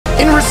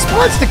In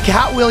response to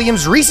Katt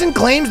Williams' recent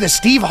claims that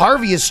Steve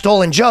Harvey has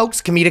stolen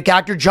jokes, comedic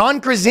actor John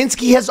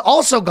Krasinski has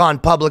also gone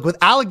public with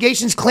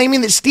allegations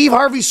claiming that Steve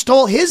Harvey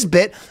stole his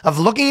bit of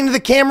looking into the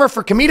camera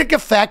for comedic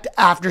effect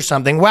after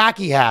something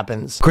wacky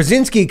happens.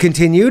 Krasinski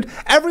continued,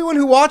 "Everyone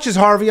who watches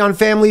Harvey on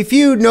Family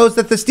Feud knows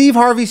that the Steve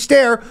Harvey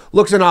stare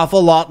looks an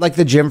awful lot like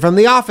the Jim from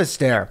The Office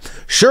stare.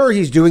 Sure,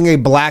 he's doing a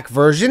black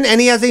version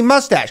and he has a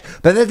mustache,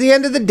 but at the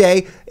end of the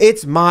day,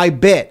 it's my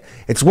bit.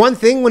 It's one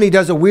thing when he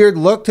does a weird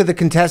look to the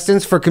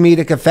contestants for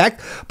comedic effect,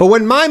 but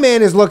when my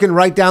man is looking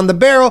right down the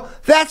barrel,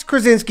 that's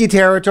Krasinski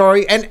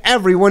territory and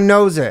everyone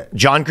knows it."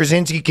 John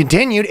Krasinski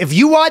continued, "If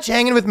you watch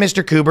Hanging with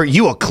Mr. Cooper,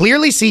 you will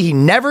clearly see he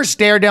never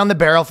stared down the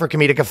barrel for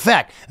comedic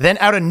effect. Then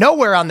out of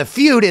nowhere on The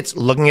Feud, it's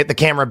looking at the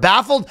camera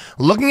baffled,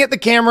 looking at the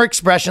camera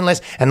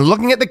expressionless, and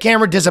looking at the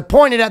camera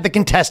disappointed at the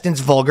contestant's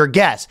vulgar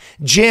guess.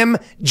 Jim,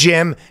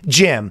 Jim,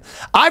 Jim.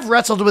 I've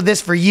wrestled with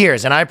this for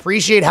years, and I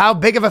appreciate how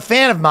big of a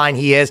fan of mine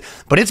he is,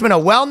 but it's been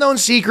a well-known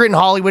secret in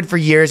Hollywood for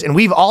years, and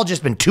we've all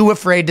just been too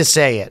afraid to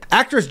say it."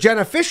 Actress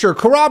Jenna Fisher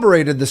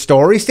corroborated the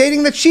story,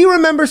 stating that she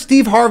remembers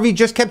Steve Harvey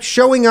just kept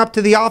showing up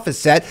to the Office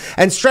set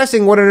and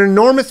stressing what an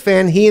enormous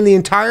fan he and the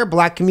entire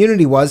black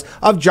community was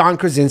of John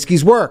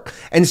Krasinski's work,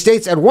 and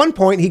states at one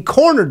point he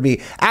cornered me,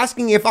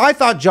 asking if I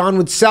thought John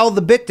would sell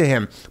the bit to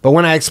him. But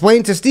when I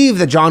explained to Steve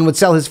that John would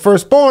sell his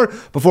firstborn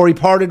before he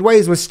parted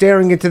ways with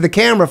staring into the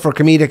camera for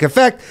comedic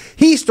effect,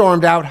 he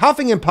stormed out,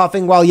 huffing and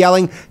puffing while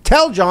yelling,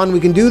 "Tell John we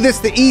can do this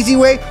the easy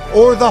way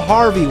or the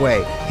Harvey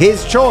way.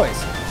 His choice."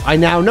 I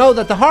now know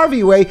that the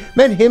Harvey way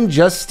meant him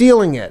just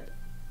stealing it.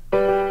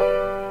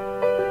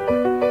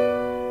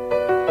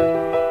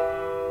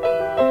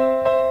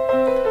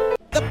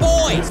 The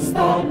boys! It's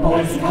the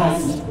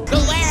BOYSCAST! The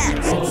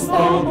lads! It's the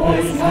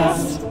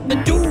BOYSCAST! The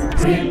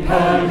dudes!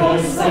 Prepare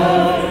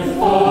yourself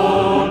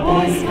for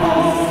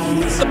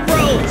BOYSCAST! The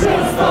bros! It's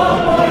the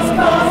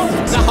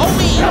BOYSCAST! The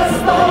homies! It's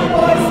the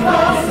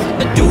BOYSCAST!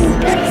 The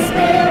dudes!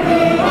 Experience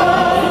the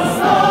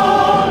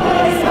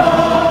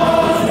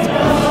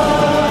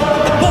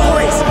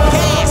BOYSCAST!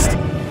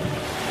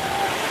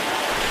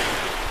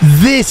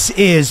 This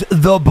is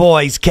the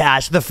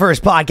BOYSCAST, the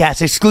first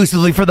podcast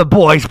exclusively for the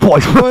boys. For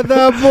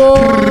the boys!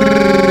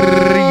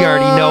 You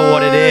already know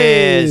what it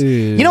is.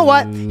 You know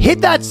what?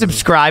 Hit that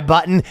subscribe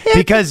button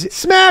because...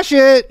 Smash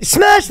it!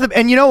 Smash the...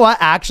 And you know what?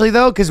 Actually,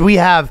 though, because we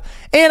have...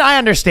 And I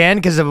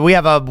understand because we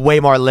have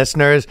way more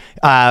listeners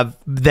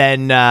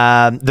than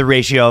the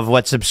ratio of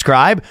what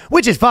subscribe,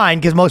 which is fine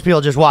because most people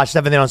just watch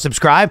stuff and they don't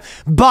subscribe.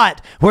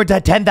 But we're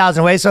at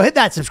 10,000 ways, so hit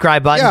that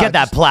subscribe button. Yeah, get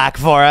that plaque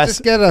for us.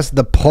 Just get us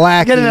the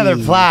plaque. Get another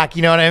plaque,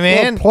 you know what I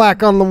mean?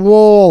 Plaque on the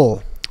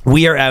wall.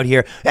 We are out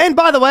here. And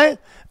by the way,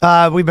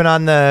 we've been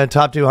on the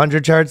top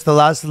 200 charts the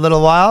last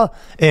little while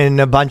in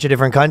a bunch of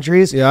different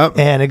countries. Yep.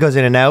 And it goes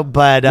in and out.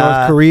 But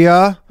North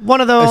Korea, one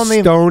of the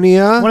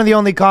Estonia, one of the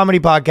only comedy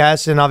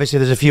podcasts, and obviously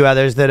there's a few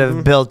others that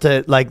have built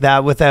it like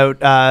that without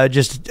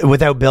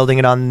without building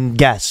it on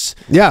guests.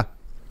 Yeah,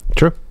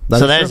 true.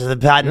 So there's the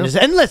patent.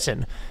 Yeah. And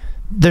listen,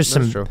 there's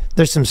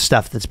some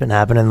stuff that's been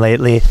happening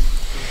lately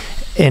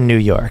in New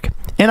York.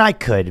 And I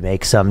could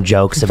make some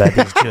jokes about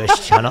these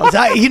Jewish channels.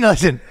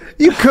 Listen.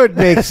 You could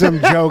make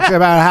some jokes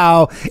about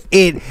how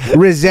it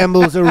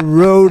resembles a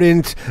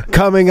rodent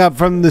coming up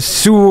from the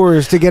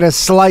sewers to get a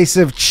slice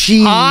of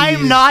cheese.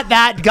 I'm not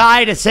that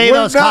guy to say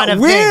those kind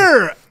of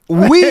things.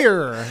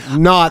 We're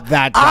not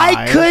that guys.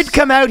 I could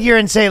come out here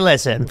and say,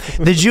 listen,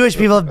 the Jewish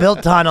people have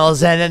built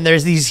tunnels, and then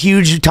there's these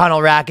huge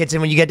tunnel rackets,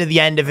 and when you get to the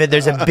end of it,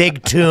 there's a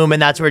big tomb,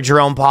 and that's where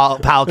Jerome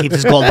Powell keeps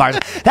his gold bars.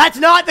 That's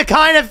not the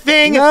kind of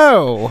thing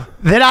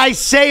that I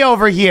say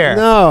over here.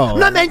 No. I'm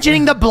not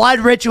mentioning the blood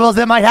rituals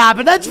that might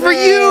happen. That's for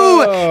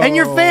you and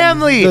your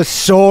family. The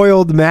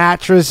soiled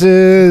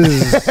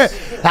mattresses.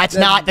 That's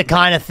not the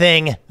kind of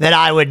thing that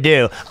I would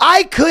do.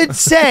 I could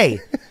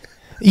say...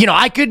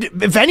 I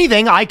could, if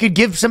anything, I could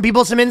give some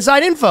people some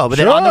inside info. But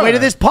then on the way to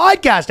this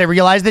podcast, I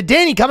realized that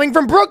Danny, coming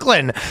from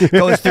Brooklyn,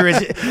 goes through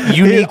his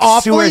unique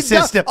sewer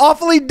system.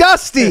 Awfully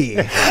dusty.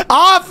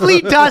 Awfully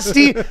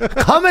dusty,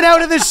 coming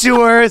out of the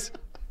sewers.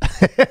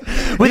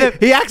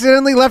 He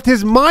accidentally left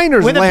his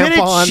miner's lamp on. With a bit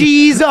of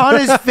cheese on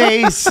his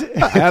face.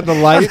 Had the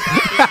light.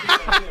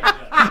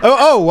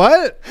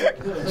 What?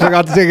 So I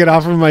got to take it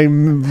off from my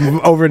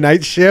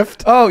overnight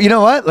shift. Oh, you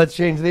know what? Let's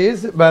change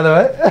these, by the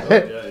way.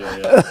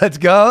 Let's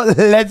go.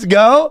 Let's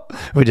go.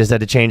 We just had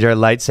to change our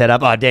light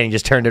setup. Oh, Danny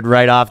just turned it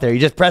right off there. You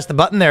just pressed the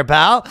button there,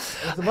 pal.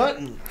 What's the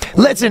button?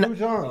 Listen.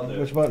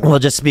 Which button? Well,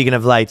 just speaking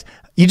of lights,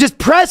 you just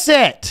press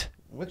it.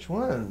 Which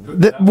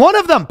one? One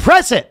of them.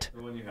 Press it.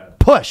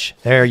 Push.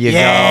 There you go,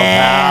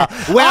 pal.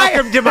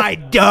 Welcome to my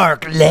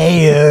dark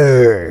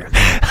lair.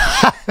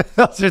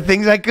 Those are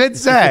things I could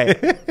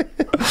say.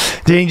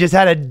 Danny just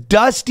had a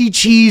dusty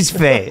cheese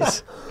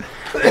face.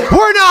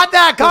 We're not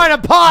that kind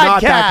of podcast.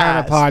 Not that kind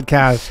of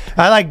podcast.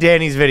 I like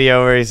Danny's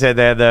video where he said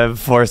they had the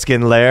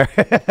foreskin lair.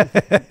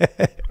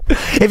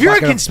 If you're a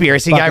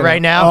conspiracy guy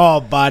right now,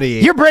 oh, buddy,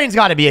 your brain's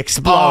got to be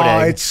exploding. Oh,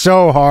 it's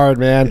so hard,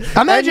 man.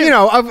 Imagine,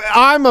 and,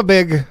 I'm a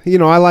big,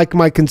 I like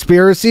my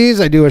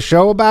conspiracies. I do a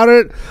show about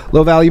it,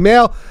 Low Value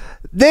Mail.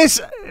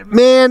 This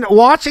man,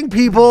 watching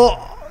people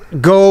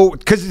go,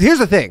 because here's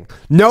the thing,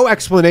 no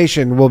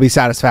explanation will be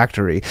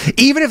satisfactory.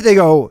 Even if they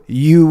go,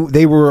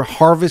 they were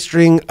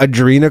harvesting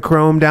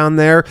adrenochrome down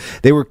there,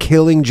 they were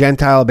killing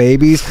Gentile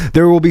babies,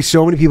 there will be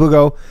so many people who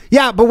go,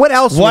 yeah, but what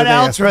else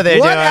were they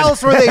what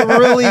else were they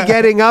really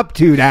getting up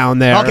to down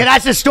there? Okay,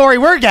 that's the story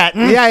we're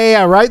getting.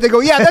 Yeah, right? They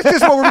go, yeah, that's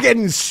just what we're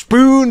getting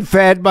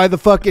spoon-fed by the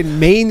fucking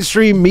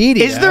mainstream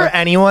media. Is there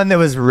anyone that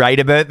was right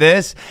about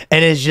this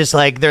and is just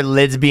like their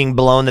lids being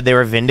blown that they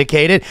were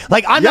vindicated?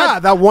 Like, I'm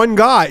not... that one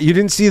guy. You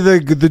didn't see the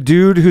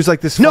dude who's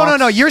like this...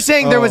 No. You're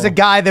saying there was a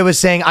guy that was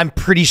saying, I'm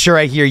pretty sure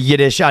I hear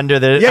Yiddish under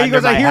the he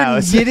goes, I hear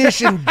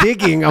Yiddish and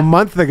digging a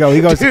month ago. He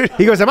goes,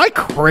 am I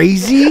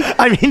crazy?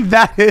 I mean,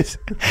 that is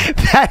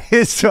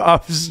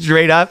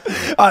straight up.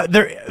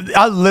 There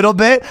a little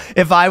bit.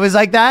 If I was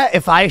like that,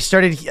 if I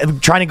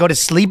started trying to go to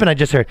sleep and I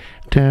just heard,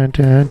 I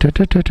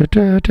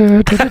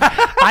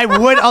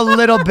would a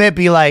little bit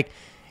be like,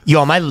 yo,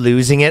 am I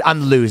losing it?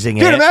 I'm losing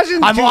it. Dude,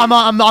 imagine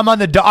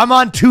I'm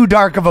on too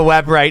dark of a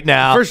web right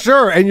now. For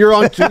sure. And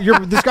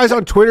this guy's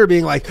on Twitter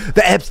being like,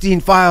 the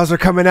Epstein files are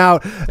coming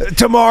out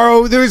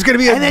tomorrow. There's going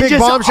to be a big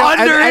bombshell.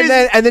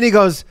 And then he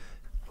goes,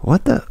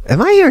 what the?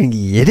 Am I hearing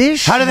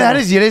Yiddish? How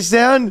does Yiddish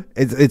sound?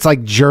 It's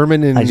like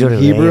German and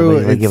Hebrew.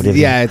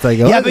 It's like,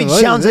 yeah, but it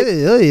sounds like.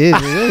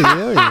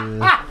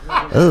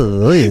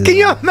 Can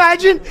you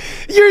imagine?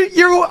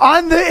 You're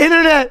on the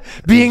internet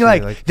being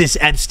like this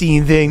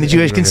Epstein thing, the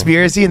Jewish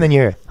conspiracy, and then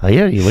you're, what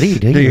are you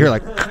doing? You hear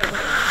like.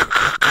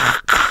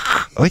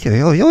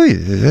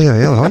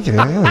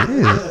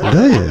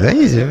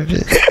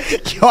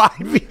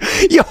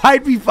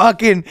 I'd be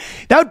fucking.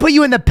 That would put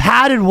you in the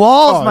padded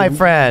walls, my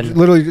friend.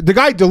 Literally, the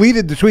guy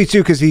deleted the tweets too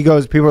because he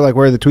goes, people were like,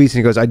 "Where are the tweets?" And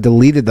he goes, "I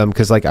deleted them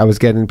because like I was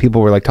getting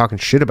people were like talking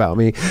shit about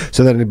me."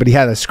 So then, but he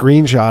had a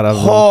screenshot of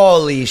them.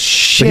 Holy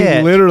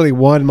shit! Literally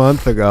 1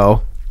 month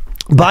ago,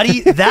 buddy.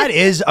 That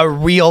is a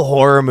real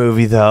horror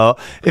movie, though.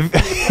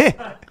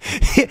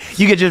 If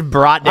you get just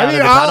brought down to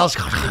the tunnels.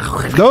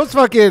 Those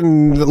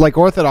fucking like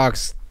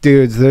Orthodox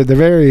dudes, they're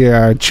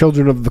very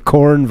Children of the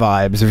Corn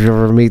vibes. If you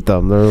ever meet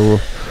them, they're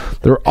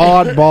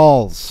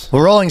oddballs.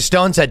 Well, Rolling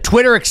Stone said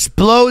Twitter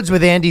explodes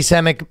with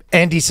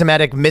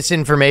anti-Semitic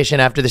misinformation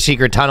after the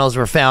secret tunnels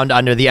were found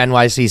under the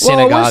NYC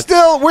synagogue.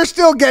 Well, we're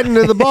still getting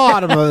to the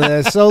bottom of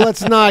this, so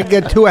let's not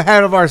get too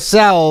ahead of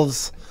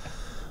ourselves.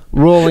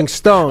 Rolling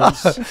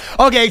Stones.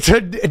 Okay, so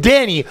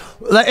Danny,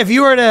 if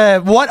you were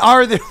to, what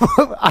are the?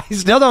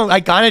 I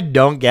kind of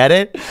don't get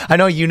it. I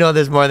know you know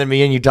this more than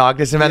me, and you talk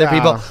to some other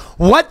people.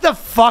 What the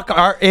fuck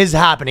is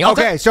happening?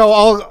 Okay,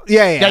 so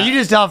yeah. You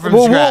just tell from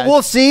scratch.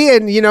 We'll see,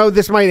 and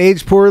this might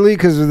age poorly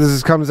because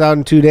this comes out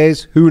in 2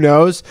 days. Who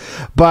knows?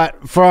 But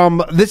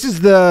this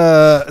is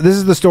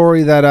the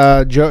story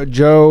that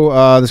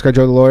Joe, this guy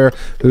Joe the lawyer,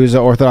 who's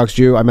an Orthodox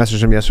Jew. I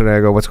messaged him yesterday. I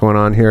go, "What's going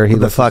on here?" He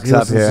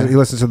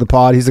listens to the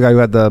pod. He's the guy who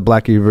had the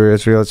Black Hebrew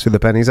Israelites threw the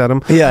pennies at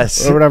him.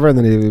 Yes. Or whatever, and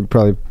then he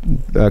probably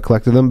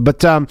collected them.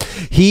 But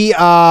he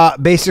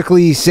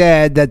basically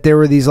said that there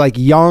were these like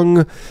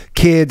young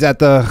kids at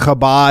the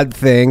Chabad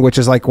thing, which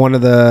is like one of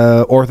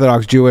the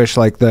Orthodox Jewish,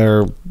 like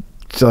their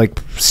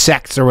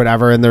sects or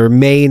whatever, in their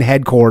main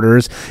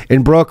headquarters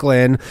in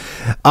Brooklyn.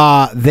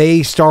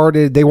 They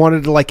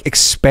wanted to like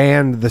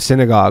expand the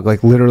synagogue,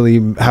 like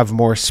literally have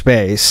more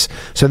space.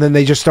 So then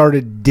they just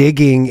started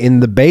digging in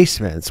the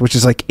basements, which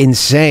is like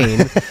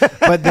insane.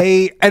 But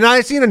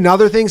I seen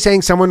another thing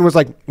saying someone was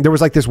like, there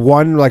was like this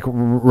one like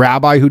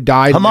rabbi who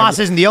died. Hamas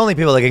isn't the only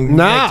people that can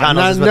make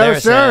tunnels.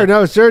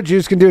 No, sir,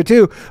 Jews can do it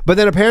too. But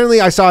then apparently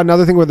I saw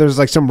another thing where there's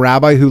like some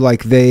rabbi who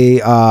like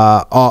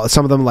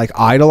some of them like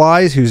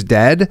idolize, who's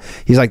dead.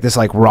 He's like this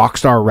like rock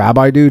star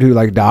rabbi dude who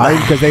like died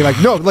because they like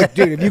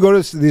dude, if you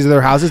go to these other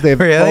houses, they have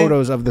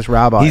photos of this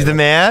rabbi. He's the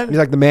man. He's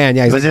like the man.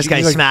 Yeah. Was this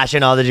guy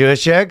smashing all the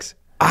Jewish chicks?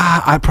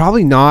 I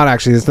probably not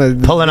actually. It's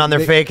not, pulling on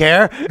their fake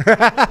hair.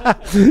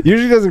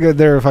 Usually doesn't get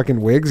their fucking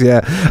wigs.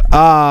 Yeah.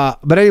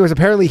 But anyways,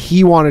 apparently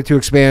he wanted to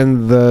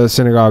expand the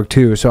synagogue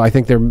too. So I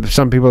think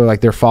some people are like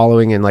they're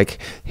following in like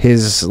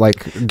his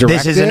like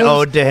directives. This is an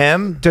ode to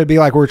him to be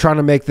like, we're trying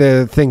to make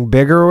the thing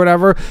bigger or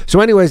whatever. So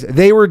anyways,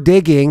 they were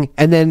digging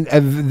and then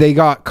they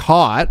got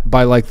caught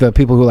by like the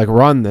people who like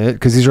run it,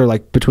 because these are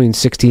like between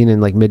 16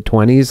 and like mid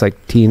 20s,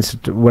 like teens,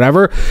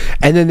 whatever.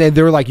 And then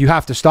they were like, you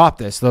have to stop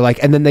this. They're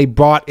like, and then they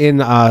brought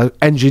in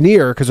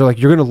engineer, because they're like,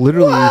 you're gonna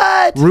literally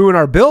ruin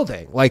our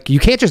building. Like, you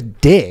can't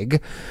just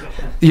dig.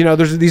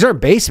 These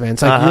aren't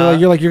basements.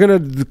 Like you're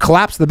gonna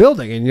collapse the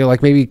building, and you're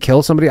like maybe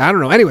kill somebody. I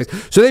don't know. Anyways,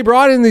 so they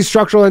brought in these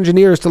structural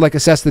engineers to like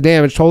assess the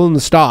damage, told them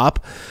to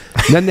stop.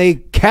 Then they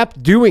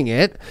kept doing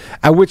it.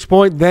 At which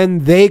point, then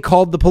they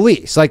called the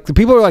police. Like, the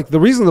people are like,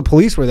 the reason the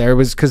police were there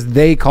was because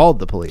they called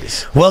the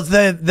police. Well,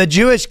 the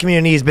Jewish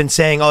community has been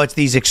saying, oh, it's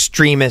these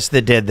extremists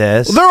that did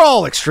this. Well, they're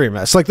all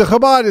extremists. Like, the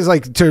Chabad is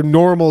like, to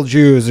normal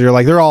Jews, you're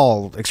like, they're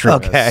all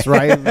extremists, okay,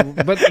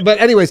 right? But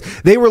anyways,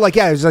 they were like,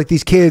 yeah, it was like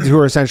these kids who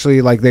were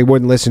essentially like, they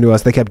wouldn't listen to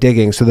us. They kept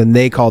digging. So then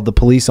they called the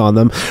police on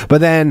them.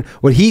 But then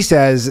what he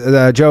says,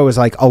 Joe, is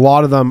like, a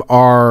lot of them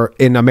are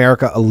in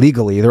America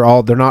illegally.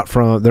 They're not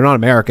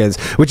Americans,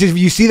 which is, if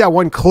you see that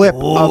one clip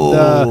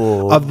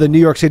of the New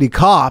York City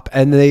cop,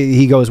 and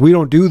he goes, "We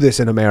don't do this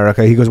in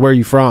America." He goes, "Where are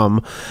you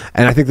from?"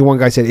 And I think the one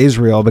guy said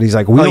Israel, but he's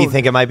like, you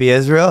think it might be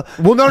Israel?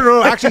 Well,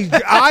 no. Actually,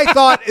 I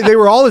thought they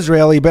were all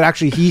Israeli, but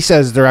actually, he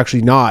says they're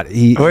actually not.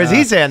 Where is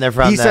he saying they're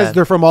from? He says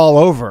they're from all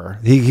over.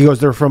 He goes,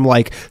 they're from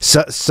like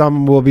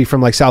some will be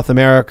from like South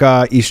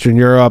America, Eastern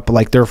Europe,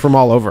 like they're from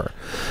all over.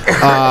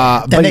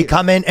 But they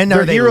come in, and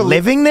are they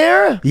living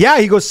there? Yeah,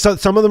 he goes.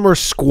 Some of them are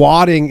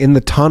squatting in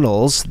the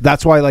tunnels.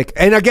 That's why, like,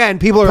 and again,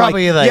 people are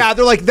probably like, yeah,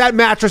 they're like, that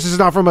mattress is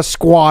not from a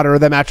squatter.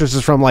 That mattress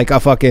is from like a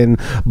fucking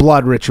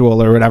blood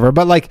ritual or whatever.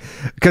 But like,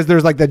 because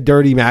there's like the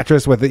dirty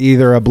mattress with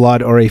either a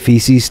blood or a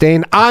feces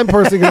stain. I'm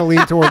personally going to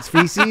lean towards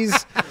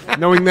feces.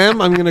 Knowing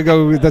them, I'm going to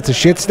go, that's a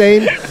shit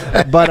stain.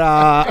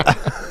 But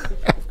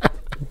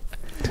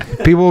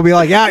people will be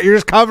like, yeah, you're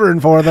just covering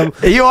for them.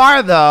 You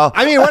are, though.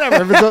 I mean,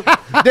 whatever.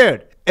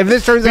 Dude, if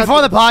this turns out...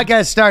 Before the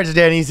podcast starts,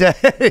 Dan, he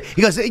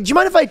goes, do you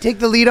mind if I take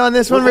the lead on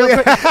this one real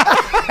quick?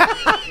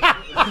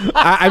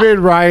 I made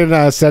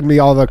Ryan send me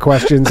all the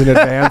questions in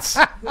advance,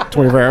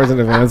 24 hours in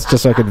advance,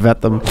 just so I could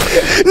vet them.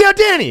 Now,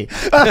 Danny,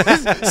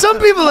 some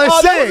people are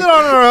saying... That was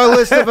on our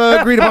list of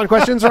agreed upon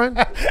questions, Ryan.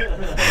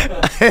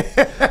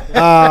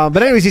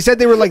 But anyways, he said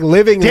they were like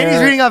living there.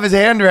 Danny's reading off his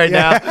hand right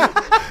now.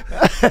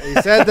 He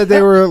said that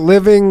they were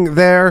living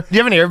there. Do you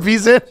have an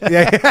earpiece in?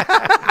 Yeah.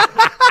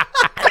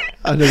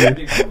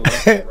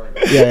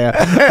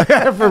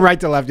 Yeah. From right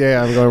to left.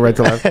 Yeah, I'm going right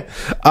to left.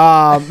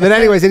 But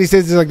anyways, and he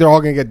says like they're all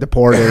gonna get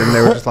deported, and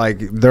they were just like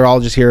they're all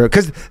just here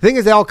because the thing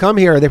is they all come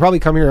here. They probably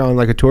come here on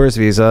like a tourist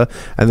visa,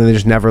 and then they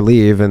just never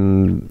leave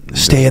and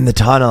stay in the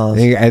tunnels.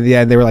 And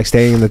they were like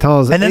staying in the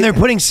tunnels, and then they're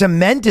putting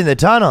cement in the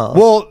tunnel.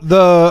 Well,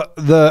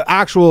 the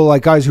actual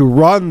like guys who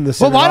run the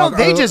synagogue, why don't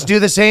they just do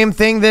the same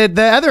thing that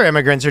the other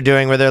immigrants are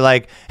doing, where they're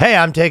like, "Hey,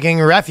 I'm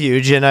taking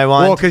refuge, and I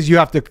want." Well, because you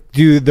have to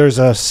do. There's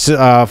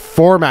a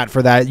format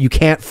for that. You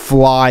can't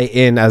fly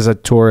in as a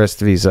tourist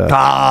visa.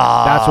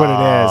 That's what it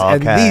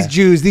is. And these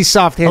Jews, these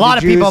soft-handed Jews, a lot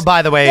of people,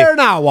 by the way, they're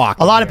not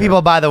walking. A lot of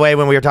people, by the way,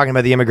 when we were talking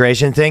about the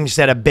immigration thing,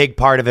 said a big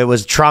part of it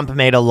was Trump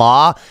made a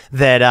law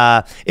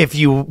that if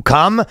you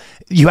come,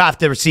 you have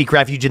to seek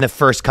refuge in the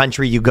first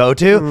country you go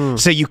to.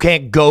 So you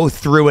can't go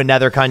through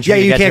another country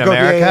to get to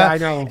America. Yeah, I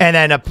know. And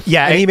then,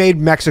 and he made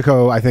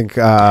Mexico, I think, do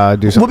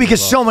something. Well,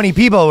 because so many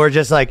people were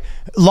just like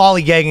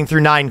lollygagging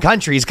through 9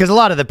 countries, because a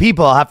lot of the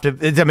people have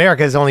to.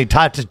 America is only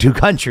taught to 2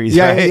 countries.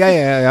 Yeah,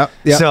 right?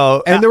 Yeah.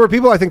 So, and there were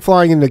people I think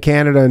flying into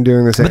Canada and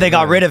doing the same. But they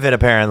got rid of it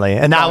apparently,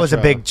 and that was a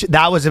big.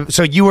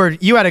 So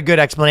you had a good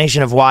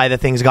explanation of why the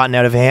thing's gotten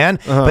out of hand,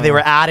 but they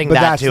were adding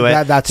that to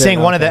it, saying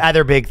one of the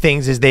other big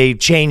things is they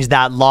changed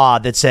that law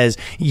that says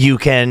you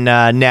can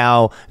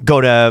now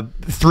go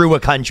through a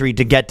country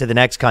to get to the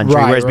next country,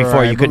 whereas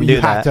before you couldn't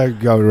do that. You have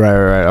to go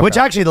right. Okay. Which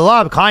actually the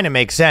law kind of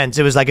makes sense.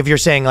 It was like if you're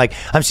saying like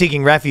I'm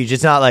seeking refuge,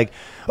 it's not like,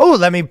 oh,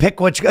 let me pick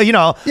which,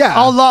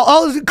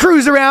 I'll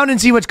cruise around and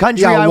see which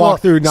country I will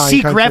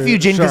seek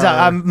refuge in because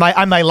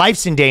my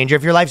life's in danger.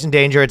 If your life's in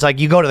danger, it's like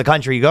you go to the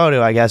country you go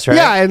to, I guess, right?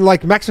 Yeah, and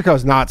like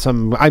Mexico's not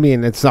some, I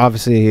mean, it's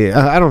obviously,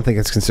 I don't think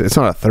it's considered, it's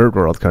not a third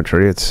world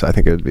country. I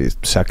think it would be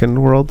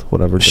second world,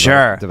 whatever.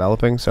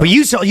 Developing. So. But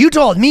you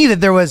told me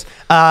that there was,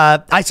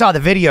 I saw the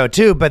video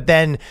too, but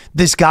then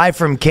this guy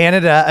from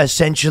Canada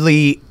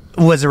essentially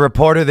was a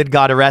reporter that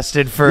got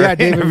arrested for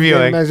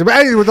interviewing. But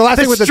anyway, the last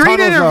thing with the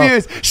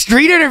tunnels,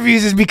 street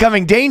interviews is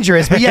becoming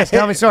dangerous. But yes,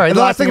 tell me. Sorry, the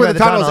last thing with the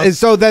tunnels is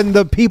so then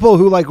the people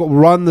who like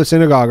run the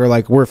synagogue are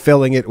like, we're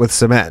filling it with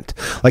cement.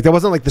 Like that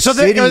wasn't like the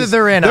cities.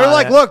 They're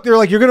like, look, they're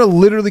like, you're gonna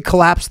literally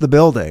collapse the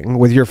building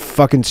with your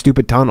fucking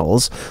stupid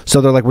tunnels.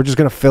 So they're like, we're just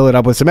gonna fill it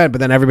up with cement.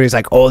 But then everybody's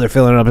like, oh, they're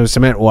filling it up with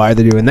cement. Why are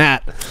they doing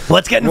that?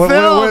 What's getting filled?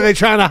 What are they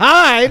trying to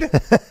hide?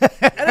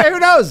 And who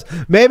knows?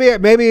 Maybe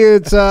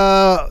it's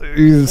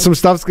some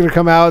stuff's gonna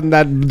come out and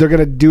that they're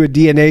gonna do a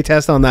DNA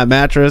test on that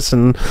mattress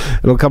and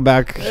it'll come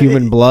back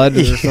human blood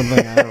or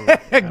something. I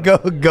don't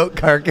know. Goat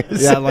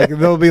carcass. Yeah, like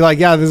they'll be like,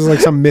 yeah, this is like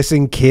some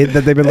missing kid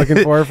that they've been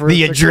looking for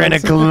the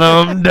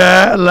adrenochrome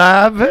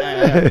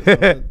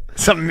lab.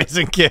 Some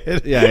missing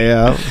kid.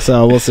 Yeah.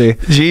 So we'll see.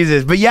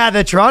 Jesus. But yeah,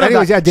 the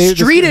Toronto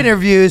street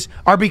interviews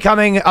are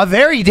becoming a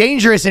very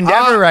dangerous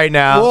endeavor right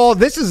now. Well,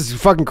 this is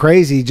fucking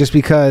crazy just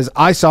because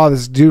I saw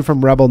this dude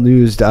from Rebel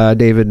News,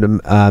 David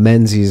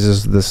Menzies,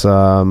 is this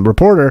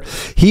reporter.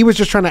 He was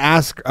just trying to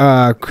ask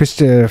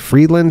Krista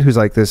Friedland, who's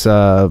like this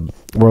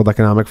World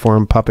Economic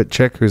Forum puppet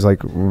chick, who's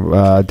like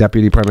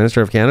Deputy Prime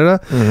Minister of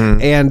Canada.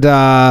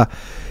 And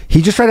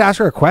he just tried to ask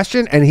her a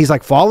question, and he's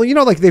like following,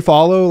 like they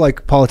follow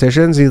like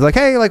politicians. He's like,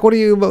 hey, like, what are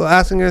you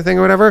asking anything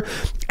or whatever?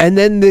 And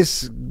then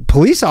this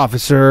police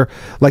officer,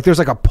 like there's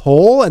like a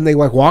pole and they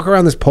like walk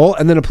around this pole,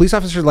 and then a police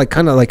officer like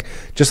kind of like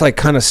just like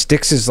kind of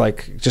sticks his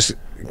like just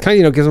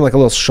kind of gives him like a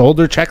little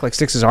shoulder check, like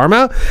sticks his arm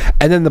out,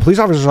 and then the police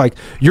officer's like,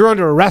 "You're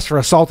under arrest for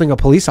assaulting a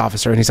police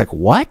officer," and he's like,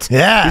 "What?"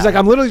 Yeah. He's like,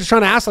 "I'm literally just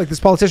trying to ask like this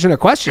politician a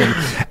question,"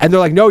 and they're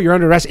like, "No, you're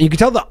under arrest." And you can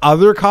tell the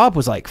other cop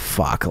was like,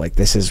 "Fuck, like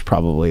this is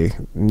probably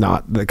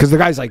not," because the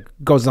guy's like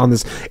goes on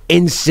this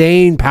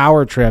insane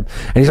power trip,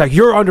 and he's like,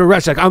 "You're under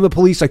arrest." Like, I'm the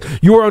police. Like,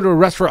 you're under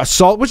arrest for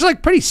assault, which is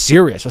like pretty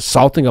serious,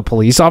 assaulting a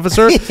police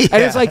officer.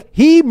 And it's like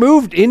he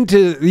moved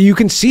into. You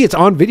can see it's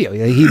on video.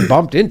 He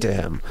bumped into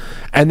him,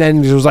 and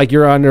then it was like,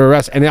 "You're under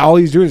arrest," and all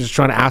he's doing is just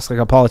trying to ask like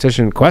a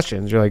politician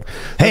questions. You're like,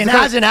 hey, and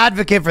as an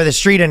advocate for the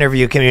street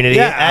interview community,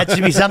 that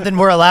should be something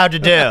we're allowed to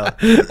do.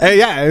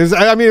 Yeah, it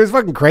was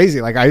fucking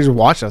crazy. Like, I just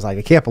watched it. I was like,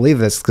 I can't believe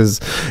this, because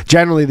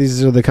generally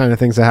these are the kind of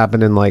things that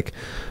happen in like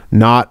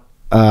not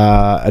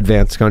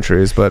advanced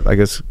countries, but I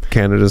guess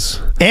Canada's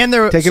taking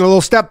a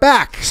little step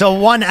back. So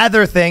one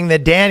other thing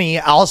that Danny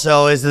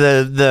also is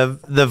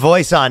the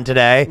voice on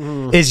today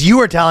is you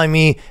were telling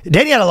me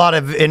Danny had a lot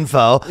of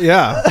info.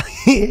 Yeah.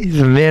 He's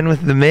the man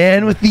with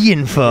the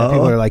info. Yeah,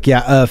 people are like,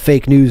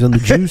 fake news on the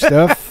Jew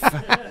stuff.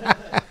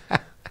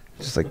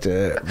 Just like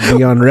to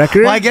be on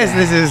record. Well, I guess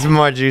this is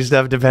more Jew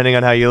stuff depending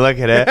on how you look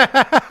at it.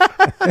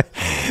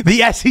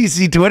 The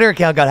SEC Twitter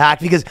account got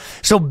hacked because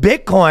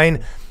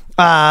Bitcoin.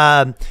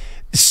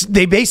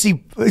 They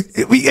basically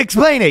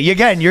explain it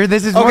again.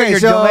 This is more your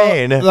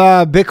domain.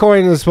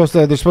 Bitcoin is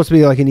there's supposed to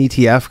be like an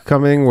ETF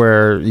coming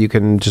where you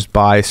can just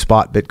buy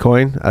spot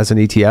Bitcoin as an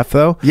ETF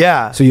though.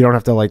 Yeah. So you don't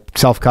have to like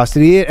self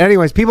custody it.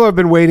 Anyways, people have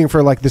been waiting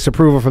for like this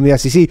approval from the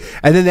SEC,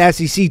 and then the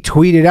SEC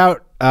tweeted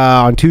out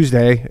on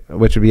Tuesday,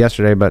 which would be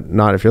yesterday, but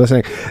not if you're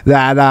listening,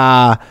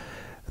 that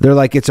they're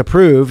like, it's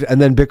approved,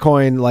 and then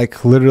Bitcoin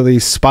like literally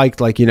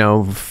spiked like,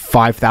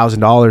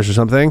 $5,000 or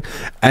something,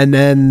 and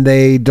then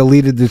they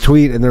deleted the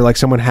tweet, and they're like,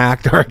 someone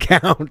hacked our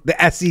account,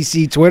 the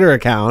SEC Twitter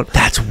account.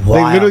 That's wild.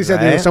 They literally said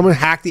right? someone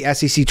hacked the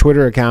SEC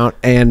Twitter account,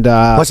 and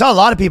I saw a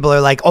lot of people are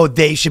like, oh,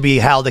 they should be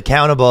held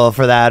accountable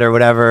for that or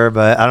whatever,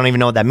 but I don't even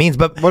know what that means.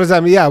 But what does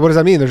that mean? Yeah, what does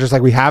that mean? They're just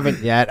like, we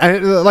haven't yet.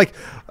 And like,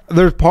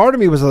 there's part of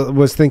me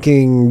was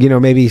thinking,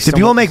 maybe did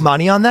people make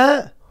money on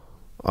that?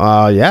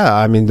 Yeah,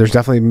 I mean, there's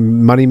definitely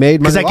money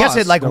made. Because I guess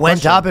it like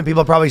went up and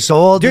people probably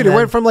sold. Dude, it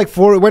went from like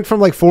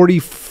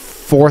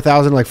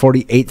 44,000, like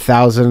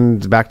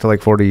 48,000 back to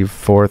like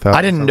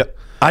 44,000.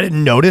 I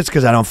didn't notice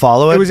because I don't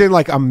follow it. It was in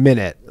like a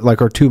minute,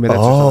 or 2 minutes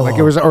or something. Like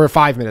it was, or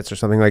 5 minutes or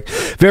something, like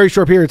very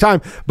short period of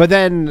time. But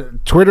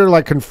then Twitter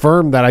like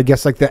confirmed that I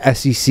guess like the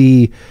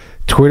SEC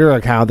Twitter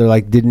account, they're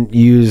like didn't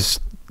use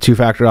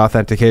two-factor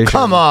authentication.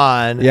 Come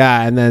on.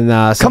 Yeah, and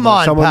then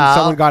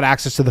someone got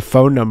access to the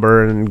phone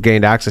number and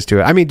gained access to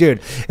it. I mean,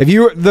 dude,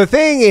 the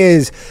thing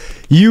is,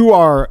 you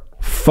are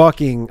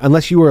fucking,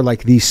 unless you are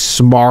like the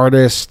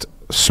smartest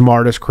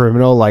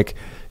criminal, like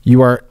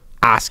you are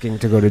asking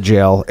to go to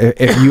jail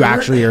if you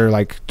actually are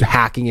like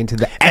hacking into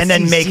the and SEC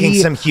then making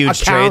some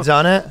huge trades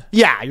on it.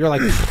 Yeah, you're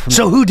like,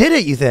 so who did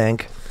it, you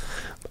think?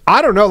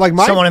 I don't know. Like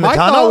someone in the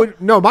tunnel?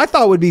 My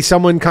thought would be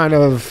someone kind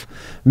of,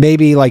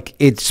 maybe like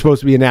it's supposed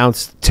to be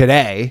announced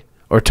today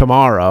or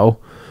tomorrow,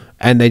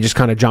 and they just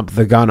kind of jumped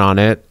the gun on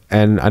it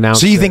and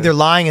announced. So you think they're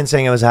lying and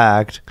saying it was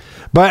hacked?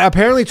 But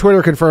apparently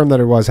Twitter confirmed that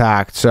it was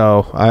hacked.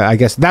 So I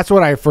guess that's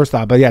what I first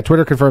thought. But yeah,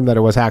 Twitter confirmed that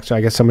it was hacked. So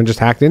I guess someone just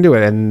hacked into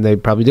it, and they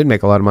probably did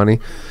make a lot of money.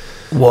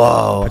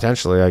 Whoa.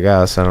 Potentially, I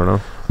guess. I don't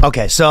know.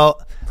 Okay, so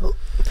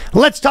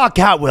let's talk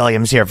Katt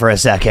Williams here for a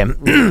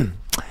second.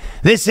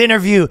 This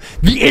interview,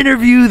 the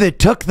interview that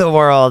took the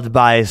world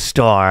by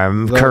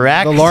storm,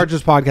 correct? The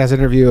largest podcast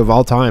interview of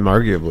all time,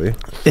 arguably.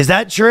 Is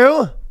that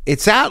true?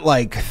 It's at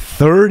like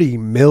 30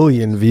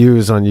 million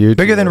views on YouTube.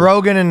 Bigger than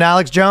Rogan and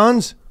Alex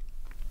Jones?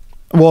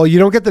 Well, you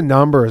don't get the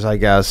numbers, I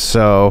guess.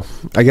 So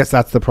I guess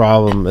that's the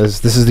problem.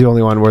 Is this is the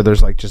only one where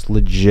there's like just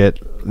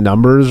legit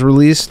numbers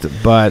released,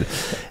 but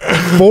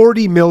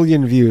 40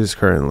 million views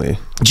currently.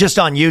 Just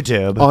on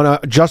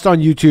YouTube. Just on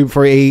YouTube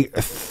for a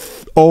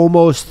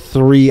almost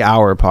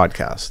 3-hour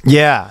podcast.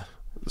 Yeah.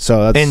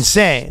 So that's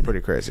insane.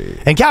 Pretty crazy.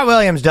 And Katt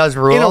Williams does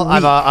rule.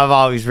 I've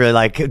always really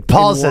liked,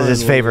 Paul says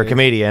his favorite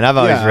comedian. I've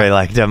always really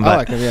liked him. But, I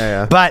like him,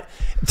 yeah. But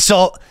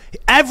so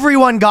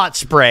everyone got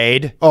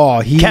sprayed.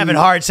 Kevin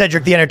Hart,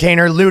 Cedric the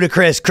Entertainer,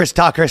 Ludacris, Chris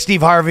Tucker,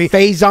 Steve Harvey.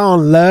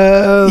 Faison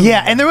Love.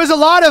 Yeah, and there was a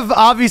lot of,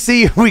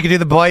 obviously, we could do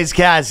the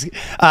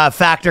BOYSCAST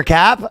factor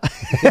cap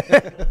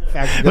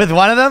with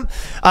one of them.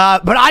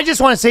 But I just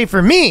want to say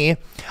for me,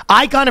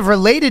 I kind of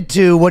related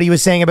to what he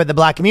was saying about the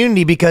black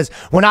community because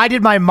when I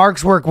did my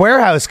Mark's Work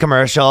Warehouse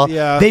commercial,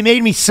 they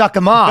made me suck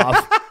him off.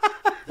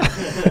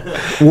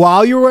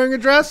 While you were wearing a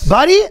dress?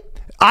 Buddy,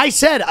 I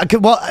said,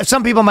 well,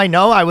 some people might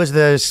know I was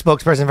the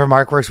spokesperson for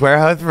Mark's Work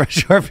Warehouse for a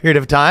short period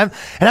of time.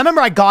 And I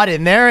remember I got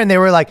in there and they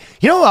were like,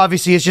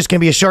 obviously it's just going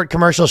to be a short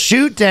commercial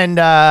shoot and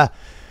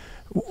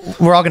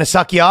we're all going to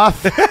suck you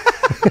off.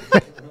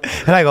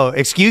 And I go,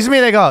 excuse me?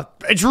 They go,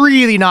 it's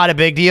really not a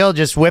big deal.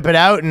 Just whip it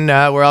out, and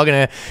we're all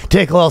gonna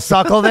take a little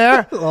suckle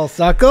there. A little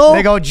suckle.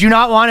 They go, do you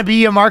not want to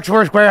be a Mark's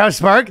Worst Warehouse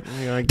Spark?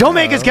 Like, Don't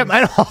make us get.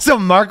 And also,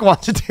 Mark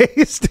wants a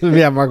taste.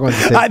 Yeah, Mark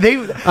wants a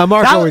taste.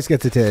 Mark always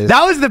gets a taste.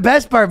 That was the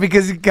best part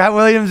because Katt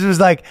Williams was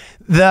like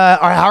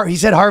he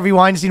said Harvey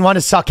Weinstein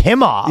wanted to suck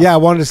him off. Yeah, I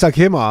wanted to suck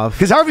him off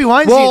because Harvey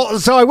Weinstein. Well,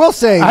 so I will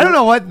say, I don't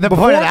know what the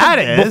point of that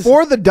is.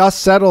 Before the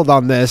dust settled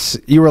on this,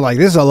 you were like,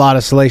 "This is a lot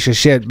of salacious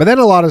shit." But then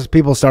a lot of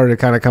people started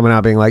kind of coming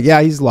out being like,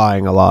 "Yeah, he's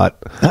lying a lot."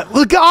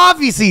 Look,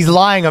 obviously he's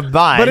lying a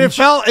bunch. But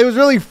it was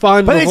really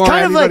fun. But it's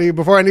kind of like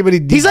before anybody.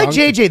 He's like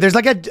JJ. There's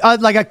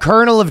like a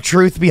kernel of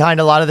truth behind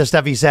a lot of the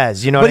stuff he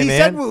says. You know what I mean? But he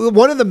said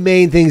one of the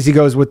main things he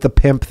goes with the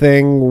pimp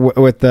thing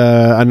with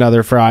the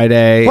Another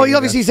Friday. Well, he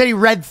obviously said he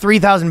read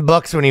 3,000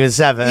 books when he was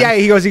 7. Yeah,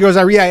 he goes.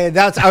 I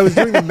was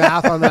doing the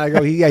math on that. I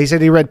go. He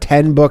said he read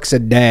 10 books a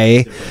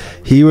day.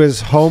 He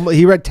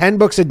read 10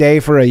 books a day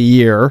for a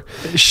year.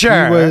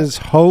 Sure. He was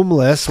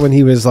homeless when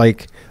he was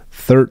like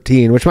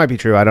 13, which might be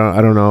true. I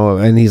don't know.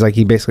 And he's like,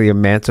 he basically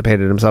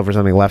emancipated himself or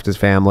something, left his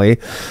family,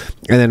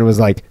 and then it was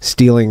like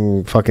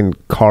stealing fucking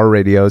car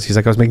radios. He's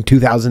like, I was making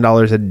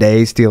 $2,000 a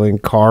day stealing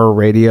car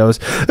radios.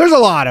 There's a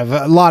lot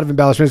of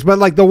embellishments, but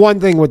like the one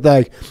thing with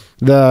like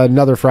the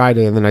Another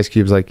Friday and then Ice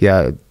Cube's like,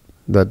 yeah,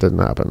 that didn't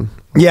happen.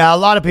 Yeah, a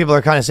lot of people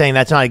are kind of saying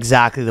that's not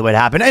exactly the way it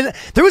happened. And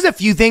there was a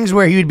few things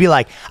where he would be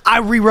like, I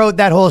rewrote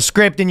that whole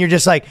script, and you're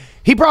just like,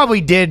 he probably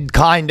did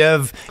kind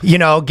of,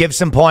 give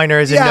some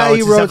pointers and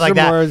notes and stuff like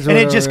that. And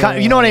it just kind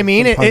of, you know what I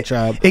mean?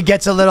 It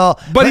gets a little...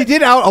 But he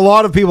did out, a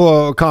lot of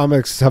people,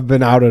 comics have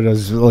been outed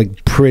as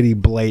like pretty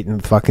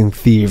blatant fucking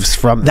thieves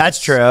from... That's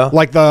true.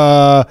 Like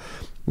the...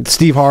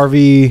 Steve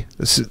Harvey,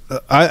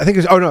 I think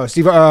it was,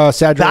 Steve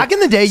Cedric. Back in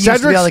the day, you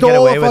used to be able to get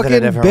away with it a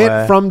different bit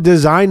way. From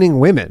Designing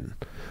Women.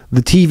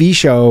 The TV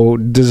show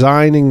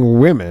Designing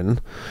Women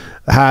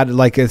had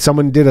like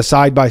someone did a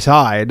side by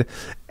side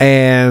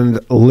and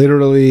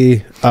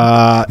literally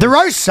there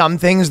are some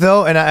things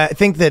though, and I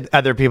think that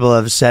other people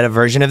have said a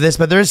version of this,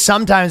 but there's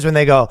sometimes when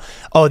they go,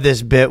 oh,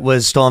 this bit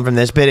was stolen from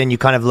this bit, and you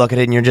kind of look at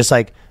it and you're just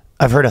like,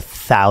 I've heard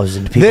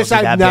 1,000 people do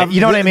that bit.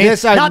 You know what I mean?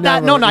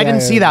 I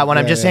didn't see that one.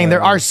 I'm just saying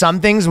there are some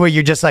things where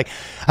you're just like,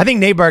 I think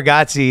Nate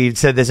Bargatze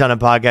said this on a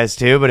podcast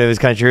too, but it was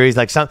kind of true. He's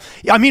like,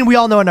 we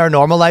all know in our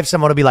normal life,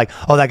 someone will be like,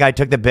 oh, that guy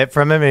took the bit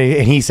from him,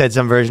 and he said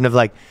some version of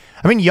like,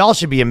 I mean, y'all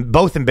should be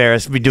both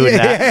embarrassed to be doing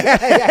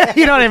that.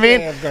 You know what I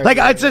mean? Like,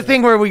 it's a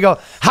thing where we go,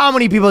 how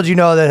many people do you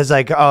know that is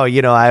like, oh,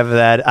 I have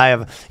that.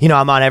 I'm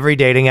on every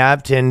dating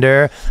app,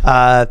 Tinder,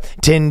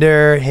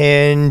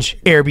 Hinge,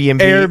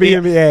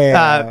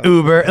 Airbnb,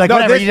 Uber, like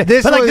whatever.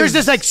 There's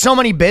just like so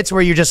many bits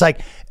where you're just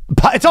like,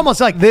 it's almost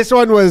like this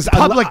one was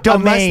public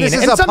domain.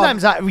 And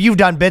sometimes you've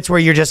done bits where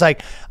you're just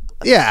like,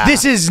 yeah,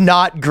 this is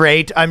not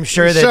great. I'm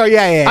sure that. So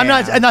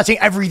I'm not saying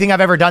everything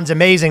I've ever done is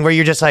amazing. Where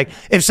you're just like,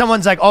 if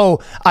someone's like, oh,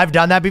 I've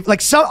done that before.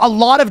 Like a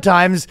lot of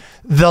times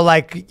they'll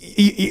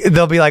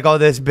be like, oh,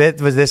 this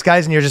bit was this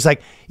guy's, and you're just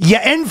like,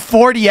 yeah, and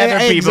 40 other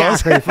people.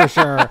 Exactly, for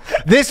sure.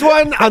 This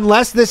one,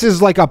 unless this is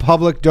like a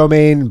public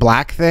domain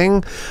black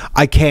thing,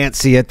 I can't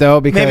see it though,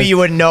 because maybe you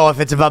wouldn't know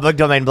if it's a public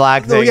domain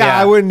black thing. Oh, yeah,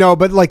 I wouldn't know.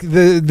 But like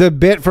the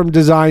bit from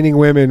Designing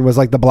Women was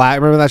like the black.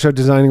 Remember that show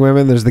Designing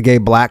Women? There's the gay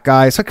black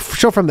guy. It's like a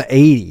show from the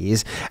 80s.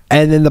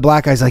 And then the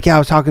black guy's like, yeah, I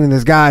was talking to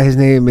this guy. His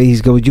name,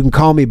 he's goes, you can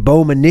call me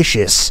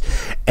Bomanicious.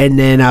 And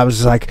then I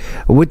was like,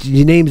 what?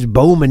 Your name's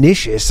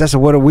Bomanicious?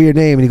 What a weird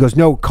name. And he goes,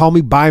 no, call me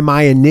by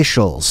my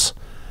initials.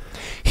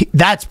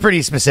 That's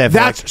pretty specific.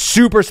 That's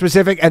super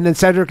specific. And then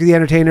Cedric the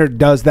Entertainer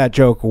does that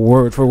joke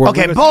word for word.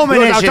 Okay,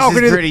 Bomanicious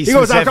is pretty specific. He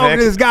goes, I'm talking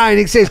to this guy, and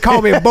he says,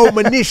 call me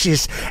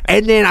Bomanicious.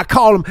 And then I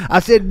call him, I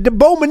said, the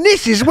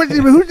Bomanicious?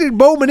 Who's the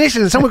Bomanicious?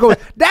 And someone goes,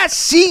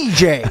 that's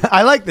CJ.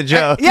 I like the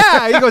joke.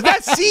 Yeah, he goes,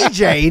 that's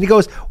CJ. And he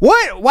goes,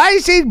 what? Why do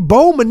you say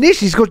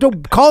Bomanicious? He goes,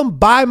 don't call him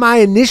by my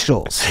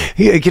initials.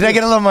 Can I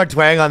get a little more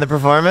twang on the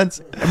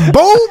performance?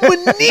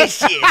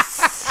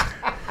 Bomanicious.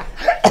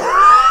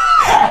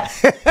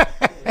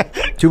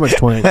 Too much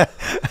twang. Got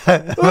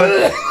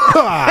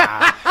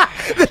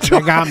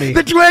me.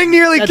 The twang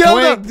nearly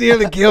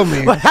killed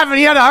me. What happened?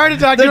 He had a heart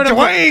attack. The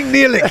twang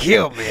nearly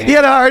killed me. He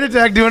had a heart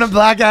attack doing a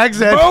black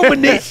accent.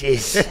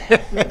 Bomanicious.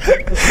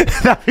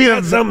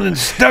 Got something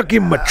stuck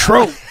in my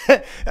throat.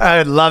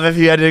 I'd love if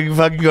you had to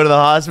fucking go to the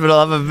hospital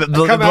of a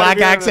black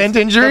accent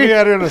injury. Come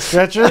out here on a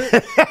stretcher.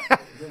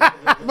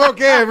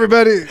 Okay,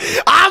 everybody.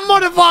 I'm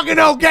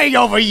motherfucking okay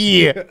over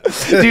here.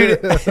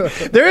 Dude,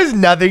 there is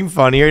nothing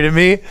funnier to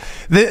me.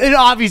 And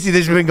obviously,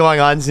 this has been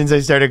going on since I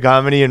started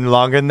comedy and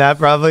longer than that,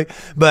 probably.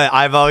 But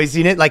I've always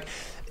seen it. Like,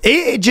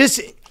 it just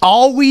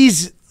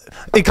always...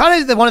 It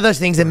kind of one of those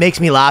things that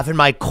makes me laugh in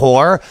my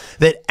core,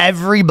 that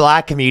every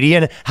black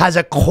comedian has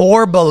a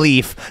core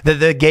belief that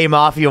the gay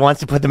mafia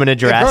wants to put them in a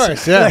dress. Of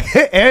course, yeah.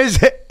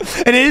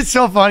 And it is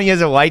so funny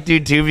as a white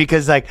dude, too,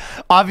 because, like,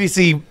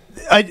 obviously...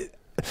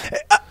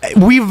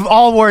 we've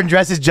all worn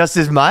dresses just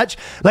as much.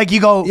 Like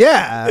you go,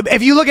 Yeah.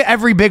 If you look at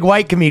every big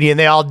white comedian,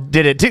 they all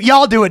did it too.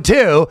 Y'all do it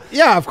too.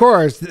 Yeah, of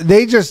course.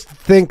 They just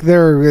think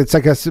it's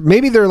like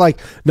maybe they're like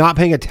not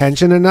paying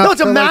attention enough. No,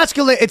 it's a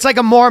masculine. It's like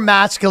a more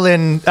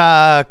masculine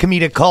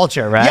comedic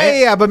culture, right?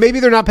 Yeah, but maybe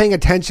they're not paying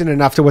attention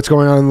enough to what's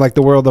going on in like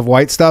the world of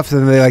white stuff,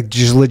 and they like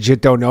just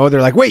legit don't know.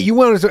 They're like, wait, you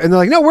want to? And they're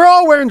like, no, we're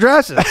all wearing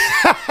dresses.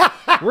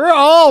 We're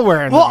all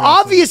wearing. Well,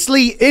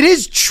 obviously, it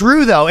is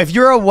true though. If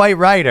you're a white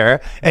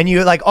writer and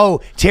you're like,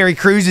 oh, Terry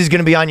Crews is going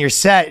to be on your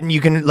set, and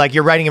you can like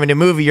you're writing him in a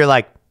movie, you're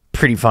like,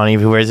 pretty funny if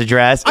he wears a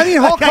dress. I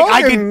mean, Hulk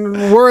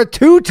Hogan wore a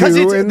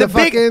tutu in the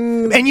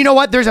fucking... And you know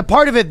what? There's a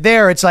part of it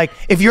there. It's like,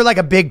 if you're like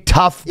a big,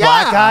 tough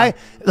black guy,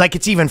 like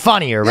it's even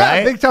funnier,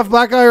 right? Big, tough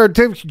black guy or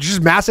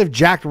just massive,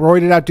 jacked,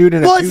 roided out dude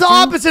in a tutu. Well, it's the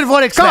opposite of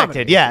what expected,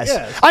 Comedy.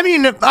 yes. I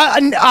mean,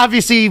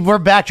 obviously, we're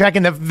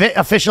backtracking the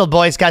official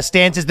BOYSCAST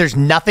stances. There's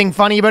nothing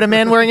funny about a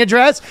man wearing a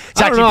dress.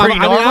 It's actually pretty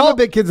normal. I'm a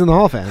big Kids in the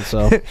Hall fan,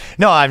 so...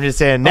 No, I'm just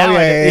saying now.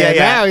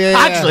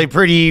 Actually,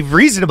 pretty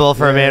reasonable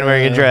for a man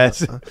wearing a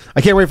dress.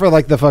 I can't wait for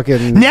like the fucking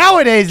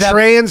nowadays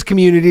trans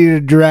community to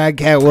drag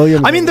Katt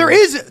Williams. I mean, there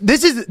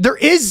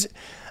is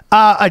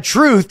a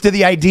truth to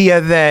the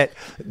idea that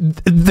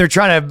they're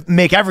trying to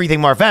make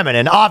everything more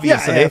feminine,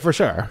 obviously. Yeah, for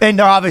sure. And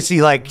they're obviously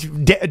like,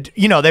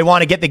 you know, they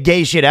want to get the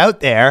gay shit out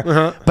there.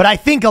 But I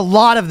think a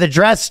lot of the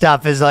dress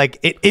stuff is like,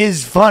 it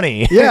is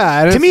funny.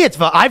 Yeah. To me, it's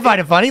fun. I find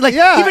it funny. Like,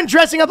 even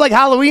dressing up like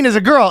Halloween as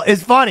a girl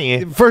is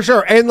funny. For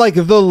sure. And like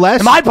the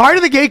less... Am I part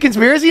of the gay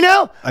conspiracy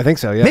now? I think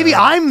so, yeah. Maybe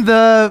I'm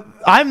the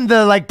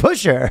like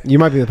pusher. You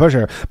might be the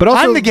pusher. But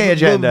also, I'm the gay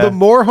agenda. The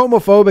more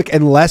homophobic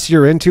and less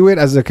you're into it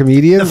as a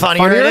comedian, the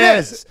funnier it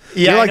is.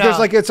 Yeah, you're like, there's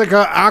like, it's like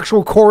an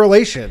actual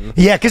correlation.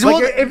 Yeah, because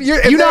like, if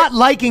you're not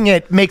liking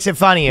it makes it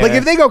funnier. Like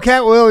if they go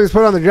Katt Williams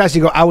put on the dress,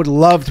 you go, I would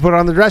love to put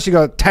on the dress. You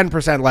go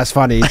 10% less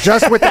funny.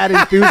 Just with that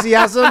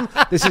enthusiasm,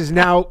 this is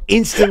now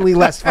instantly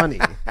less funny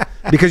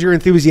because you're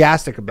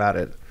enthusiastic about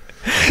it.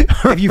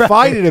 If you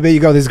fight it a bit, you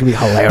go, this is gonna be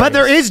hilarious. But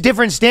there is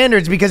different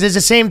standards because it's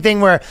the same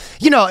thing where,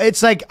 you know,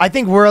 it's like, I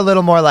think we're a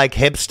little more like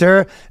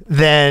hipster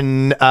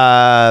than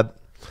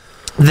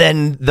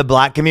the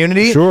black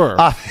community. Sure.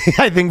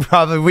 I think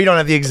probably we don't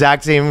have the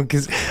exact same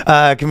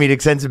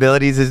comedic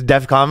sensibilities as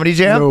Def Comedy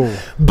Jam. No.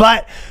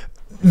 But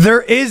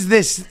there is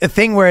this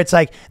thing where it's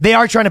like they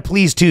are trying to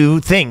please two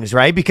things,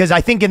 right? Because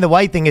I think in the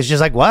white thing is just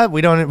like, what?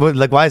 We don't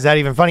like, why is that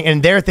even funny?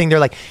 And their thing, they're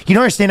like, you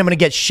don't understand, I'm going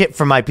to get shit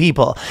from my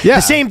people. Yeah.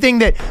 The same thing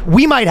that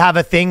we might have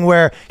a thing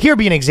where, here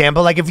be an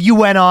example, like if you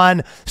went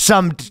on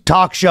some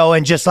talk show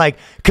and just like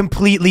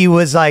completely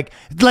was like,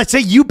 let's say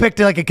you picked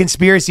like a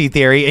conspiracy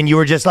theory and you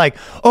were just like,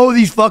 oh,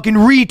 these fucking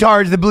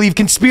retards that believe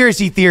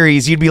conspiracy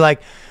theories. You'd be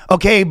like,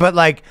 okay, but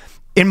like,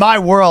 in my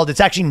world, it's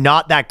actually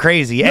not that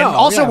crazy. And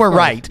also we're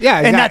right. Yeah,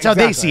 and that's how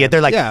they see it.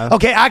 They're like, yeah.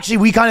 okay, actually,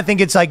 we kind of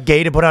think it's like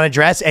gay to put on a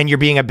dress and you're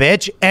being a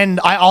bitch. And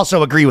I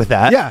also agree with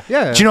that. Yeah,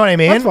 yeah. Do you know what I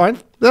mean? That's fine.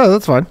 Yeah,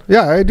 that's fine.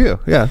 Yeah, I do.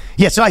 Yeah.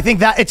 Yeah, so I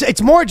think that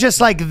it's more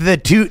just like the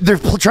two, they're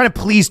trying to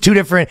please two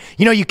different,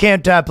 you know, you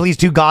can't please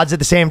two gods at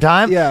the same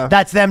time. Yeah.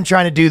 That's them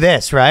trying to do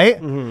this, right?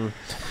 Mm-hmm.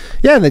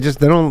 Yeah, and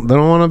they don't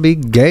want to be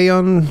gay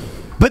on...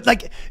 But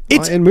like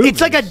it's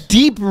like a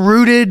deep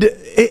rooted.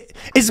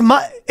 It's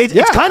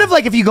kind of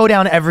like if you go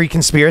down every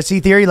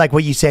conspiracy theory, like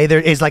what you say, there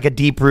is like a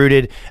deep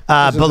rooted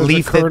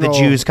belief that the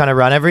Jews kind of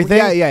run everything.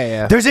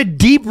 Yeah. There's a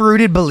deep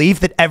rooted belief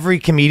that every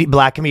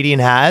black comedian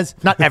has.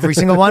 Not every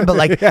single one, but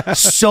like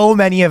so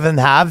many of them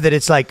have that.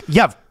 It's like,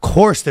 yeah, of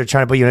course they're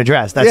trying to put you in a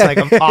dress. That's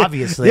like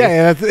obviously.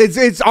 Yeah.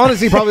 It's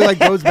honestly probably like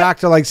goes back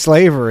to like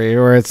slavery,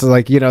 where it's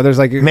like, you know, there's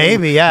like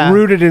maybe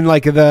rooted in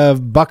like the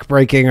buck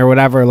breaking or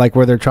whatever, like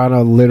where they're trying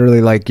to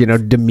literally like, you know,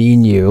 demean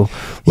you.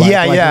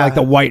 Like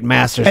the white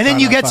masters. And then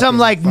you get some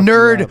like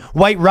nerd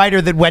white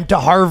writer that went to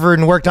Harvard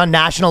and worked on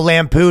National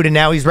Lampoon, and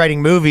now he's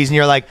writing movies, and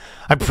you're like,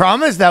 I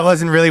promise that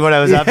wasn't really what I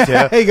was up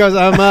to. He goes,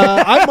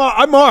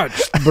 I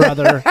marched,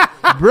 brother.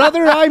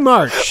 Brother, I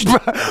marched.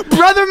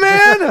 Brother,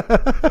 man.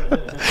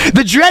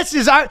 The dress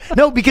is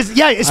because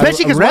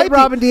especially because Red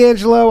Robin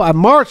DiAngelo, I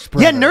marched,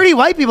 brother. Yeah, nerdy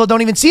white people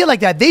don't even see it like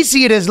that. They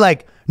see it as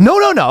like,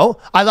 no.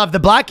 I love the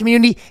black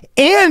community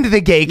and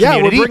the gay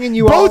community. We're bringing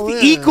you both all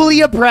in.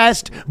 Equally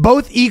oppressed,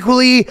 both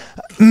equally.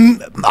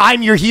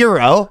 I'm your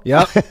hero.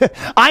 Yep.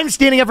 I'm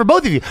standing up for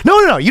both of you.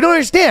 No. You don't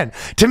understand.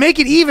 To make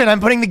it even,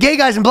 I'm putting the gay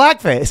guys in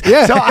blackface.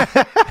 Yeah. So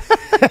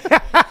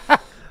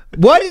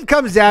what it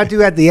comes down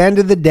to at the end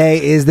of the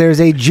day is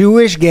there's a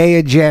Jewish gay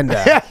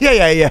agenda.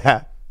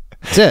 Yeah.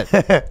 That's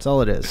it. That's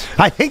all it is.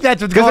 I think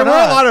that's what's going on. Because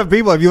there were a lot of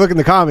people, if you look in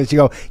the comments, you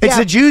go, it's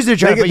the Jews that are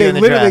trying to put you in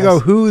the dress. They literally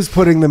go, who's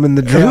putting them in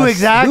the dress? Who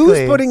exactly?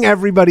 Who's putting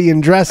everybody in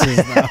dresses,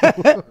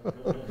 though?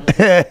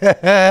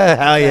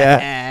 Hell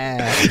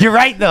yeah. You're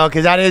right, though,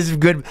 because that is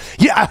good.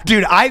 Yeah,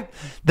 dude,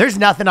 there's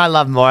nothing I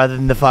love more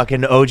than the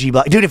fucking OG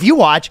black. Dude, if you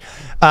watch...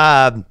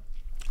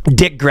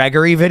 Dick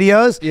Gregory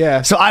videos.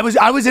 Yeah. So I was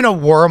in a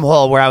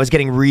wormhole where I was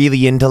getting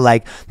really into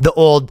like the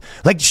old,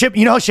 like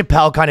you know how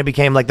Chappelle kind of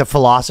became like the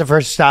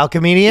philosopher style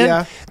comedian?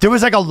 Yeah. There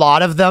was like a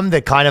lot of them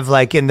that kind of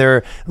like in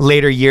their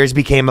later years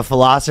became a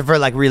philosopher,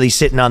 like really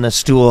sitting on the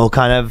stool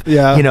kind of,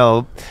 you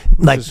know,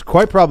 like. It's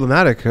quite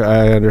problematic,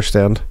 I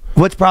understand.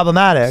 What's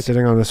problematic?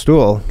 Sitting on the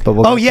stool. But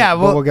we'll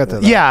we'll get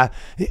to that. Yeah,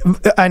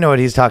 I know what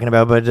he's talking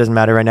about, but it doesn't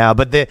matter right now.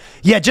 But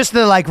just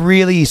the like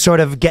really sort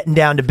of getting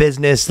down to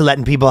business,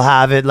 letting people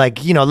have it.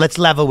 Like, you know, let's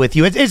level with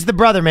you. It's the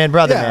brother man,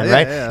 right?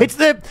 Yeah. It's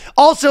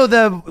also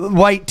the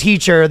white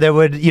teacher that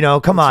would, you know,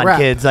 come on, rap.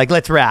 kids, like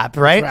let's rap,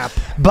 right? Let's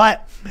rap.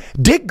 But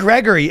Dick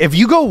Gregory, if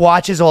you go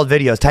watch his old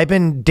videos, type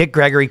in Dick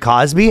Gregory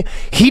Cosby.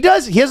 He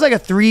has like a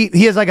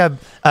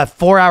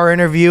 4-hour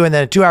interview and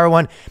then a 2-hour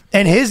one,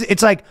 and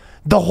it's like.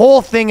 The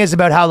whole thing is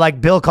about how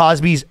like Bill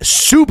Cosby's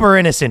super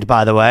innocent,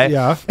 by the way.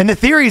 Yeah. And the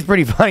theory is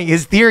pretty funny.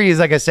 His theory is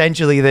like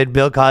essentially that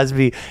Bill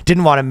Cosby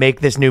didn't want to make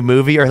this new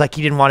movie, or like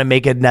he didn't want to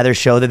make another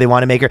show that they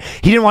want to make, or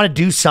he didn't want to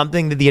do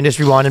something that the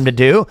industry wanted him to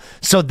do.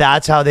 So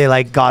that's how they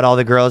like got all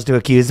the girls to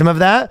accuse him of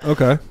that.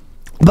 Okay.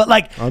 But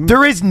like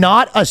there is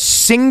not a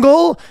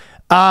single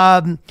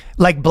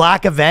like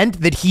black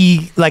event that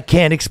he like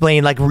can't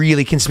explain, like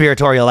really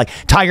conspiratorial. Like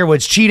Tiger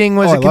Woods cheating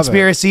was a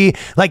conspiracy.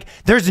 Like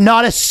there's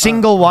not a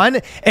single one,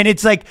 and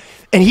it's like,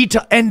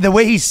 and the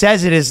way he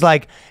says it is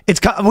like,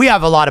 we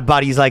have a lot of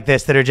buddies like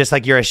this that are just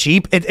like, you're a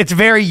sheep. It's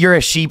very you're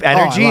a sheep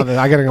energy. I love it.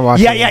 I gotta go watch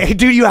it. Yeah,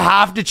 dude, you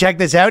have to check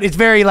this out. It's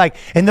very like,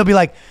 and they'll be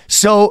like,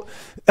 so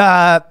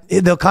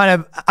they'll kind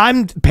of,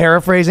 I'm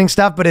paraphrasing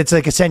stuff, but it's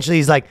like essentially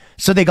he's like,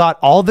 so they got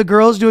all the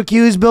girls to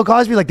accuse Bill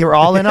Cosby, like they were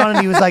all in on it.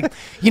 And he was like,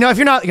 you know, if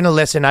you're not gonna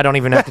listen, I don't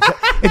even have to.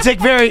 It's like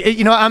very,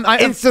 you know, I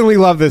instantly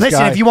love this guy.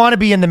 Listen, if you want to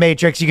be in the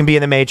Matrix, you can be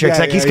in the Matrix.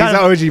 Yeah, like he's kind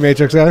of OG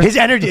Matrix guy. His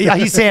energy,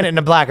 he's saying it in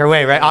a blacker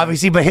way, right?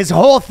 Obviously, but his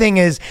whole thing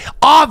is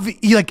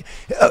like,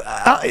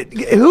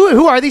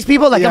 who are these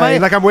people? Like,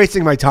 I'm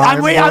wasting my time.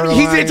 I'm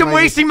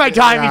wasting my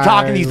time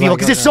talking to these people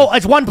because it's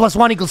 1 +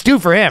 1 = 2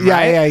 for him.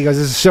 Right? Yeah. He goes,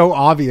 this is so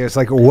obvious.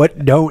 Like,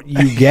 what don't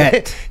you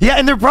get? Yeah,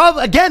 and there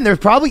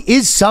probably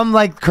is some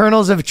like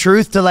kernels of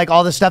truth to like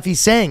all the stuff he's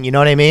saying. You know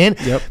what I mean?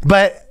 Yep.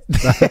 But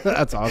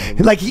that's awesome.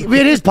 Like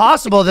it is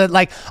possible that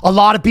like a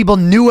lot of people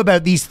knew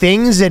about these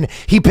things and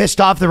he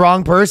pissed off the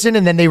wrong person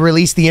and then they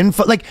released the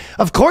info. Like,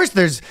 of course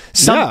there's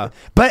some,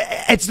 but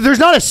there's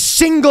not a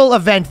single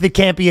event that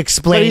can't be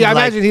explained I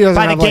imagine he doesn't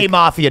by the have, gay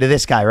mafia to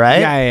this guy, right?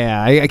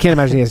 Yeah. I can't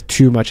imagine he has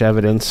too much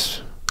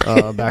evidence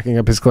backing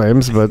up his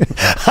claims, but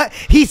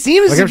he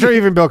seems like, I'm sure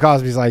even Bill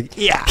Cosby's like,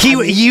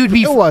 you'd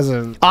be. It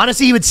wasn't.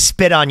 Honestly, he would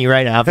spit on you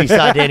right now if he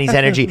saw Danny's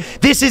energy.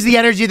 This is the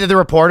energy that the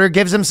reporter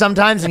gives him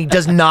sometimes, and he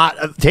does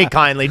not take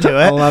kindly to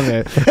it. I love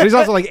it. But he's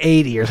also like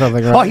 80 or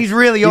something, right? Oh, he's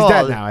really old.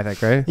 He's dead now, I think,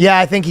 right? Yeah,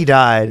 I think he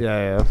died.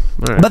 Yeah. All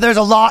right. But there's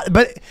a lot.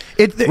 But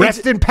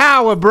rest in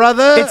power,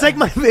 brother. It's like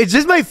it's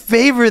just my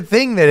favorite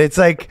thing that it's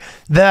like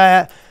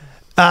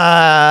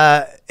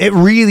it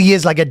really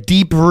is like a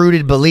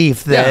deep-rooted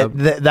belief that,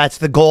 that's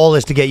the goal,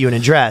 is to get you an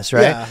address,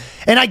 right? Yeah.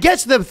 And I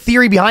guess the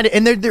theory behind it,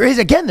 and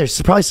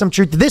there's probably some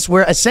truth to this,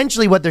 where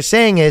essentially what they're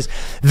saying is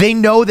they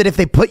know that if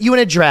they put you in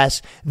a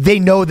dress, they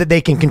know that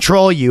they can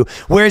control you.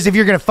 Whereas if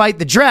you're going to fight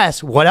the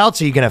dress, what else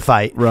are you going to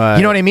fight? Right.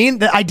 You know what I mean?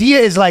 The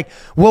idea is like,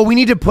 well, we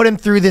need to put him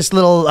through this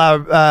little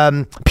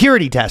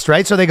purity test,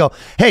 right? So they go,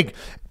 hey,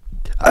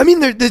 I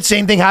mean, the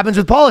same thing happens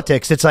with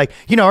politics. It's like,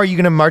 you know, are you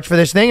going to march for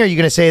this thing? Are you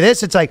going to say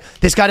this? It's like,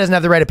 this guy doesn't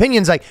have the right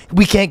opinions. Like,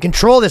 we can't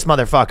control this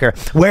motherfucker.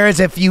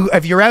 Whereas if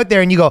you're out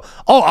there and you go,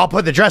 oh, I'll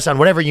put the dress on,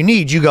 whatever you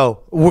need, you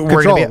go,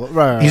 we're going to be,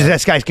 right.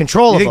 This guy's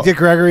controllable. You think Dick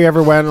Gregory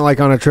ever went like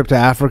on a trip to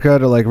Africa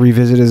to like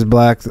revisit his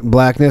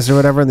blackness or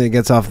whatever, and then he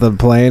gets off the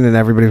plane and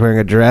everybody's wearing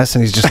a dress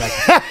and he's just like,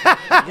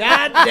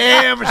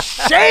 goddamn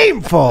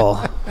shameful.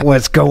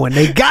 What's going?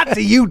 They got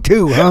to you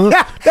too,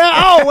 huh? They're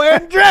all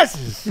wearing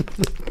dresses.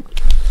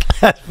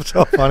 That's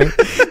so funny.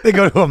 They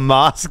go to a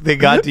mosque. They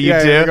got to you too.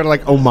 They go to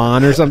like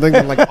Oman or something.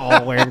 They're like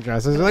all wearing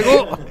dresses. They're like,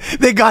 oh,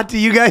 they got to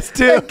you guys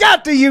too. They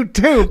got to you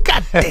too.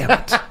 God damn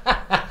it.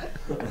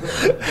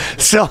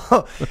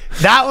 So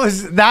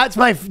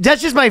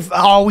that's just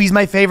always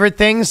my favorite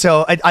thing.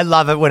 So I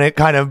love it when it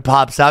kind of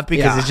pops up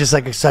because it's just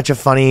like such a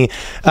funny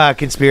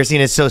conspiracy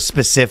and it's so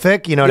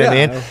specific. You know what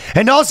I mean?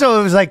 And also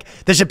it was like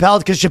because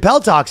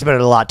Chappelle talks about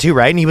it a lot too,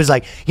 right? And he was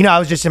like, you know, I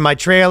was just in my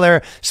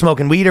trailer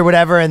smoking weed or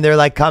whatever, and they're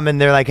like,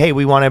 they're like, hey,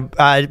 we want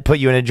to put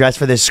you in a dress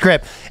for this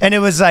script, and it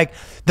was like.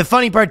 The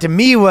funny part to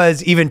me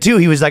was even too,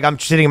 he was like, I'm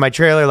sitting in my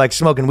trailer like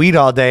smoking weed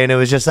all day. And it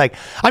was just like,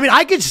 I mean,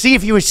 I could see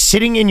if you were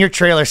sitting in your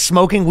trailer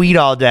smoking weed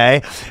all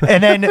day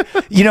and then,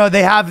 you know,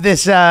 they have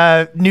this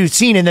new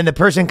scene and then the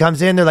person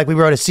comes in, they're like, we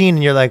wrote a scene,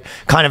 and you're like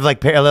kind of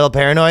like a little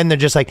paranoid, and they're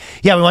just like,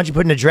 yeah, we want you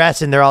put in a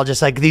dress, and they're all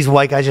just like these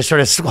white guys just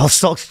sort of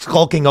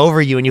skulking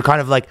over you, and you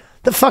kind of like,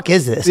 the fuck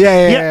is this?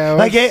 Yeah.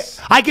 Like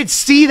I could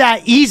see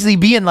that easily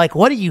being like,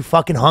 what are you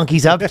fucking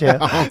honkies up to?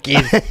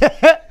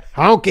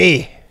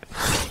 Honky.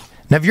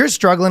 Now, if you're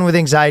struggling with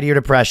anxiety or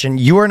depression,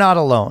 you are not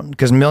alone,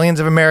 because millions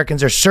of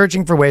Americans are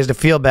searching for ways to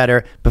feel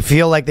better, but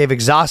feel like they've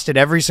exhausted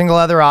every single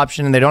other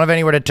option and they don't have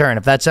anywhere to turn.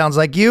 If that sounds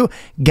like you,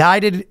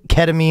 guided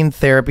ketamine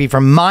therapy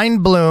from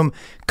Mind Bloom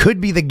could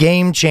be the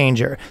game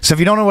changer. So if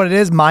you don't know what it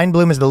is, Mind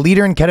Bloom is the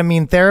leader in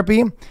ketamine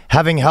therapy,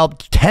 having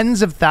helped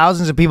tens of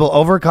thousands of people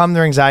overcome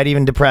their anxiety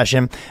and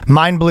depression.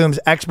 Mind Bloom's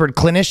expert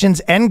clinicians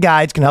and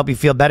guides can help you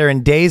feel better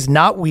in days,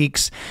 not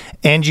weeks,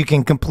 and you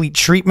can complete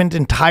treatment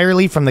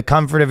entirely from the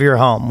comfort of your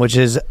home, which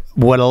is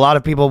what a lot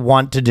of people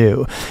want to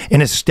do.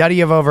 In a study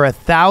of over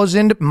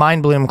 1,000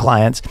 Mind Bloom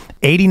clients,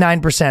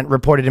 89%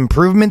 reported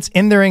improvements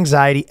in their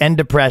anxiety and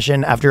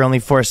depression after only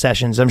 4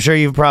 sessions. I'm sure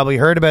you've probably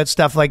heard about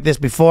stuff like this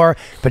before,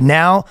 but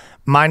now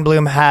Mind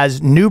Bloom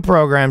has new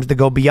programs that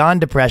go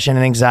beyond depression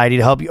and anxiety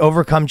to help you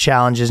overcome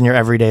challenges in your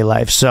everyday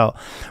life. So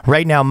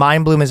right now,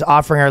 Mind Bloom is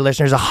offering our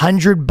listeners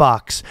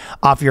 $100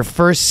 off your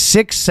first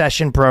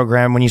 6-session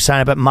program when you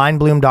sign up at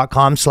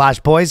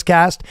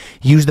mindbloom.com/boyscast.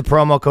 Use the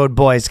promo code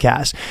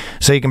BOYSCAST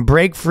so you can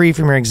break free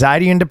from your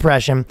anxiety and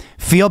depression,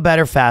 feel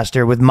better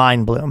faster with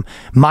Mind Bloom.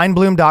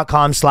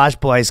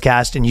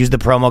 mindbloom.com/boyscast and use the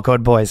promo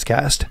code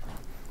BOYSCAST.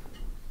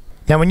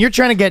 Now, when you're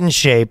trying to get in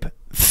shape,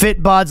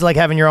 FitBod's like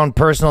having your own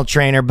personal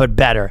trainer, but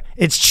better.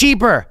 It's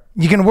cheaper.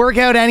 You can work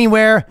out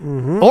anywhere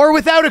or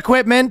without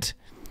equipment.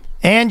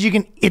 And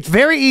it's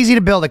very easy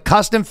to build a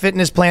custom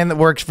fitness plan that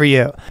works for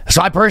you.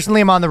 So I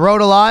personally am on the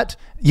road a lot.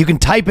 You can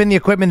type in the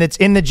equipment that's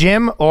in the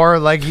gym, or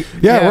like,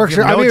 it works.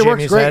 No it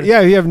works great.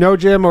 Yeah, you have no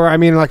gym, or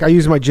like I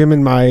use my gym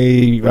in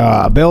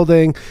my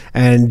building,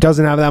 and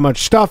doesn't have that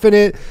much stuff in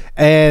it.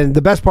 And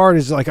the best part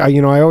is, like, I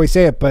always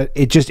say it, but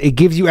it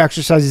gives you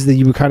exercises that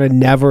you would kind of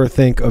never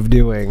think of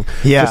doing.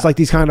 Yeah, just like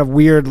these kind of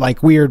weird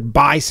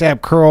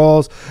bicep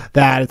curls.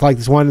 That it's like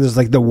this one. There's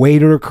like the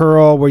waiter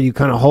curl where you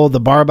kind of hold the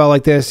barbell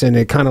like this, and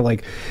it kind of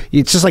like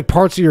it's just like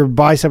parts of your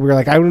bicep where you're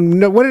like, I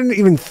wouldn't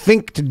even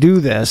think to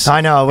do this.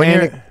 I know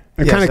when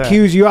it kind of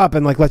cues you up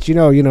and like lets you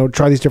know,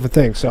 try these different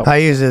things. So I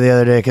used it the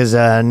other day because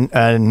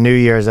New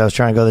Year's I was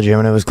trying to go to the gym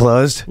and it was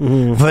closed.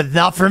 But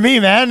not for me,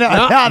 man.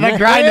 The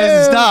grind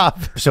doesn't stop.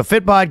 So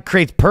FitBod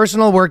creates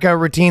personal workout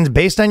routines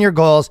based on your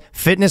goals,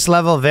 fitness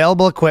level,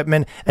 available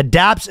equipment,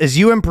 adapts as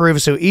you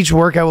improve, so each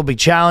workout will be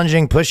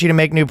challenging, push you to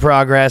make new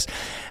progress,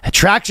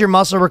 tracks your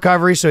muscle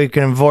recovery so you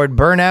can avoid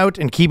burnout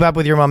and keep up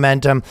with your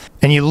momentum,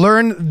 and you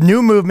learn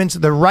new movements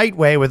the right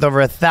way with over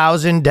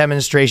 1,000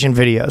 demonstration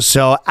videos.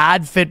 So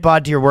add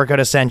FitBod to your workout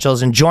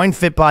essentials and join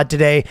FitBod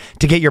today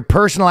to get your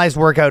personalized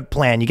workout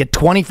plan. You get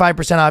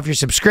 25% off your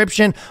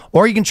subscription,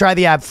 or you can try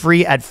the app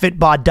free at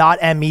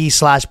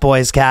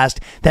fitbod.me/boyscast.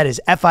 That is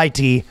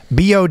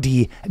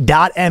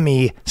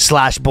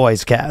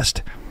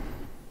fitbod.me/boyscast.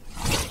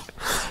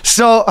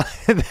 So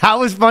that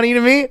was funny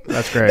to me.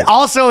 That's great.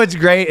 Also, it's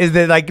great is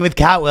that, like, with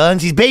Katt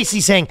Williams, he's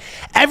basically saying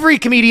every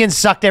comedian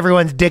sucked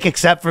everyone's dick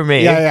except for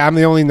me. Yeah, I'm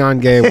the only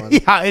non-gay one.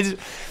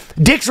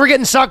 Dicks were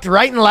getting sucked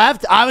right and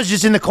left. I was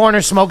just in the corner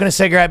smoking a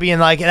cigarette being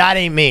like, that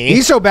ain't me.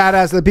 He's so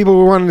badass that people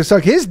were wanting to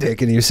suck his dick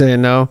and he was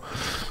saying no.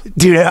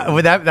 Dude,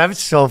 that was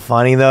so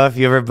funny, though, if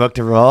you ever booked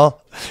a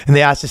role and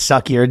they asked to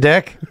suck your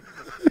dick.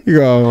 You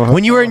go,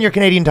 when you were in your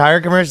Canadian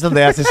Tire commercial,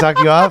 they asked to suck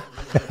you off.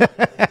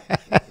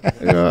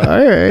 All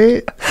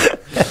right.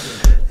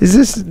 Is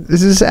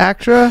this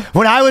ACTRA?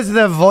 When I was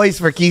the voice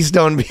for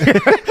Keystone Beer,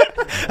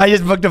 I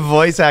just booked a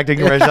voice acting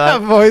commercial. Yeah,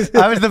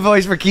 I was the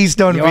voice for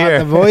Keystone Beer. You want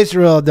the voice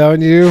role,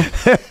 don't you?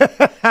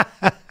 I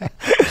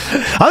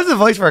was the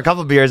voice for a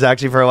couple beers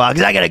actually for a while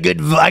because I got a good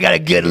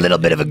little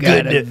bit of a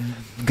good.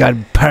 Got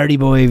party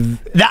boy.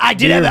 I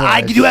do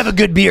have a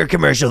good beer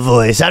commercial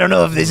voice. I don't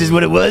know if this is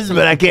what it was,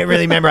 but I can't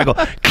really remember. I go,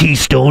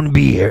 Keystone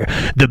Beer,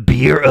 the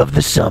beer of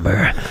the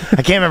summer.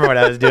 I can't remember what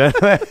I was doing.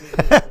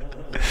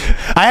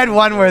 I had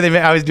one where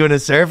I was doing a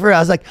surfer. I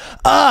was like,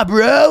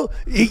 bro,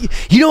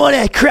 you don't want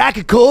to crack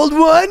a cold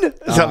one?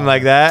 Something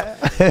like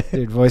that.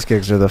 Dude, voice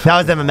gigs are the That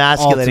was them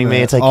emasculating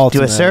me. It's like,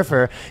 do a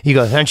surfer. You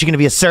go, aren't you going to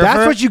be a surfer?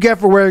 That's what you get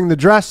for wearing the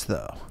dress,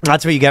 though.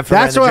 That's what you get for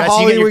wearing the dress.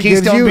 Hollywood you get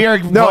your Keystone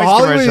Beer no,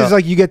 Hollywood commercial. Is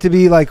like you get to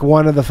be like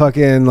one of the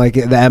fucking, like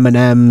the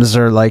M&Ms,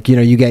 or like, you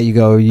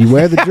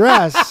wear the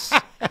dress.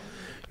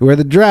 You wear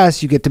the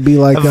dress, you get to be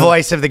like a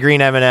voice of the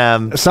green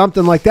M&M.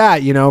 Something like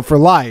that, for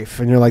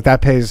life. And you're like,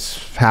 that pays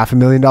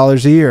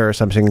 $500,000 a year or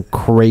something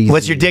crazy.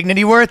 What's your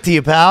dignity worth to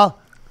you, pal?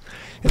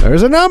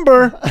 There's a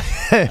number.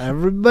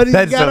 Everybody's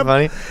That's got so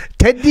funny.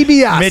 Ted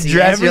DiBiase.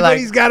 Mid-dress,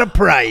 everybody's got a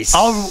price.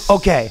 Oh,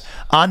 okay.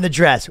 On the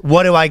dress,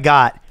 what do I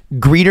got?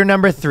 Greeter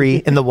number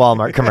 3 in the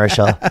Walmart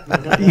commercial.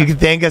 You can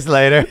thank us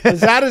later. The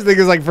saddest thing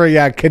is like for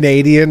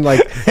Canadian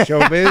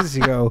showbiz,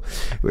 you go,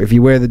 if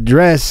you wear the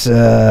dress,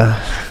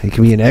 it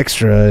can be an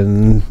extra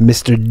in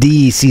Mr.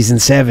 D season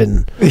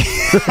 7.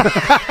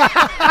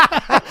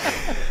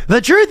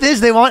 The truth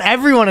is, they want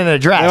everyone in a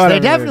dress. They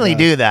definitely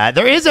do that.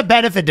 There is a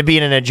benefit to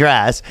being in a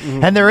dress,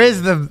 and there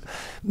is the.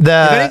 If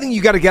anything,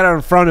 you got to get out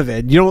in front of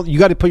it. You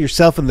got to put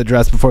yourself in the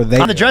dress before they.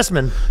 I'm the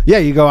dressman. Yeah,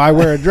 you go. I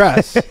wear a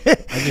dress. I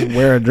just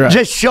wear a dress.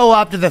 Just show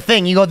up to the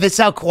thing. You go. This is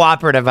how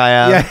cooperative I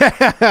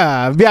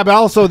am. Yeah, but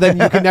also then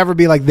you can never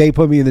be like they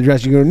put me in the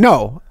dress. You go,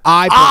 no,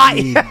 I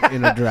put me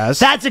in a dress.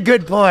 That's a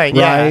good point.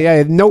 Right?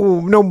 Yeah.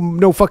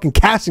 No fucking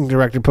casting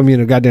director put me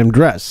in a goddamn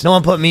dress. No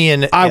one put me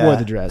in. I wore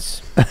the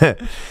dress.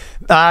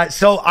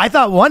 So I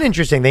thought one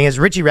interesting thing is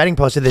Richie Redding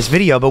posted this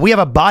video, but we have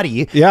a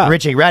buddy,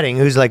 Richie Redding,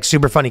 who's like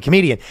super funny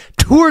comedian,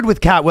 toured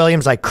with Katt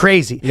Williams like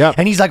crazy.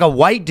 And he's like a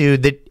white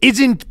dude that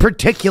isn't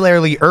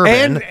particularly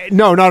urban. And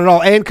no, not at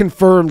all. And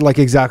confirmed like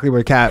exactly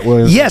where Katt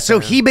Williams. Yeah, so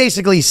he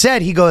basically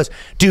said, he goes,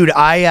 dude,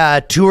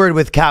 I toured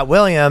with Katt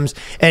Williams,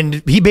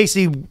 and he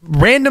basically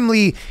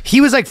randomly,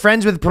 he was like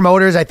friends with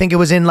promoters. I think it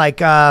was in like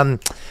Philly.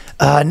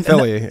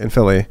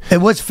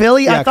 It was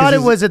Philly? Yeah, I thought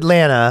it was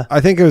Atlanta.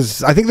 I think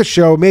the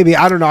show, maybe,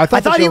 I don't know. I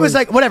thought he was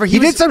like, whatever. He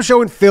did some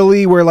show in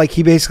Philly where like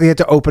he basically had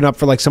to open up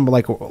for like some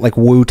like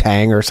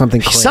Wu-Tang or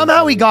something crazy.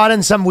 Somehow he got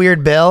in some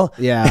weird bill.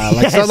 Yeah,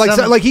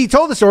 like he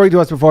told the story to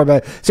us before,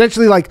 but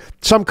essentially like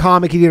some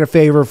comic he did a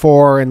favor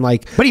for, and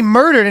like. But he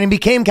murdered and he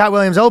became Katt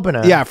Williams'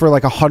 opener. Yeah, for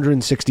like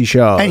 160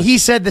 shows. And he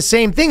said the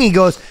same thing. He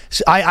goes,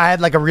 I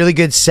had like a really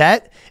good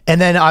set. And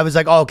then I was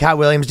like, oh, Katt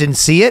Williams didn't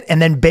see it. And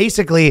then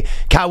basically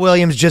Katt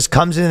Williams just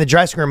comes into the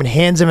dressing room and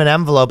hands him an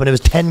envelope, and it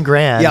was 10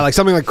 grand. Yeah, like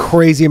something like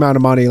crazy amount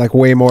of money, like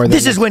way more than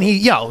this is when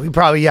he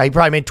probably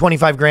made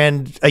 25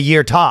 grand a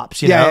year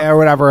tops, you know? Yeah, or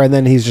whatever. And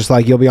then he's just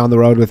like, you'll be on the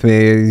road with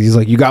me. He's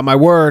like, you got my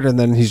word. And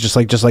then he's just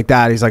like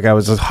that. He's like, I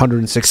was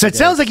 160. So it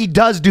sounds like he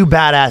does do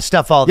badass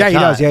stuff all the time. Yeah,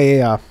 he does.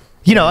 Yeah.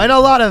 You know, and a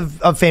lot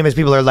of famous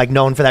people are like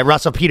known for that.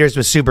 Russell Peters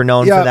was super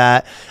known for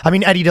that. I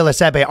mean, Eddie De La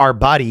Sepe, our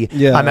buddy.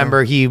 Yeah. I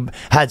remember he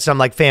had some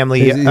like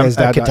family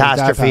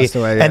catastrophe,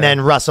 and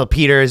then Russell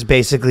Peters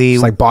basically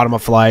like bottom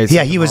of flights.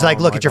 Yeah, he was like,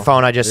 "Look at your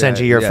phone. I just sent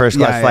you your first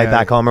class flight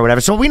back home or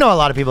whatever." So we know a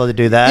lot of people that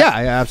do that.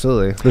 Yeah,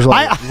 absolutely. There's a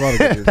lot of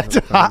dudes.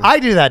 I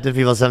do that to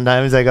people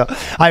sometimes. I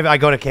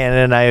go to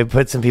Canada and I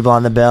put some people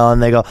on the bill,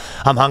 and they go,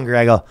 "I'm hungry."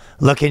 I go,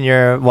 "Look in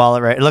your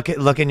wallet right.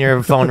 Look in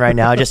your phone right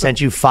now. I just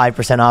sent you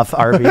 5% off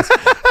Arby's."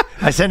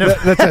 That's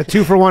a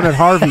 2-for-1 at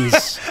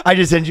Harvey's. I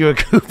just sent you a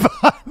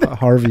coupon.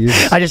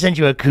 Harvey's. I just sent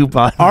you a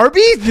coupon.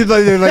 Arby's?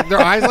 They're like their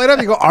eyes light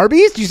up. You go,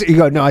 Arby's? You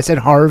go, no, I said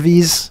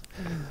Harvey's.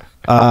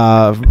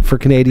 For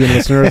Canadian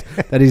listeners,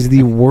 that is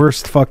the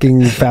worst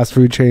fucking fast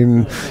food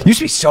chain. Used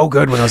to be so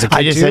good when I was a kid.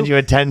 I just sent you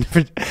a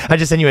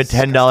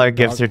 $10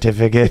 gift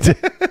certificate to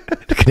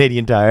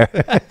Canadian Tire.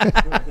 You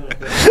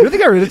don't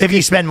think if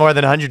you spend more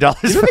than $100, you don't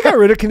think I got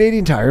rid of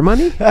Canadian Tire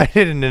money? I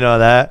didn't know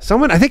that.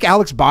 I think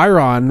Alex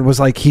Byron was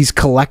like, he's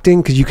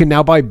collecting because you can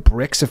now buy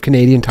bricks of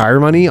Canadian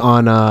Tire money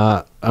on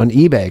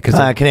eBay because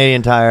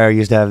Canadian Tire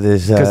used to have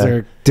this because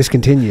they're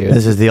discontinued.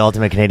 This is the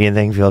ultimate Canadian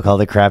thing. People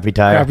call it crappy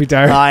tire. Crappy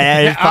tire.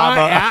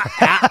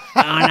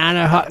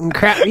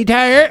 Crappy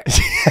tire.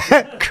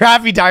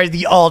 Crappy tire is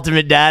the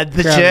ultimate dad.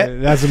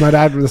 Shit. That's what my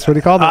dad. That's what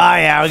he called it. Oh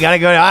yeah, we gotta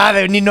go.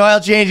 They need an oil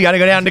change. You gotta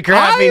go down to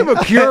Crappy. I am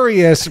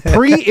curious.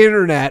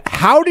 Pre-internet,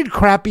 how did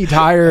Crappy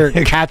Tire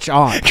catch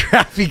on?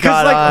 Crappy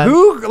got on.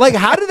 Who? Like,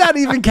 how did that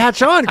even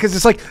catch on? Because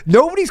it's like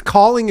nobody's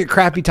calling it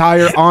Crappy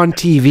Tire on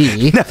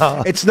TV.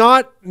 No, it's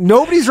not.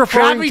 Nobody's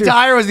referring Crappy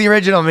Tire was the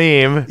original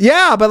meme.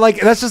 Yeah, but like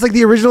that's just like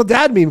the original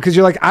dad meme because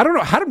you're like, I don't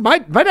know, how did my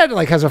dad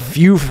like has a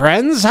few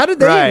friends? How did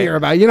they hear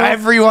about it? You know,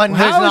 everyone. There's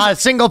not a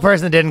single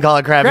person that didn't call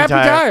it Crappy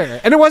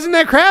Tire. And it wasn't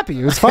that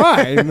crappy. It was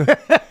fine.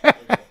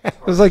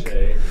 It was like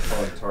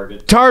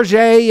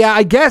Target, yeah,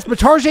 I guess, but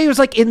Target was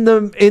like in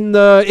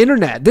the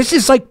internet. This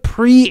is like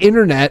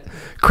pre-internet.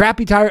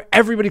 Crappy Tire,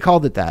 everybody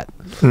called it that.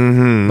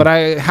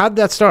 But how'd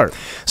that start?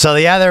 So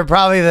the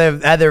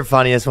other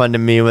funniest one to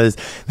me was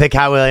that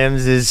Katt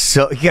Williams is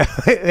so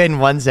in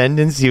one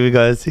sentence he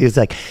was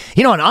like,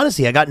 you know, and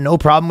honestly I got no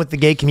problem with the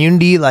gay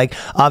community. Like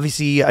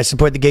obviously I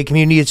support the gay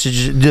community. It's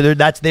just,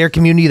 that's their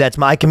community, that's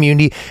my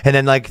community. And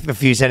then like a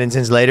few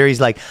sentences later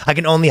he's like, I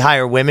can only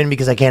hire women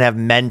because I can't have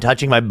men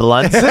touching my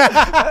blunts.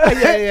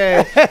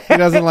 yeah. He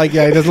doesn't like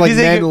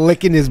men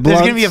licking his blunts.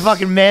 There's gonna be a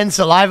fucking man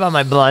saliva on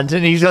my blunt,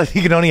 and he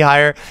can only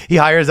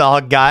hires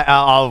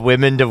all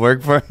women to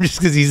work for him just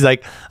because he's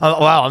like, oh,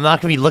 wow, I'm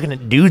not gonna be looking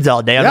at dudes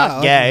all day. I'm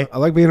not gay. I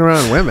like being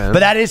around women. But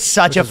that is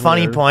such a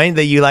funny point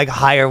that you like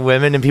hire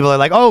women and people are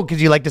like, oh,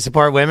 because you like to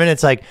support women.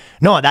 It's like,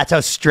 no, that's how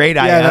straight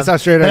I am. Yeah, that's how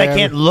straight I am. I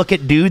can't look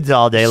at dudes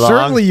all day long.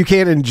 Certainly you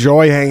can't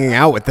enjoy hanging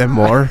out with them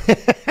more.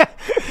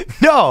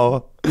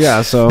 No.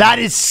 Yeah, so that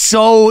is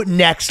so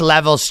next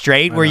level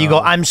straight where you go,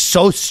 I'm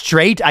so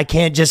straight, I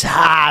can't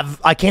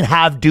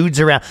have dudes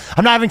around.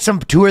 I'm not having some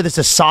tour that's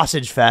a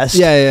sausage fest.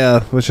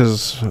 Yeah, which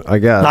is, I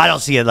guess. I don't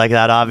see it like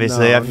that,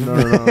 obviously.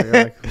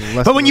 No.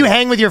 But when you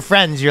hang with your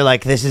friends, you're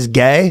like, this is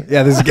gay?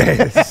 Yeah, this is gay.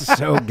 This is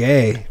so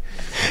gay.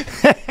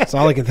 That's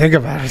all I can think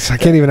about. I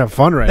can't even have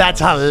fun right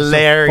That's now.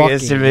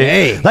 hilarious to me.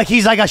 Gay. Like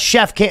he's like a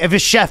chef. If a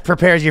chef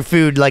prepares your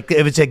food, like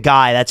if it's a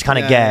guy, that's kind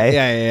of gay.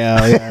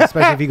 Yeah.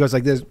 Especially if he goes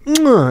like this, and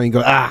you go,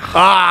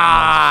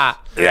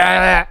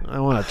 Yeah. I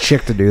want a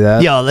chick to do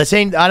that. Yo, this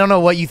ain't. I don't know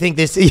what you think.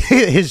 This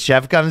his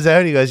chef comes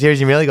out. He goes, "Here's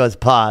your meal." He goes,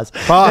 "Pause."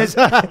 Pause.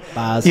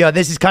 Pause. Yo,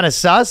 this is kind of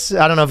sus.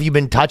 I don't know if you've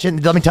been touching.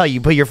 Let me tell you,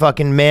 you put your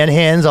fucking man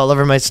hands all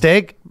over my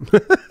steak.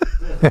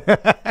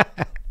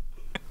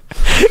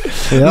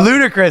 Yeah.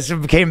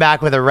 Ludacris came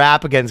back with a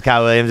rap against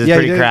Katt Williams. It's Yeah, he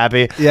pretty did.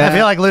 crappy. Yeah. I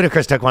feel like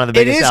Ludacris took one of the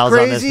It biggest is L's on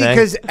this crazy thing.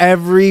 because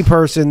every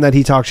person that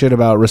he talked shit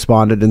about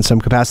responded in some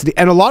capacity,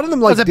 and a lot of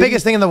them like That's the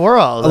biggest thing in the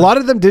world. A lot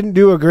of them didn't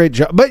do a great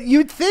job, but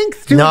you'd think.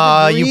 To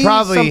a degree, you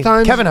probably.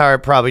 sometimes. Kevin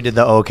Hart probably did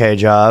the okay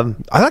job.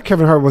 I thought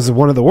Kevin Hart was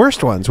one of the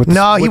worst ones. With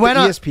No, he with went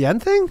the on-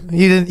 ESPN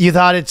thing. You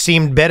thought it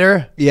seemed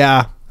bitter?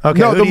 Yeah. Okay,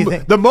 No, who do you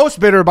think? the most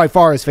bitter by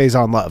far is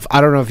Faison Love.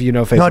 I don't know if you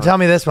know Faison. No, tell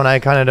me this one. I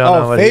kind of don't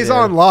know what he did.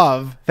 Faison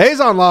Love.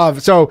 Faison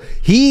Love. So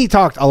he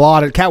talked a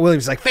lot. Katt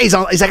Williams is like,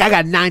 Faison. He's like, I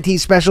got 19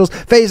 specials.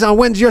 Faison,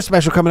 when's your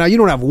special coming out? You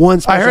don't have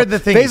one special. I heard the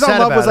thing he Faison said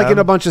Love was about like in him.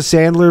 a bunch of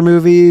Sandler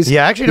movies.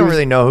 Yeah, I actually don't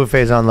really know who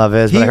Faison Love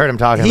is, but I heard him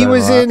talking He about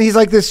was him a lot. in. He's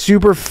like this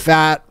super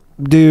fat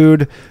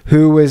dude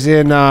who was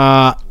in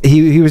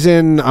he was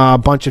in a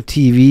bunch of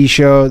TV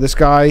show. This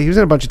guy, he was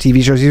in a bunch of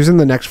TV shows. He was in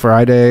The Next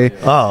Friday.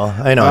 Oh,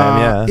 I know him,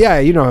 yeah. Yeah,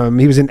 you know him.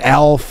 He was in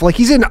Elf. Like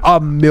he's in a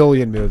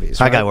million movies.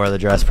 That Right? guy wore the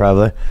dress,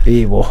 probably.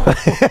 Evil.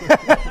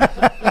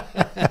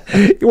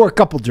 He wore a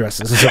couple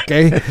dresses. It's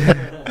okay.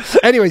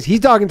 Anyways,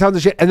 he's talking tons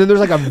of shit, and then there's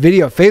like a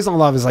video. Faison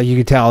Love is like, you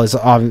can tell is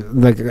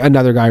like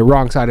another guy,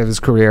 wrong side of his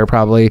career,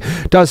 probably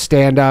does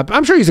stand up.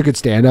 I'm sure he's a good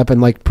stand up,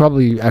 and like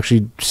probably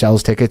actually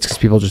sells tickets because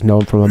people just know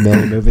him from a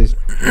million movies.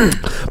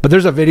 But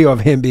there's a video of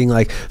him being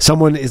like,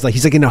 someone is like,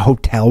 he's like in a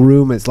hotel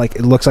room. It's like,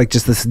 it looks like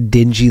just this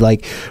dingy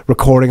like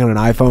recording on an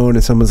iPhone,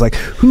 and someone's like,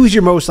 who's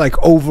your most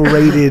like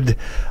overrated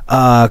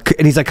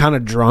and he's like kind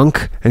of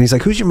drunk, and he's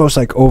like, who's your most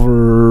like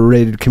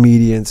overrated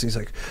comedians? And he's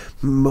like,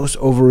 most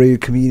overrated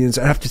comedians,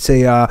 I have to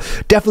say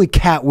definitely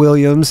Katt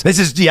Williams. This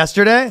is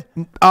yesterday?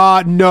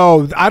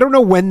 No, I don't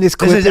know when this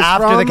clip This is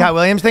after from. the Katt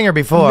Williams thing or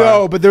before?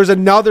 No, but there's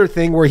another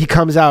thing where he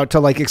comes out to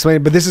like explain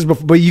it, but this is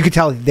before, but you could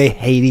tell they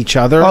hate each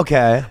other.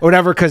 Okay. Or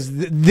whatever, because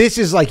this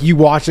is like, you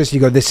watch this, you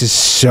go, this is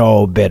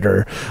so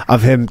bitter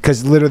of him,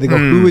 because literally they go,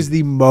 who is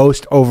the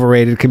most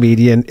overrated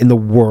comedian in the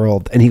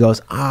world? And he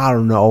goes, I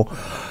don't know.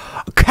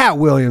 Katt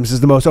Williams is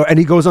the most, and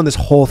he goes on this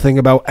whole thing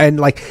about, and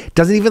like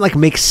doesn't even like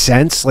make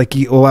sense, like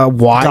why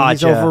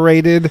he's Gotcha.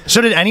 overrated. So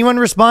did anyone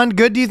respond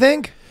good, do you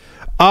think?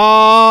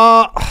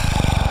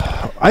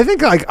 I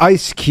think like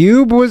Ice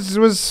Cube was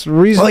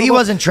reasonable. Well, he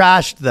wasn't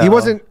trashed, though. He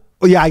wasn't.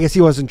 Yeah, I guess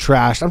he wasn't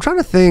trashed. I'm trying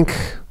to think.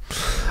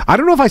 I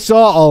don't know if I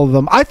saw all of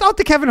them. I thought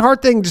the Kevin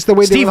Hart thing, just the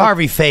way Steve they were,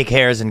 Harvey fake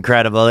hair is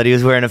incredible, that he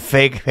was wearing a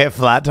fake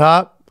flat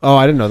top. Oh,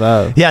 I didn't know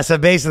that. Yeah, so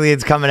basically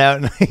it's coming out,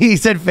 and he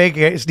said fake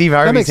hair. Steve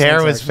Harvey's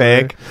hair was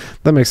fake.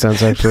 That makes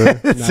sense, actually.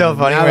 It's so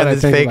funny wearing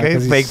this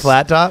fake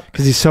flat top.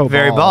 Because he's so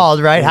Very bald,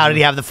 right? How did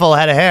he have the full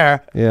head of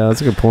hair? Yeah, that's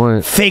a good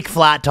point. Fake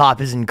flat top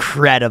is My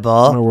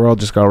incredible. world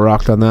just got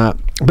rocked on that.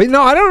 But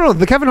no, I don't know.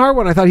 The Kevin Hart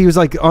one, I thought he was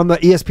like on the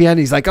ESPN.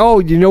 He's like, oh,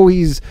 you know,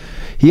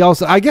 he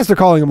also, I guess they're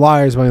calling him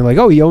liars, but like,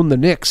 oh, he owned the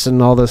Knicks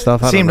and all this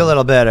stuff. Seemed a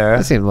little bitter.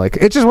 It seemed like,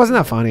 it just wasn't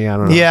that funny. I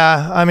don't know.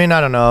 Yeah, I mean, I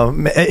don't know.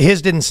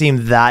 His didn't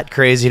seem that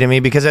crazy to me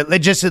because it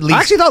just at least. I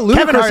actually thought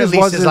Kevin Hart at Ludacris's least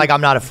is wasn't- like,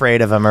 I'm not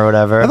afraid of him or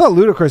whatever. I thought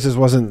Ludacris's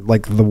wasn't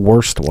like the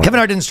worst one. Kevin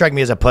Hart didn't strike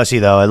me as a pussy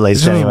though, at least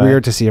It's just anyway.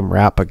 weird to see him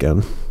rap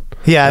again.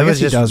 Yeah, I it was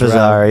guess he just does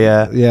bizarre.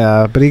 rap. Yeah.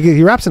 Yeah, but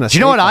he raps in a. Do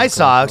you know what I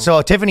saw?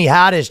 So Tiffany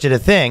Haddish did a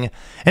thing,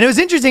 and it was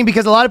interesting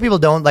because a lot of people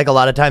don't like a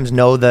lot of times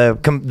know the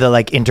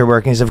like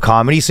interworkings of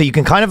comedy. So you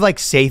can kind of like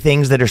say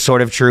things that are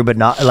sort of true, but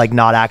not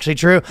actually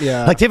true.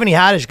 Yeah. Like Tiffany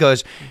Haddish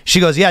goes,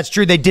 yeah, it's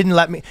true. They didn't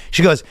let me.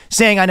 She goes,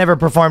 saying I never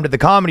performed at the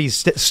comedy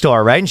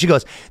store, right? And she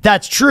goes,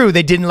 that's true.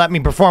 They didn't let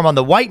me perform on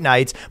the white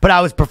nights, but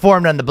I was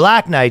performed on the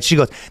black nights. She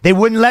goes, they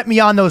wouldn't let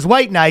me on those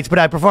white nights, but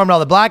I performed all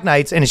the black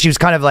nights. And she was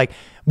kind of like,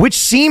 which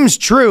seems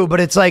true, but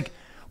it's like.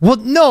 Well,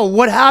 no,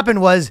 what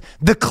happened was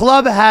the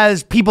club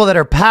has people that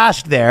are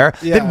past there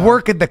that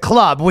work at the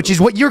club, which is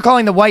what you're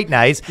calling the white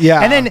nights.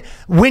 Yeah. And then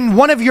when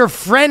one of your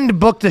friend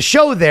booked a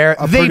show there,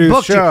 they produced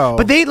booked show. you.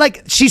 But they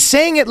like, she's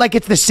saying it like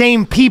it's the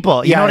same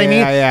people. You know what I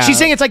mean? Yeah. She's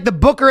saying it's like the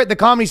booker at the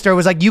comedy store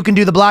was like, you can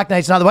do the black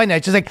nights, not the white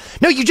nights. She's like,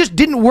 no, you just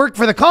didn't work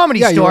for the comedy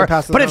Yeah, you store. went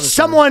past the But if comedy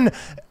store. someone...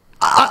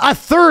 A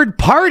third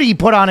party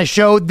put on a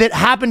show that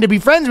happened to be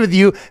friends with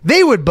you,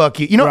 they would book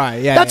you. You know, Right,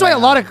 yeah, that's yeah,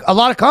 why a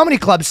lot of comedy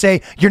clubs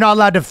say you're not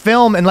allowed to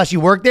film unless you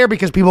work there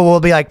because people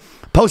will be like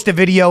post a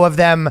video of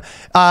them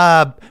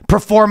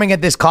performing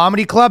at this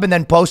comedy club and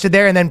then post it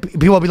there, and then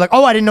people will be like,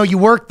 "Oh, I didn't know you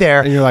worked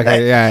there." And you're like,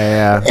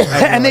 yeah.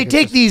 And they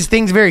take these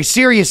things very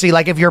seriously.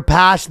 Like if you're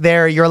past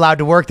there, you're allowed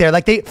to work there.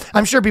 Like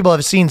I'm sure people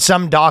have seen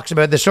some docs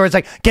about this story. It's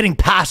like getting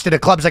passed at a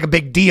club is like a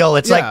big deal.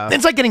 It's Yeah.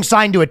 like getting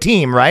signed to a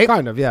team, right?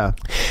 Kind of, yeah.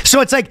 So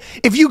it's like,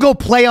 if you go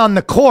play on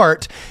the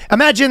court,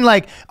 imagine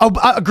like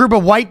a group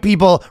of white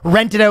people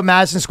rented out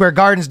Madison Square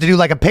Gardens to do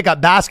like a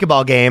pickup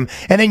basketball game,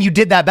 and then you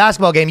did that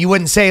basketball game. You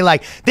wouldn't say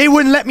like, they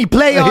wouldn't let me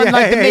play on the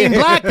main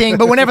black thing,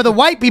 but whenever the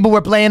white people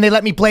were playing, they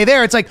let me play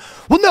there. It's like,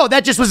 well, no,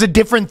 that just was a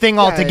different thing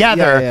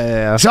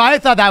altogether. So I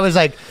thought that was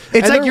like,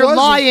 it's like you're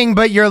lying,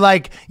 but you're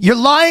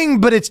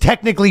lying, but it's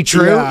technically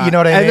true. You know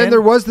what I mean? And then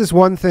there was this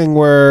one thing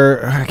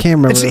where, I can't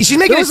remember. She's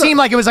making it seem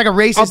like it was like a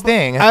racist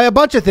thing. A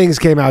bunch of things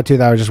came out too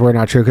that were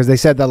not true, because they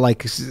said that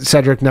like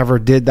Cedric never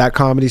did that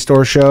Comedy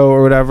Store show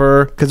or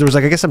whatever, because there was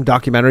like, I guess, some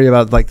documentary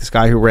about like this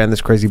guy who ran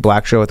this crazy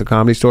black show at the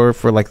Comedy Store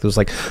for like, there was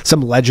like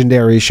some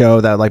legendary show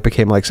that like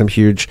became like some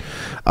huge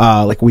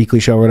like weekly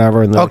show or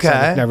whatever, and like,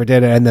 Cedric never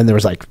did it. And then there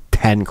was like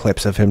 10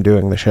 clips of him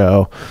doing the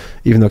show,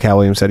 even though Katt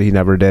Williams said he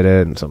never did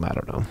it. And so I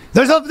don't know.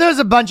 There's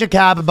a bunch of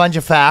cap, a bunch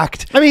of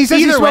fact. I mean, he says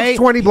he smokes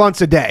 20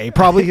 blunts a day.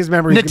 Probably his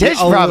memory Natish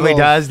probably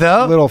does,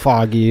 though. A little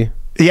foggy.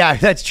 Yeah,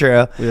 that's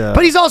true. Yeah.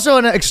 But he's also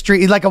an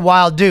extreme, like a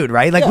wild dude,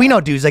 right? Like we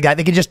know dudes like that.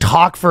 They can just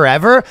talk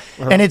forever,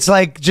 and it's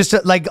like just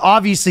like,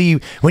 obviously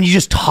when you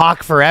just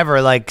talk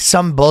forever, like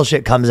some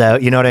bullshit comes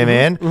out. You know what I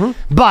mean?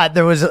 But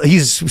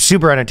he's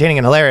super entertaining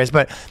and hilarious.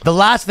 But the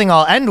last thing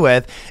I'll end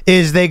with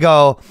is they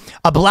go,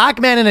 a black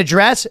man in a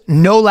dress,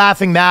 no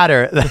laughing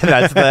matter.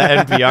 That's the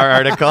NPR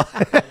article.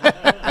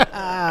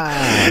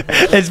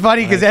 It's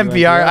funny because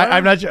NPR,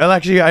 I'm not sure.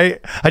 Actually,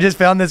 I just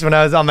found this when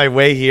I was on my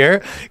way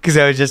here, because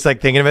I was just like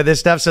thinking about this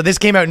stuff. So this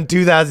came out in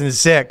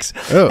 2006,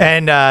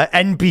 and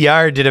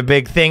NPR did a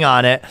big thing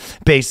on it,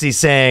 basically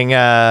saying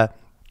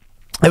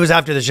it was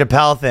after the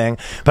Chappelle thing,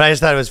 but I just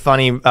thought it was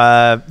funny. Dave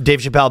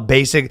Chappelle,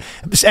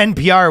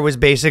 NPR was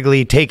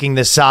basically taking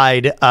the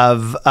side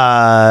of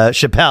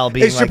Chappelle.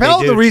 Being Is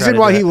Chappelle the reason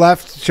why he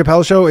left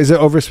Chappelle's show? Is it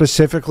over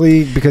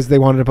specifically because they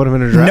wanted to put him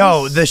in a dress?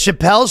 No, the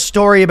Chappelle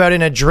story about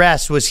in a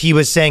dress was he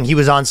was saying he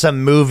was on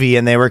some movie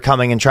and they were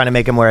coming and trying to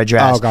make him wear a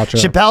dress. Oh, gotcha.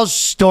 Chappelle's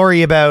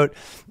story about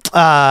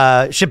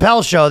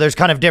Chappelle's show, there's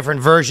kind of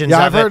different versions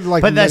of it,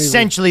 like, but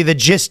essentially the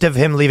gist of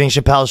him leaving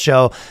Chappelle's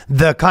show,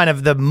 the kind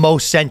of the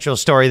most central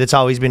story that's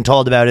always been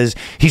told about is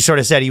he sort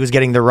of said he was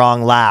getting the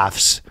wrong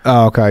laughs.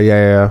 Oh, okay.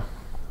 Yeah.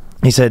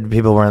 He said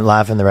people weren't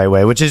laughing the right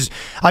way, which is,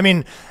 I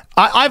mean,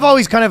 I've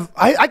always kind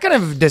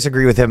of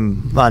disagree with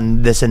him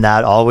on this and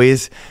that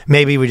always.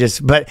 Maybe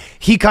but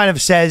he kind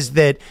of says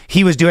that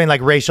he was doing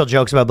like racial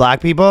jokes about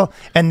black people,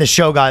 and the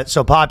show got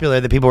so popular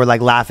that people were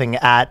like laughing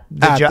at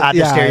the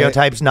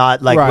stereotypes,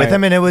 not like with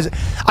him. And it was,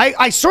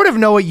 I sort of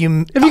know what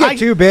you. If you get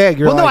too big,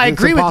 you're I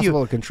agree with you.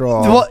 To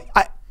control. Well,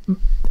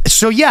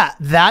 so yeah,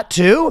 that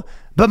too.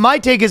 But my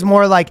take is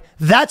more like,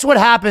 that's what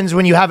happens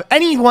when you have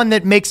anyone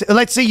that makes,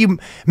 let's say you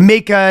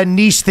make a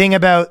niche thing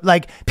about,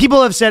 like,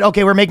 people have said,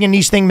 okay, we're making a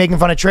niche thing making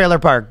fun of trailer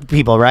park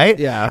people, right?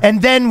 Yeah.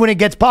 And then when it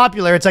gets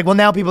popular, it's like, well,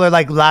 now people are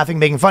like laughing,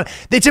 making fun.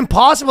 It's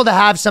impossible to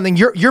have something,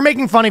 you're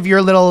making fun of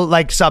your little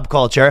like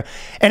subculture.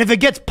 And if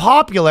it gets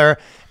popular,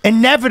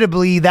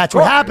 inevitably that's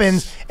what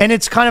happens. And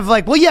it's kind of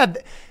like, well, yeah,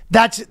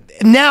 that's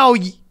now.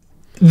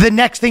 The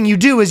next thing you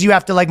do is you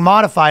have to like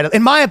modify it.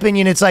 In my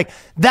opinion, it's like,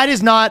 that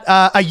is not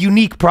a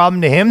unique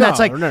problem to him. That's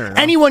like,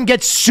 anyone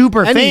gets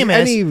super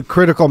famous. Any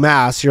critical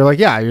mass, you're like,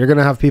 yeah, you're going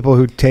to have people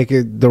who take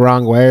it the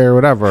wrong way or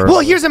whatever.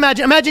 Well,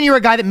 imagine you're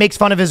a guy that makes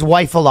fun of his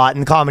wife a lot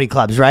in comedy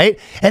clubs, right?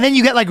 And then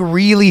you get like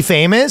really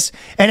famous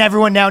and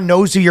everyone now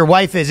knows who your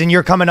wife is, and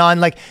you're coming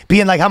on like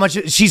being like how much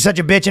she's such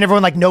a bitch, and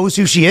everyone like knows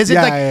who she is. It's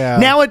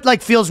now it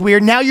like feels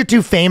weird. Now you're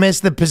too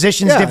famous. The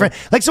position's different.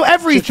 Like, so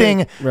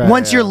everything,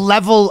 once your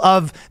level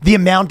of the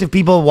amount of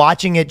people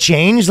watching it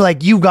change,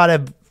 like you got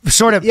to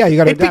sort of, you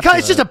got to, because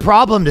it's just a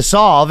problem to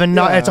solve, and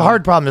it's a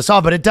hard problem to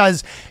solve, but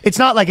it's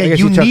not like a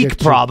unique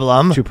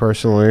problem too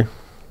personally,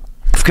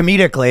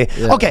 comedically.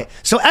 Okay,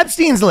 so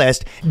Epstein's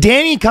list,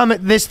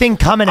 this thing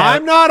coming out,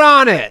 I'm not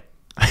on it.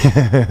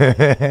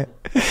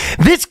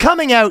 This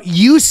coming out,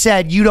 you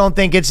said you don't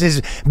think it's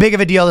as big of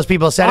a deal as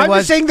people said it was. I'm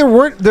just saying there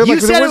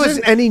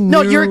wasn't any new...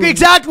 No, your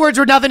exact words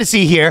were nothing to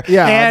see here.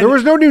 Yeah, and there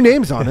was no new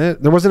names on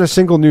it. There wasn't a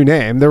single new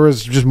name. There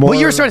was just more... Well,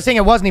 you were sort of saying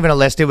it wasn't even a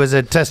list. It was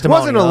a testimony. It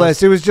wasn't a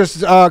list. It was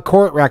just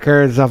court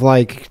records of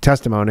like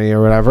testimony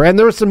or whatever. And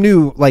there was some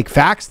new like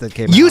facts that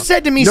came out. You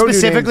said to me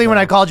specifically when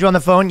I called you on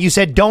the phone, you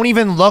said, don't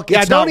even look.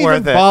 It's not worth it. Don't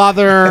even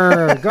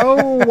bother.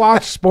 Go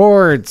watch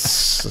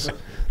sports.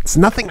 It's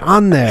nothing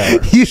on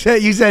there. You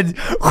said,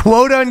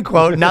 quote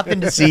unquote, nothing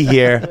to see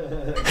here.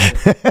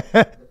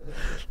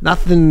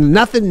 Nothing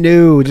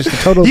new. Just a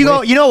total. You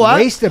go. You know what?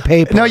 Waste of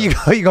paper. No, you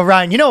go,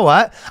 Ryan. You know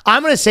what?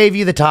 I'm gonna save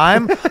you the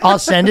time. I'll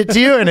send it to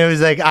you. And it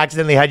was like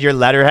accidentally had your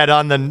letterhead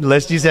on the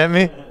list you sent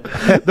me.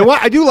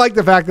 I do like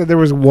the fact that there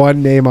was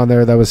one name on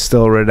there that was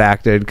still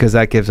redacted, because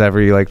that gives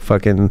every like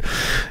fucking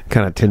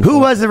kind of tin. Who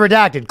was the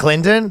redacted?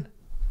 Clinton?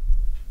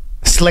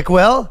 Slick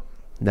Will?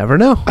 Never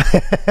know.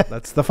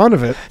 That's the fun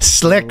of it.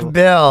 Slick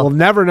Bill. We'll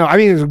never know. I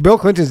mean, Bill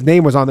Clinton's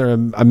name was on there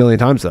a million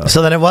times, though.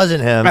 So then it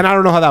wasn't him. And I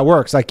don't know how that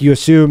works. Like, you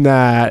assume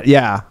that,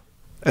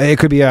 it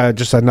could be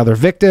just another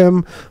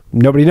victim.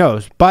 Nobody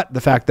knows. But the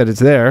fact that it's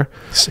there.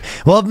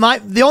 Well,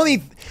 the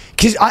only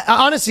because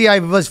honestly, I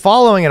was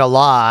following it a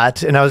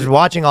lot, and I was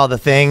watching all the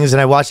things,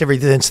 and I watched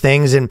everything's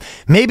things, and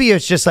maybe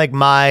it's just like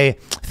my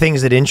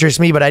things that interest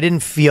me, but I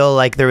didn't feel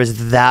like there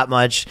was that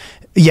much.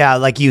 Yeah,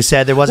 like you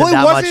said, there wasn't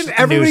that much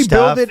everybody new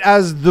stuff. billed it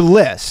as the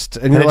list,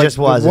 and it just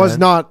wasn't. It was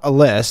not a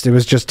list. It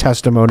was just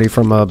testimony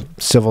from a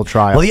civil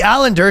trial. Well, the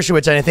Alan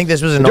Dershowitz, and I think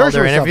this was an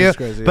older interview,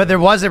 crazy, but there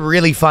was a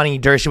really funny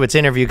Dershowitz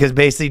interview because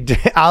basically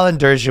Alan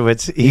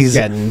Dershowitz, he's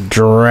getting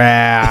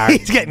dragged.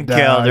 He's getting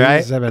killed,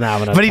 right?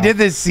 But he did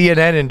this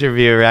CNN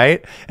interview,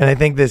 right? And I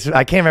think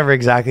I can't remember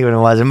exactly when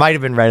it was. It might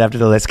have been right after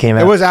the list came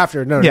out. It was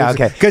after. No, yeah,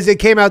 okay. Because it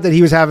came out that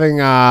he was having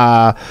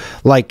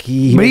but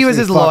he was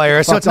his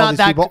lawyer, so it's not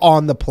that people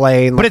on the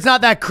plane. But it's not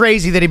that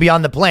crazy that he'd be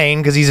on the plane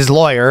because he's his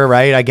lawyer,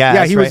 right? I guess.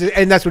 Yeah, he was,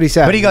 and that's what he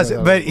said.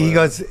 But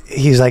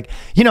he's like,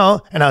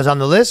 and I was on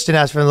the list and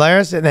asked for the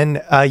lawyers, and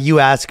then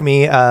you ask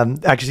me,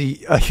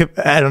 actually,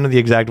 I don't know the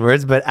exact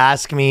words, but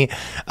ask me,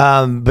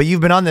 but you've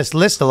been on this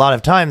list a lot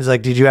of times.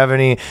 Like, did you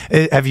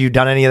have you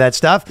done any of that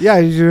stuff? Yeah,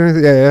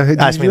 yeah.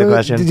 Ask me the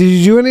question. Did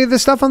you do any of the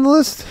stuff on the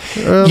list?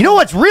 You know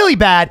what's really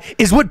bad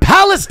is what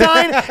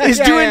Palestine is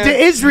doing to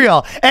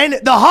Israel, and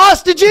the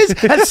hostages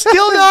have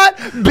still not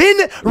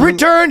been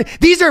returned.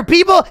 These are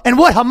people. And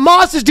what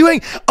Hamas is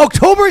doing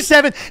October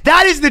 7th,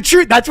 that is the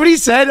truth. That's what he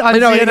said on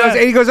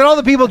CNN. He goes, and all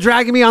the people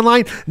dragging me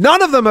online,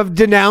 none of them have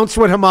denounced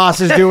what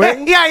Hamas is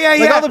doing.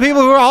 Yeah. All the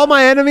people who are all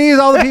my enemies,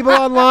 all the people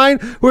online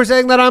who are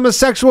saying that I'm a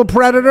sexual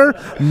predator,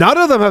 none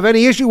of them have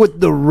any issue with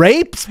the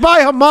rapes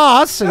by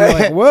Hamas. And you're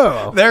like,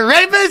 whoa. They're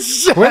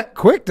rapists.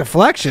 Quick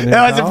deflection.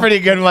 That was a pretty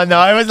good one, though.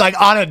 I was like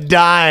on a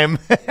dime.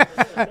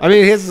 I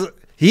mean,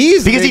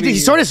 he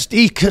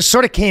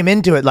sort of came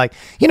into it like,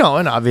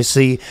 and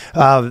obviously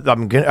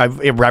I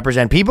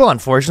represent people.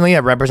 Unfortunately, I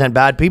represent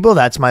bad people.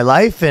 That's my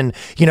life. And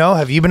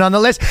have you been on the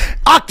list?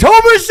 October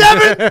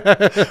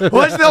 7th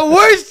was the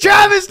worst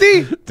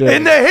travesty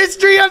in the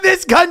history of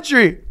this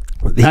country.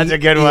 That's a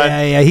good one.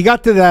 Yeah. He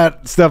got to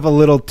that stuff a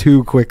little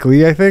too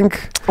quickly, I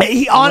think.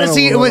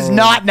 It was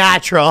not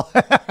natural.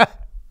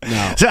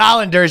 No. So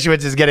Alan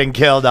Dershowitz is getting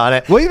killed on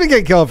it. Well, he's been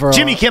getting killed for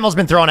Jimmy Kimmel's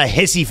been throwing a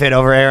hissy fit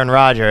over Aaron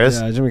Rodgers.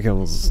 Yeah, Jimmy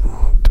Kimmel's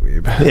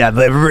dweeb. Yeah,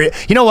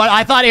 but you know what?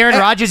 I thought Aaron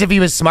Rodgers, if he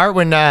was smart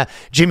when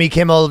Jimmy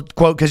Kimmel,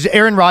 quote, because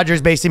Aaron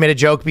Rodgers basically made a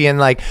joke being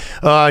like,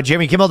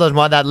 Jimmy Kimmel doesn't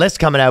want that list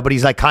coming out, but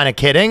he's like kind of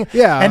kidding.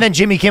 Yeah. And then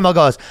Jimmy Kimmel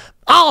goes,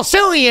 I'll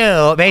sue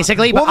you,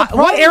 basically. Well, but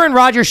what Aaron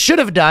Rodgers should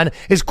have done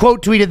is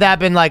quote tweeted that,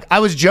 been like, I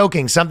was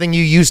joking, something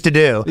you used to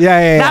do.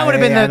 Yeah. That would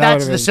have been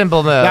that's the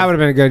simple move. That would have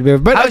been a good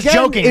move. But I was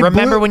joking.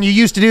 Remember when you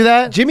used to do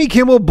that? Jimmy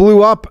Kimmel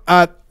blew up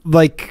at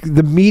like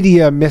the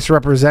media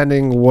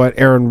misrepresenting what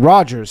Aaron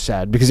Rodgers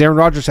said, because Aaron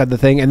Rodgers said the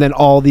thing, and then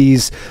all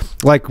these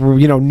like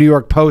New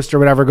York Post or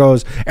whatever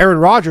goes, Aaron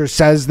Rodgers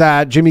says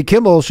that Jimmy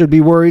Kimmel should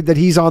be worried that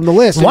he's on the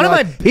list.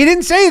 He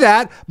didn't say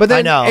that, but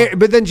then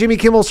but then Jimmy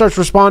Kimmel starts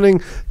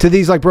responding to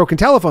these like broken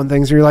telephone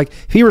things, and you're like,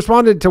 if he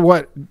responded to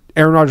what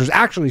Aaron Rodgers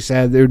actually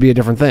said, it would be a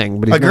different thing.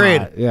 But he's agreed.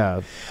 Not.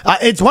 Yeah,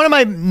 it's one of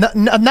my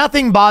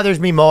nothing bothers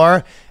me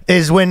more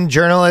is when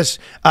journalists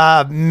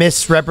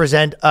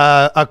misrepresent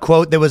a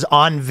quote that was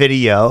on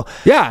video.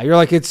 Yeah, you're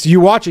like, it's you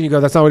watching, you go,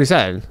 that's not what he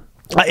said.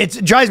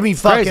 It drives me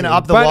fucking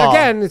up the wall. But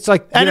again, it's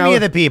like enemy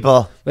of the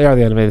people. They are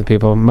the enemy of the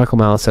people. Michael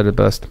Malice said it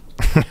best.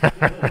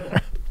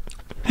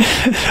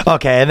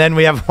 Okay, and then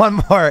we have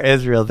one more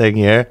Israel thing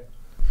here.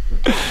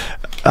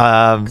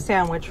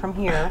 Sandwich from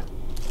here.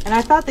 And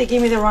I thought they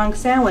gave me the wrong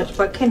sandwich,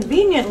 but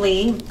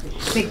conveniently,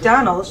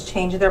 McDonald's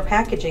changed their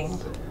packaging.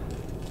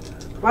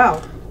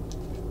 Wow.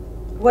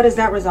 What does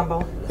that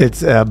resemble?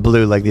 It's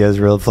blue like the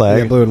Israel flag.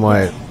 Yeah, blue and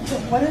white.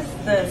 What is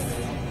this?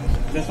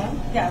 This one?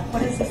 Yeah,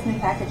 what is this new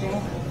packaging?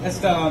 It's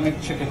the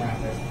McChicken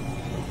wrapper.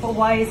 But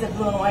why is it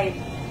blue and white?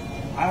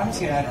 I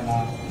honestly, I don't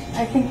know.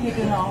 I think you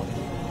do know.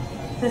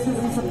 This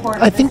isn't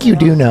supported. I think you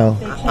do know.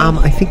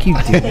 I think you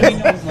do.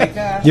 Like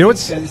that. You know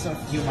what's... A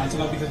few months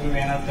ago because we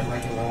ran out of the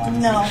regular ones.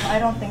 No, I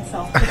don't think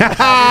so.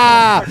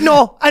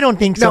 No, I don't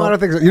think so. No, I don't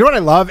think so. You know what I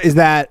love is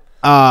that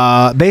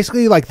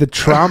basically like the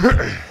Trump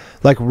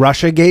like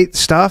Russiagate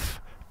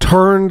stuff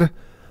turned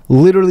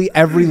literally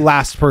every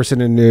last person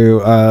into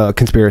a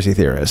conspiracy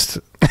theorist.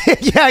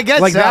 Yeah, I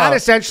guess like so. that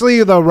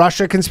essentially the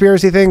Russia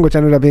conspiracy thing, which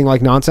ended up being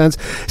like nonsense,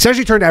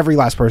 essentially turned every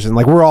last person.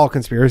 Like we're all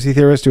conspiracy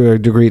theorists to a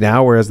degree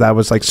now, whereas that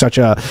was like such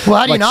a well,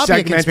 how do you not be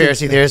a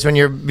conspiracy theorist when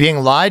you're being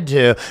lied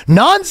to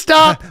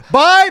nonstop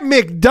by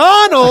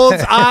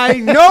McDonald's? I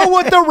know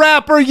what the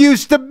wrapper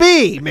used to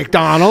be.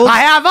 McDonald's. I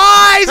have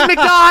eyes,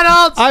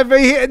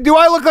 McDonald's. Do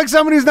I look like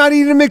somebody who's not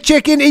eating a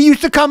McChicken? It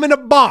used to come in a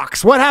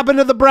box. What happened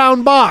to the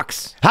brown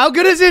box? How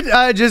good is it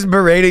just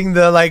berating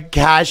the like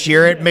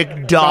cashier at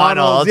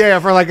McDonald's? Yeah,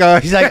 for like a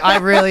he's like, I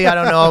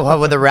don't know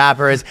what the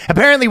wrapper is.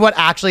 Apparently what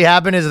actually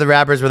happened is the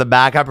wrappers were the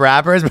backup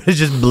wrappers, but it's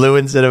just blue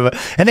instead of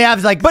and they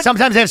have like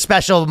sometimes they have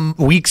special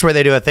weeks where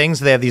they do a thing,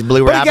 so they have these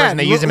blue wrappers and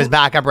they use them as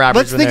backup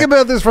wrappers. Let's think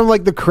about this from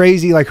like the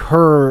crazy like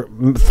her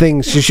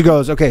things. She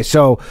goes, okay,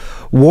 so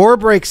war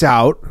breaks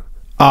out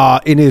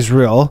in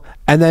Israel,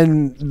 and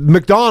then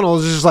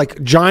McDonald's is just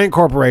like giant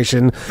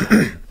corporation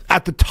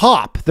at the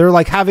top. They're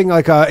like having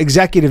like a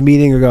executive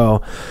meeting and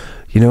go,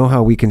 you know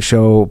how we can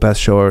best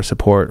show our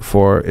support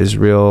for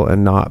Israel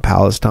and not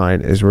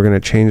Palestine is we're going to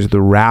change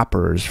the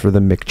wrappers for the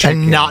McChicken.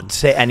 And not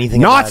say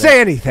anything Not about say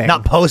it. anything.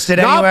 Not post it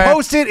anywhere. Not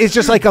post it. It's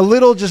just like a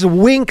little just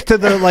wink to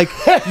the, like,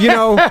 you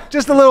know,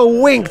 just a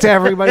little wink to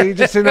everybody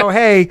just to know,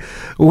 hey,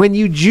 when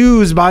you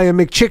Jews buy a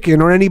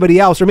McChicken or anybody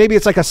else, or maybe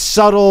it's like a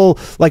subtle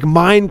like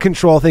mind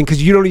control thing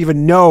because you don't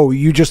even know.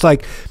 You just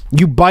like,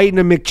 you bite in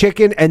a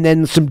McChicken and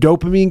then some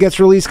dopamine gets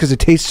released because it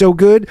tastes so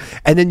good.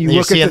 And then you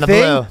look at the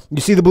thing, blue.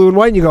 you see the blue and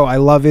white and you go, I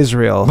love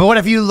Israel. But what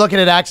if you look at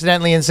it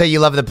accidentally and say you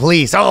love the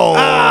police?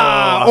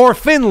 Or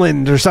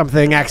Finland or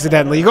something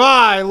accidentally. You go,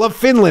 I love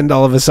Finland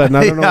all of a sudden.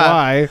 I don't know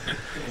why.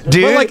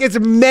 Dude, but like it's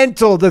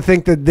mental to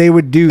think that they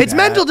would do it's that.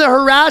 mental to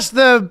harass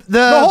the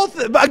whole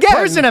again,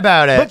 person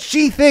about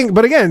it.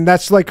 But again,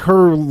 that's like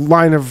her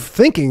line of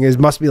thinking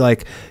must be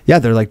like, yeah,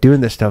 they're like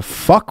doing this to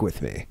fuck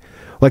with me.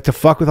 Like to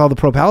fuck with all the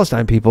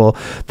pro-Palestine people.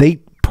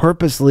 They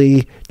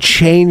purposely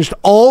changed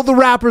all the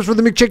wrappers for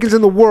the McChickens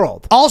in the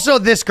world. Also,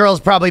 this girl's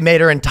probably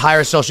made her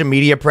entire social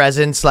media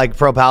presence like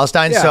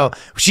pro-Palestine. Yeah. So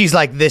she's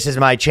like, this is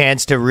my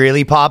chance to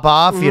really pop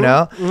off, you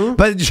know?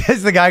 But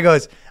just the guy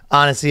goes,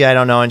 honestly, I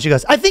don't know. And she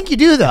goes, I think you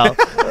do, though.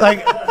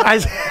 Like,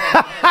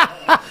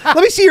 let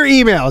me see your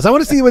emails. I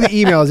want to see what the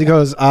emails. He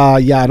goes,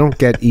 yeah, I don't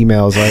get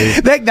emails.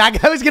 that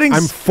guy was getting...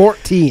 I'm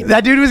 14.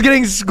 That dude was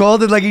getting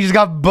scolded like he just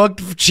got booked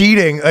for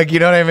cheating. Like, you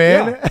know what I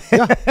mean?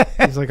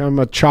 Yeah. He's like, I'm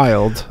a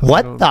child.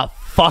 What the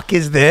fuck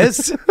is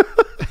this?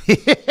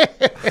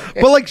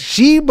 But like,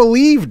 she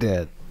believed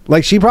it.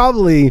 Like she's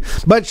probably,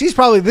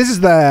 this is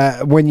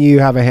the, when you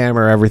have a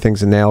hammer,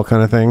 everything's a nail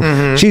kind of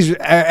thing. She's,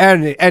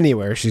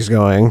 anywhere she's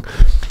going,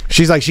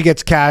 she's like, she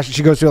gets cash,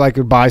 she goes to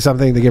like buy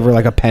something, they give her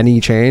like a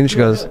penny change. She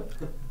goes,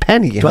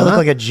 penny? Do I look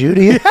like a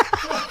Judy?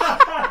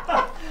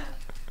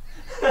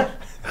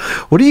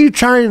 What are you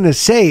trying to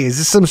say? Is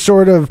this some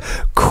sort of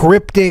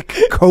cryptic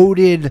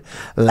coded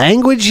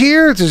language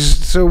here?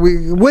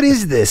 What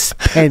is this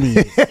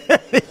penny?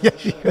 Yeah,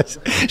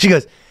 she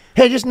goes,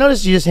 hey, I just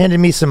noticed you just handed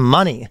me some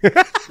money.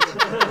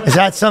 Is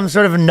that some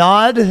sort of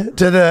nod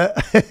to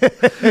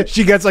the...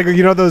 She gets like,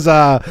 you know those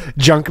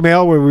junk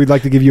mail where we'd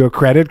like to give you a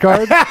credit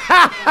card?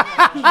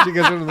 She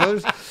gets one of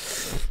those.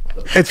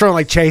 It's from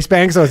like Chase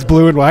Bank, so it's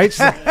blue and white. She's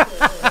like,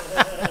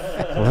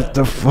 what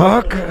the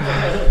fuck?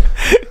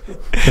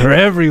 They're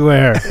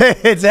everywhere.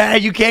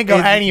 You can't go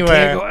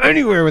anywhere. You can't go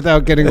anywhere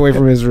without getting away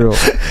from Israel.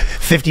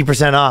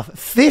 50% off.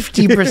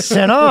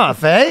 50%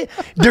 off, eh?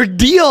 There are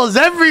deals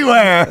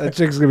everywhere. That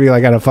chick's gonna be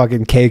like at a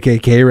fucking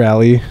KKK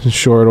rally in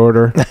short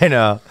order. I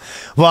know.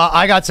 Well,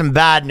 I got some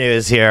bad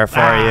news here for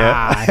you.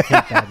 I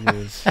hate bad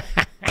news.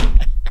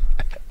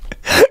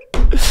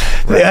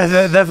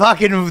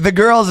 The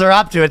girls are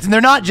up to it, and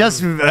they're not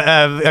just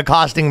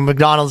accosting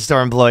McDonald's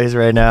store employees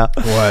right now.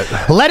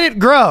 What? Let it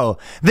grow.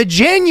 The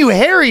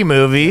JanuHairy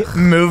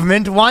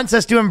movement wants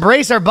us to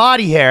embrace our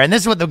body hair, and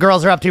this is what the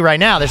girls are up to right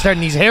now. They're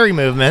starting these hairy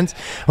movements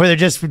where they're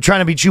just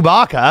trying to be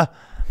Chewbacca.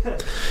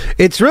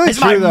 It's really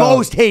true, my though.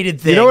 most hated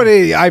thing. You know what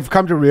I've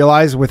come to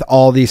realize with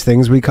all these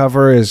things we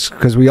cover is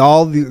because we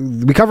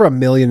cover a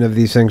million of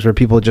these things where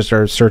people just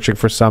are searching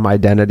for some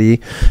identity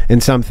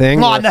in something.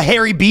 Well, I'm the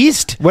hairy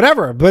beast.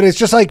 Whatever, but it's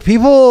just like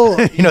people.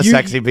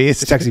 Sexy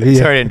beast. Sexy beast.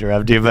 Sorry to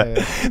interrupt you, but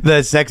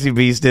the sexy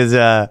beast is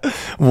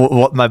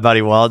my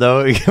buddy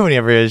Waldo.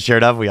 Whenever he has his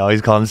shirt off, we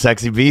always call him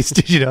Sexy Beast.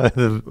 Did you know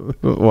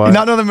what? You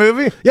not know the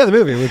movie? Yeah, the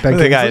movie with Ben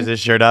Kingsley. The guy has his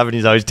shirt off and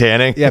he's always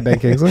tanning. Yeah, Ben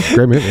Kingsley.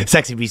 Great movie.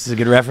 Sexy Beast is a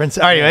good reference.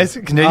 All right, anyways,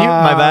 continue.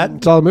 My bad.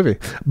 It's all a movie.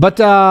 But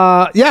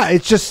yeah,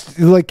 it's just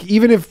like,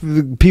 even if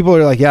people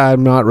are like, yeah,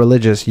 I'm not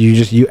religious,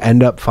 you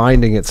end up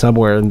finding it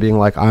somewhere and being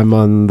like, I'm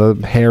on the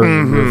hairy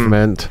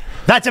movement.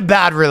 That's a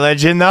bad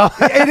religion, though.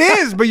 It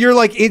is, but you're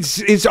like,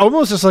 it's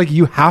almost just like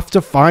you have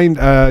to find,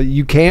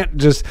 you can't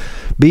just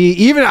be,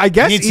 even, I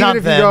guess, even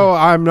if you go,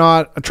 I'm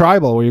not a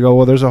tribal, where you go,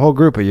 well, there's a whole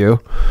group of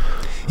you.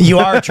 You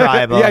are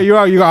tribal. Yeah, you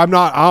are. You go, I'm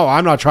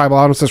not tribal.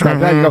 I don't subscribe to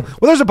that. You go,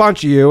 well, there's a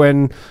bunch of you,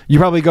 and you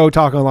probably go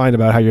talk online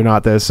about how you're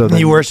not this. So then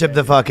you worship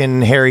the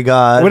fucking hairy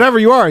god. Whatever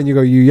you are, and you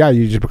go,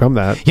 you just become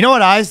that. You know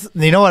what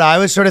I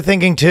was sort of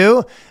thinking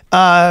too,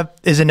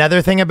 is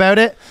another thing about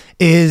it,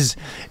 is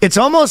it's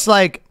almost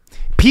like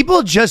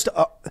people just,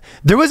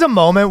 there was a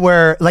moment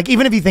where, like,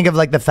 even if you think of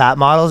like the fat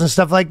models and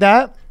stuff like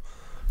that,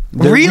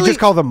 we just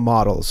call them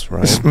models,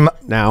 right?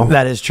 Now.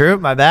 That is true.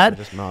 My bad.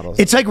 They're just models.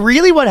 It's like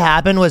really what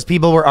happened was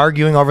people were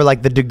arguing over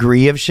like the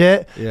degree of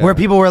shit, where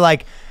people were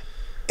like,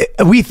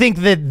 we think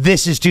that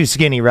this is too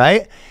skinny,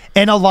 right?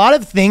 And a lot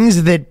of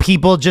things that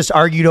people just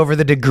argued over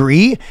the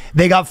degree,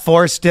 they got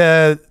forced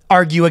to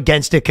argue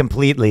against it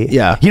completely.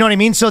 Yeah. You know what I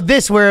mean? So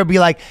this, where it'd be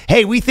like,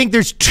 hey, we think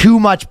there's too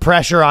much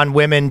pressure on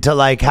women to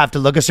like have to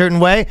look a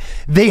certain way.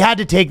 They had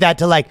to take that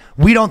to like,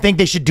 we don't think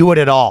they should do it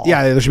at all.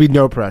 Yeah, there should be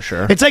no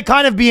pressure. It's like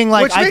kind of being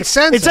like, which makes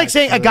sense. It's like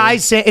saying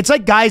it's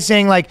like guys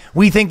saying like,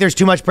 we think there's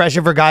too much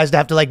pressure for guys to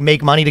have to like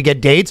make money to get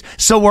dates,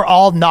 so we're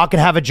all not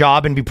gonna have a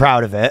job and be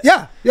proud of it.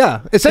 Yeah.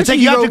 Yeah, It's like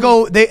you have to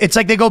go. It's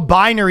like they go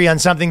binary on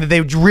something that they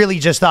really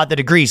just thought that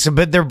agrees. So,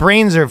 but their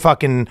brains are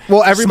fucking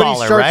everybody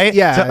smaller, starts, right?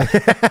 Yeah, So,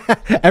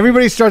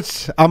 everybody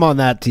starts. I'm on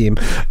that team,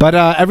 but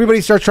everybody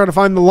starts trying to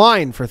find the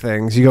line for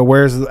things. You go,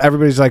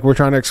 everybody's like, we're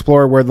trying to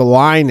explore where the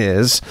line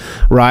is,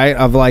 right?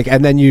 Of like,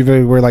 and then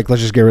we're like,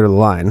 let's just get rid of the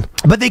line.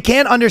 but they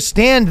can't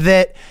understand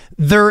that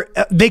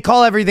they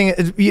call everything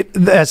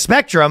a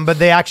spectrum, but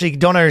they actually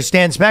don't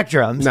understand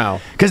spectrums. No,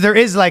 because there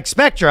is like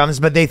spectrums,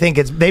 but they think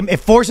it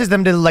forces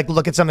them to like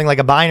look at something like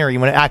a binary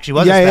when it actually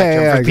was a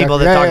spectrum for people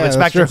that talk about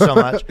spectrum so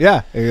much.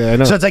 Yeah, I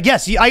know. So it's like,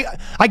 yes,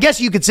 I guess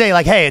you could say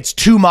like, hey, it's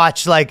too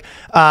much. Like,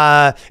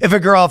 if a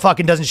girl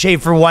fucking doesn't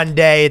shave for one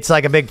day, it's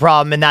like a big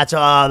problem, and that's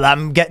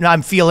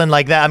I'm feeling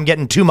like that. I'm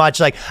getting too much,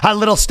 like a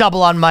little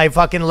stubble on my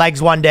fucking legs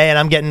one day, and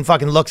I'm getting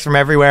fucking looks from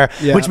everywhere.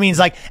 Yeah. Which means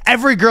like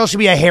every girl should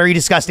be a hairy,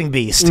 disgusting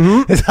beast.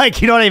 It's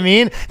like, you know what I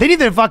mean? They need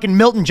the fucking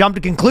Milton jump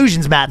to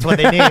conclusions mats what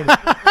they need.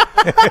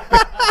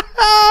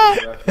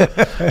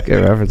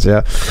 Good reference,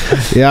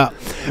 yeah.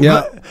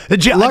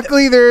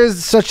 Luckily, there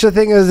is such a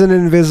thing as an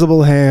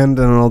invisible hand,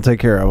 and it'll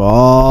take care of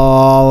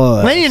all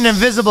of They need an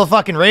invisible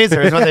fucking razor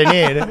is what they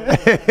need.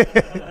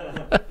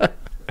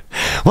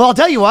 Well, I'll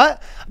tell you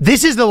what.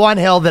 This is the one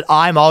hill that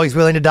I'm always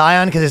willing to die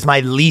on because it's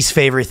my least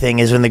favorite thing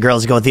is when the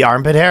girls go with the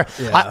armpit hair.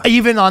 Yeah.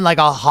 Even on like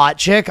a hot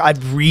chick, I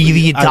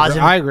agree.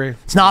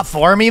 It's not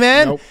for me,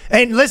 man. Nope.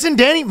 And listen,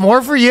 Danny,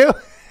 more for you.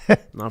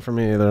 Not for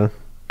me either.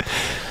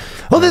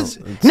 Well, this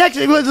next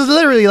it was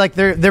literally like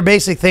their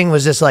basic thing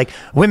was just like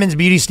women's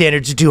beauty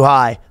standards are too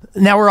high.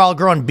 Now we're all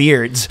growing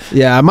beards.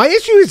 Yeah, my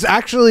issue is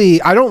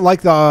actually I don't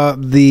like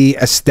the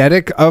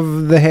aesthetic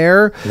of the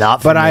hair,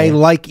 Not for me. I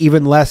like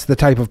even less the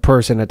type of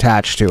person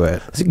attached to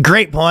it.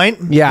 Great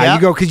point. Yeah, Yep.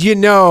 you go because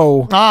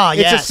it's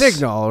yes. a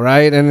signal,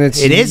 right? And it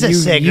is a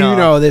signal. You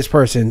know, this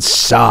person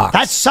sucks.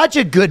 That's such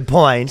a good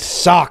point.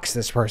 Sucks.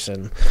 This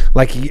person,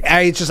 like,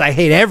 I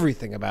hate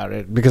everything about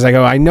it because I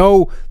go, I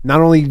know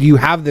not only do you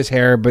have this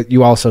hair, but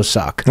you also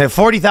suck. They have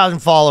 40,000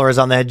 followers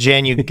on that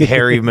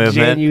JanuHairy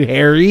movement.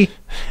 JanuHairy.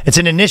 It's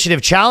an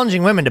initiative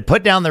challenging women to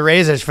put down the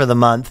razors for the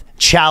month,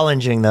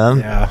 challenging them.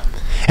 Yeah.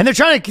 And they're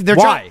trying to.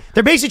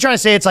 They're basically trying to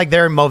say it's like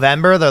they're in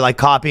Movember. They're like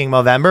copying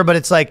Movember, but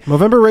it's like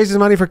Movember raises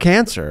money for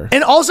cancer.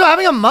 And also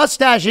having a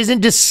mustache isn't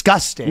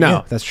disgusting.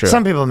 No, that's true.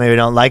 Some people maybe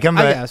don't like them,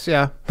 but I guess,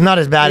 yeah, not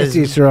as bad it's as.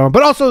 each their own.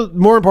 But also,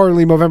 more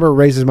importantly, Movember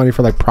raises money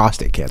for like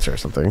prostate cancer or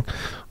something.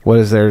 What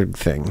is their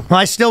thing? Well,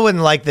 I still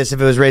wouldn't like this if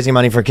it was raising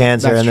money for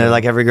cancer, That's and they're true.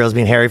 like every girl's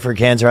being hairy for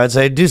cancer. I'd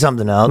say do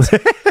something else.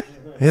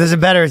 There's a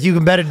better. You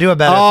can better do a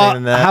better thing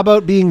than that. How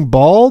about being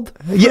bald?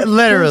 Yeah,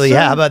 literally.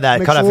 Yeah, how about that?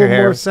 Makes Cut a off your little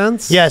hair. more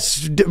sense.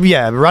 Yes.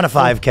 Yeah. Run a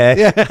 5K.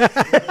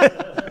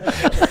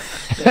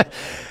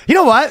 You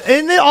know what?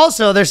 And then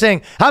also they're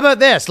saying, how about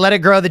this? Let it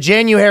grow. The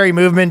JanuHairy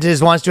movement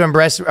wants to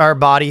embrace our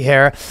body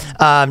hair.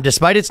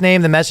 Despite its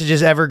name, the message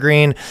is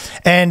evergreen,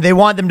 and they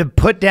want them to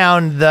put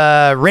down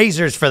the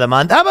razors for the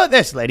month. How about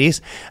this,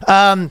 ladies?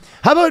 How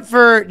about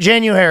for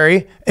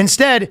JanuHairy,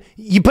 instead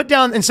of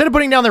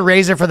putting down the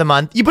razor for the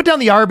month, you put down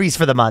the Arby's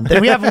for the month,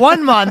 and we have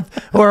 1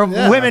 month where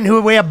women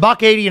who weigh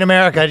 $1.80 in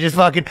America just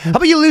fucking. How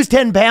about you lose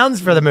 10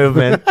 pounds for the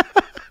movement?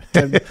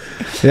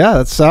 Yeah,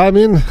 that's. I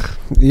mean,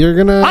 you're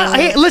gonna.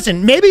 Hey,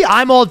 listen, maybe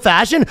I'm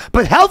old-fashioned,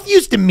 but health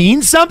used to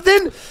mean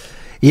something.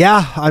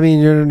 Yeah, I mean,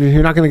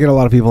 you're not gonna get a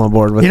lot of people on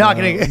board with. You're not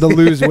gonna the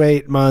lose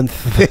weight month.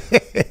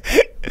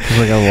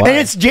 And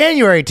it's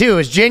January too.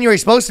 Is January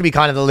supposed to be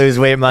kind of the lose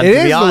weight month? It to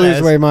is be the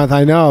honest. lose weight month,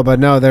 I know, but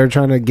no, they're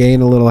trying to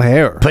gain a little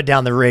hair. Put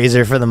down the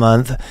razor for the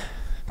month.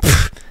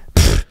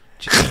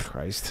 Jesus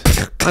Christ,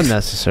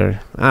 unnecessary.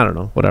 I don't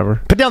know.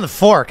 Whatever. Put down the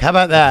fork. How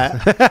about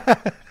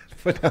that?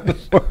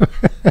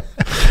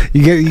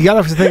 You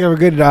gotta think of a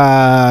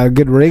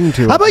good ring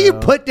to it. How about you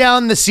put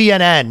down the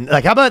CNN?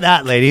 Like, how about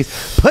that,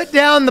 ladies? Put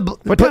down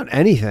down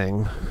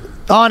anything.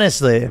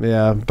 Honestly.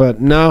 Yeah,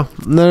 but no,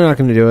 they're not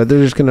going to do it.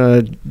 They're just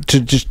going to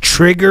just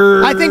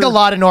trigger. I think a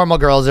lot of normal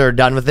girls are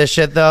done with this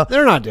shit, though.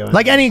 They're not doing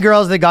like it. any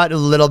girls that got a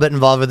little bit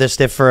involved with this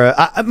stuff for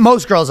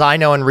most girls I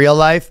know in real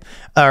life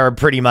are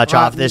pretty much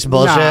off this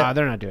bullshit. Nah,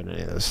 they're not doing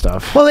any of this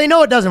stuff. Well, they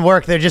know it doesn't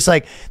work. They're just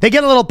like, they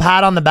get a little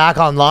pat on the back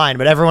online,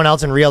 but everyone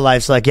else in real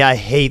life's like, yeah, I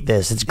hate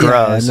this. It's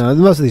gross. Yeah, no,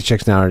 most of these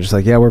chicks now are just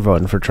like, yeah, we're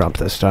voting for Trump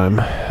this time.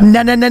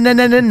 No,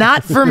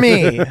 not for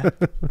me.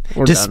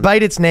 We're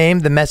Despite its name,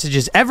 the message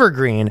is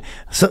evergreen.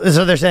 So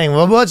they're saying,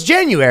 well, it's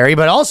January,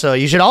 but also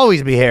you should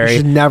always be hairy. You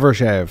should never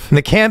shave.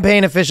 The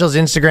campaign official's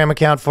Instagram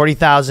account,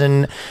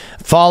 40,000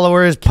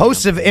 followers,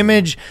 posts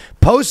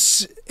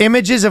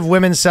images of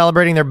women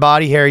celebrating their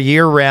body hair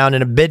year-round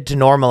in a bid to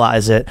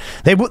normalize it.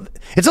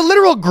 It's a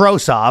literal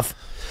gross-off.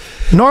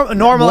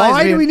 Normalize.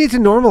 Why do we need to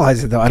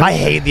normalize it, though? I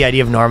hate the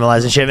idea of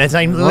normalizing shit. It's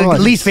my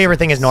least favorite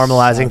thing is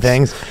normalizing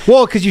things.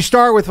 Well, because you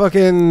start with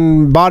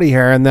fucking body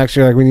hair, and next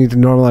you're like, we need to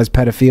normalize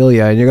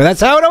pedophilia, and you go, that's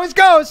how it always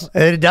goes.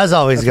 It does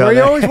always go Where you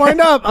there. always wind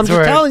up. I'm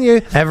just telling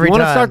you. Every you want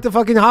to time. start to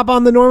fucking hop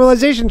on the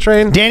normalization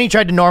train. Danny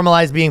tried to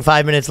normalize being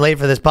 5 minutes late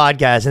for this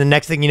podcast, and the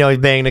next thing you know, he's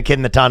banging a kid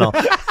in the tunnel.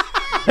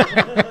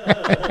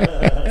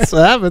 That's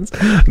what happens.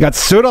 I got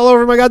soot all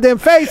over my goddamn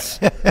face.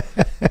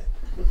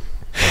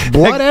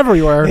 Blood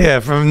everywhere. Yeah,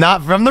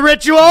 not from the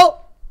ritual.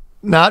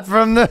 Not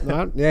from the...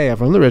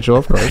 From the ritual,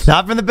 of course.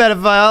 Not from the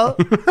pedophile.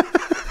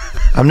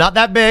 I'm not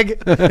that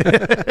big.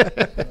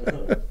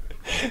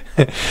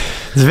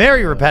 It's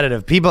very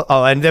repetitive. People,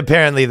 and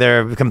apparently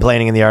they're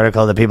complaining in the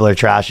article that people are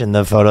trashing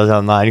the photos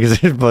online because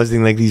they're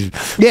posting like these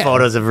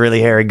photos of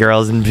really hairy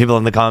girls, and people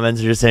in the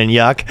comments are just saying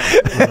yuck.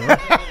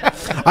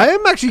 I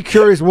am actually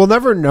curious. We'll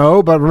never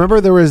know, but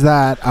remember there was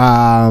that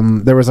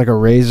there was like a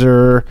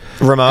Razor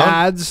Ramon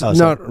ads,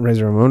 not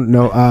Razor Ramon,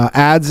 no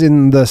ads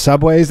in the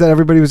subways that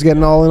everybody was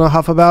getting all in a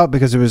huff about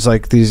because it was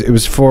like these. It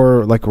was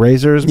for like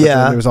razors, but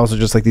then there was also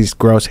just like these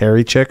gross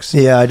hairy chicks.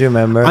 Yeah, I do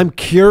remember. I'm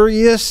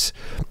curious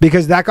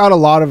because that got a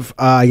lot of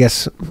I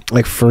guess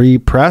like free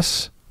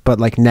press. But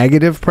like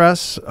negative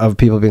press of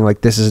people being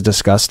like, "This is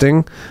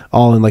disgusting,"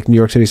 all in like New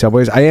York City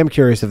subways. I am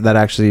curious if that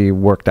actually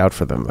worked out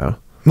for them though.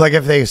 Like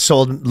if they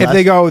sold less? If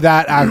they go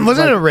that was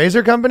it a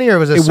razor company or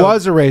was it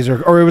was a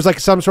razor or it was like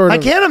some sort of...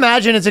 I can't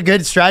imagine it's a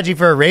good strategy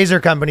for a razor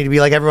company to be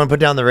like, everyone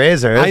put down the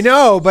razors. I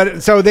know,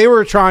 but so they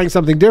were trying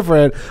something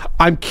different.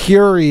 I'm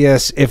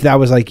curious if that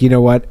was like, you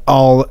know what,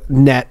 all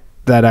net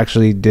that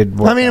actually did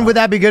work. I mean, would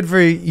that be good for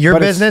your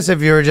business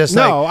if you were just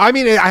no, like... I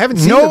mean, I haven't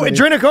seen no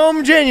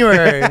adrenochrome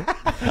January.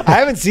 I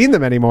haven't seen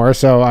them anymore,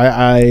 so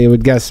I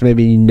would guess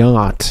maybe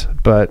not,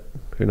 but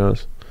who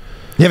knows.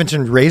 You haven't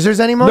seen razors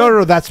anymore?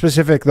 No, that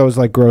specific, those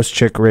like gross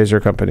chick razor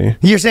company.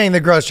 You're saying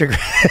the gross chick...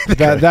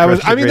 that was,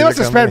 I mean, they must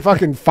have spent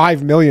fucking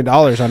 $5 million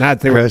on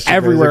ads. They were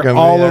everywhere,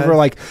 all over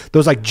like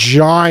those like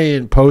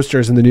giant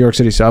posters in the New York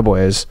City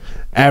subways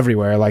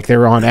everywhere. Like they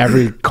were on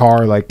every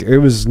car. Like it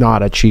was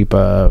not a cheap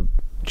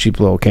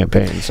little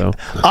campaign. So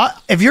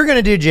if you're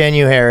gonna do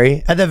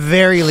JanuHairy, at the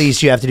very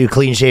least you have to do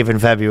clean shave in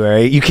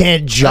February. You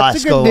can't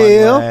just go one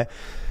way.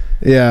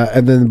 Yeah,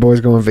 and then the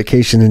boys go on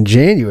vacation in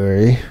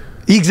January.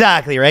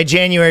 Exactly, right?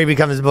 January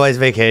becomes the boys'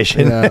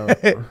 vacation. Yeah.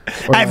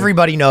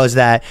 Everybody knows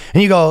that.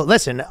 And you go,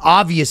 listen,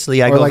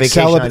 obviously I go like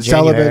vacation on January.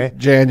 Celibate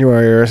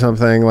January or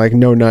something, like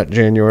no nut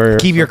January.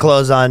 Keep your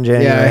clothes on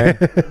January.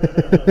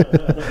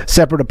 Yeah.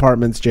 Separate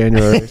apartments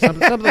January.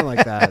 Something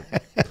like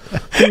that.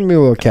 Maybe a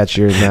little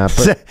catchier than that.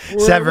 But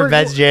separate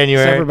beds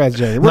January. Separate beds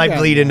January. Might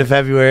bleed into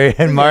February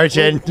and March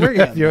and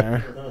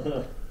February.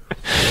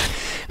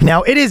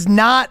 Now, it is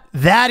not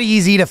that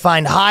easy to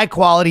find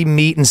high-quality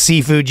meat and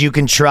seafood you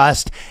can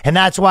trust, and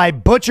that's why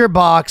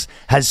ButcherBox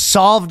has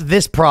solved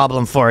this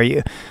problem for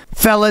you.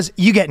 Fellas,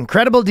 you get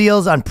incredible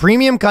deals on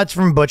premium cuts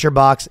from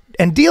ButcherBox,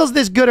 and deals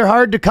this good are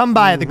hard to come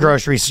by at the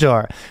grocery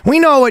store. We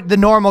know what the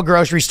normal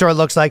grocery store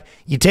looks like.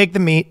 You take the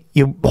meat,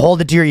 you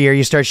hold it to your ear,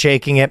 you start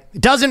shaking it.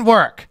 It doesn't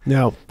work.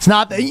 No. It's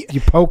not...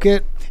 You poke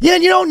it. Yeah,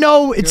 and you don't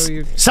know.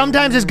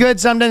 Sometimes it's good,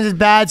 sometimes it's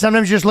bad.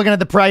 Sometimes you're just looking at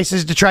the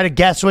prices to try to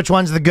guess which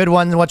one's the good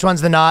one and which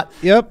one's the not.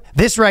 Yep.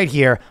 This right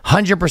here,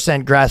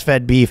 100%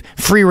 grass-fed beef,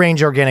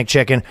 free-range organic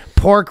chicken,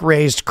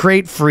 pork-raised,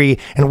 crate-free,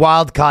 and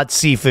wild-caught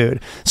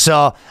seafood.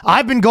 So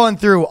I've been going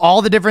through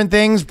all the different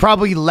things.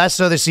 Probably less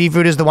so the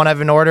seafood is the one I've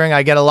been ordering.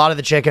 I get a lot of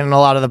the chicken and a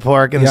lot of the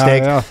pork and the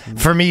steak. Yeah.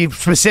 For me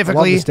specifically,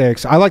 I love the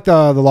steaks. I like the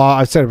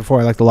I said it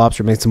before. I like the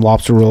lobster. Made some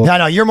lobster rolls.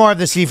 No, you're more of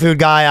the seafood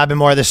guy. I've been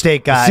more of the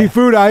steak guy.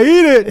 Seafood, I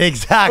eat it.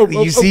 Exactly.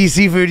 You see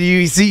seafood, you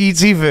eat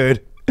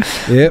seafood.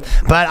 Yep.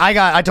 But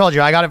I told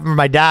you, I got it from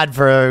my dad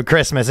for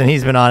Christmas, and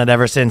he's been on it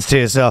ever since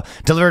too. So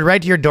delivered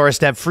right to your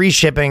doorstep, free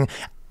shipping.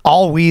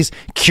 Always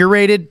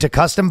curated to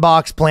custom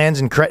box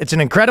plans, and it's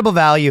an incredible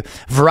value,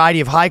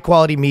 variety of high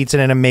quality meats,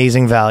 and an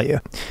amazing value.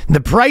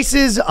 The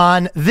prices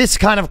on this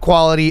kind of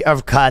quality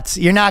of cuts,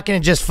 you're not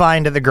going to just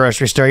find at the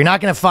grocery store. You're not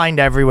going to find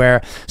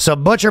everywhere. So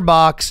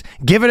ButcherBox,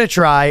 give it a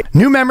try.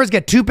 New members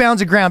get 2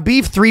 pounds of ground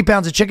beef, 3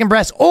 pounds of chicken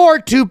breast, or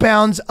 2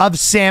 pounds of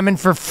salmon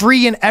for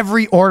free in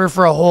every order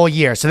for a whole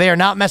year. So they are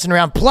not messing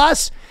around.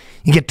 Plus,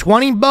 you get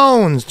 20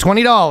 bones,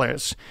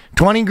 $20,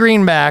 20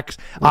 greenbacks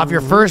off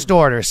your first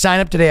order. Sign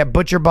up today at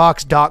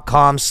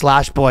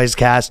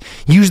butcherbox.com/boyscast.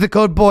 Use the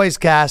code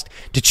BOYSCAST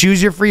to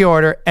choose your free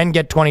order and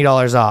get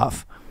 $20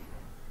 off.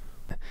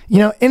 You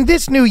know, in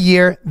this new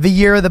year, the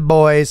year of the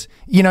boys,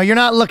 you know, you're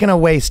not looking to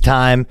waste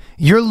time.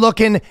 You're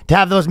looking to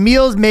have those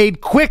meals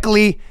made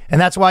quickly, and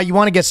that's why you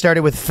want to get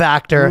started with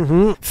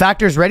Factor.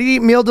 Factor's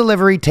ready-to-eat meal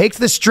delivery takes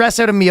the stress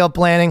out of meal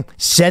planning,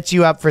 sets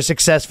you up for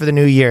success for the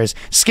New Year's.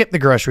 Skip the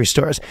grocery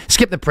stores,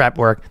 skip the prep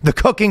work, the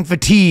cooking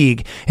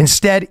fatigue.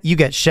 Instead, you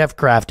get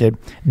chef-crafted,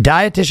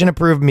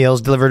 dietitian-approved meals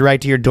delivered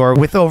right to your door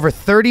with over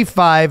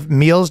 35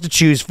 meals to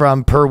choose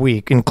from per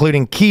week,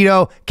 including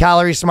keto,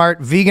 calorie smart,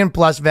 vegan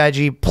plus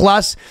veggie,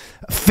 plus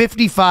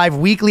 55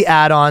 weekly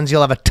add-ons.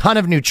 You'll have a ton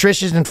of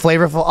nutritious and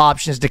flavorful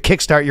options to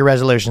kickstart your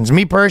resolutions.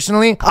 Me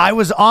personally, I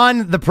was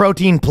on the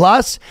Protein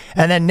Plus,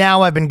 and then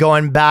now I've been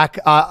going back.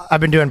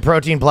 I've been doing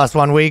Protein Plus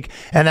 1 week,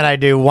 and then I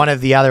do one of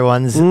the other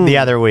ones the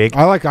other week.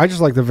 I just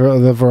like the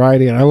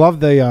variety, and I love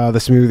the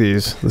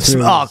smoothies.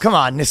 Oh, come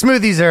on. The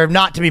smoothies are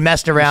not to be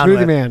messed around Smoothie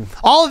with. Man.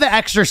 All of the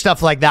extra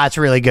stuff like that's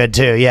really good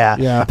too,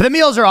 yeah. But the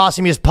meals are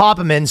awesome. You just pop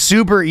them in,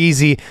 super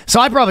easy. So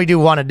I probably do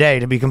one a day,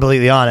 to be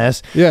completely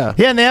honest. Yeah.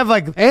 Yeah, and they have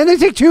like... And they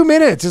take 2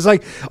 minutes. It's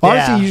like,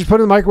 honestly, you just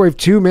put it in the microwave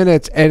 2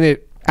 minutes, and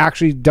it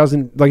actually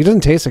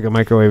doesn't taste like a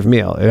microwave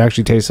meal. It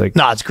actually tastes like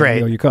No, it's great.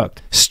 a meal you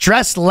cooked.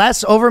 Stress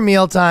less over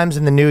meal times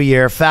in the new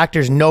year.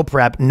 Factor's no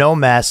prep, no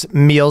mess.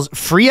 Meals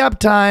free up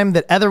time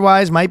that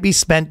otherwise might be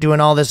spent doing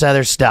all this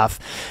other stuff.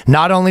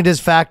 Not only does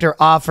Factor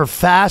offer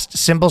fast,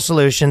 simple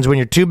solutions when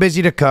you're too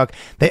busy to cook,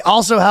 they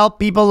also help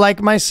people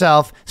like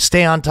myself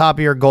stay on top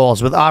of your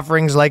goals. With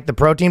offerings like the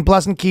Protein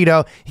Plus and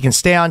Keto, you can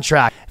stay on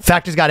track.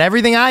 Factor's got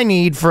everything I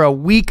need for a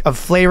week of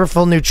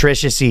flavorful,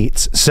 nutritious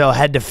eats. So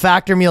head to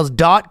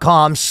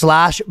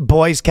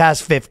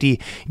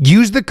factormeals.com/boyscast50.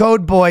 Use the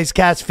code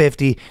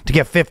boyscast50 to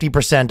get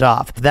 50%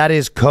 off. That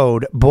is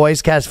code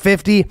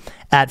boyscast50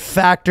 at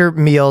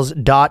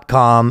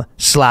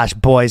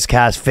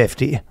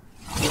factormeals.com/boyscast50.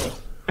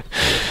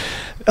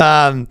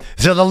 So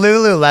the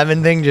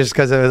Lululemon thing, just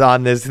because it was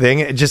on this thing,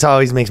 it just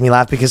always makes me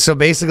laugh because so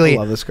basically, I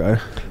love this guy.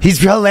 he's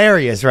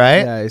hilarious, right?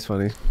 Yeah, he's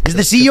funny. Because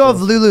the CEO of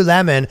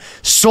Lululemon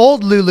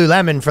sold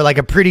Lululemon for like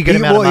a pretty good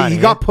amount of money.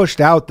 He got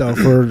pushed out though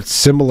for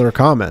similar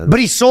comments. But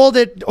he sold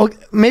it. Oh,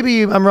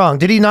 maybe I'm wrong.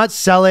 Did he not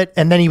sell it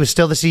and then he was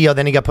still the CEO?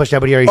 Then he got pushed out,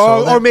 but he already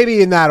sold it? Or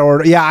maybe in that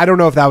order. Yeah, I don't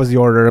know if that was the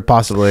order,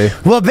 possibly.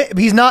 Well,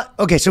 he's not.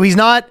 Okay, so he's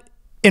not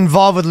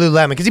involved with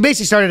Lululemon because he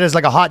basically started as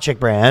like a hot chick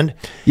brand.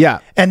 Yeah.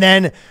 And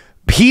then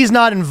he's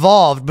not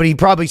involved, but he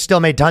probably still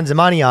made tons of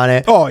money on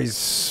it. Oh,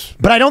 he's...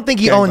 But I don't think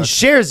he owns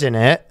shares in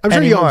it. I'm sure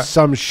anymore. he owns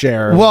some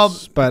shares. Well,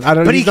 but I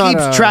don't. But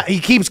he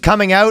keeps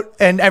coming out,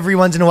 and every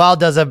once in a while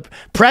does a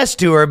press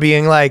tour,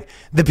 being like,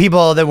 the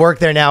people that work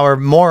there now are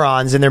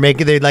morons, and they're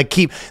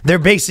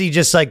basically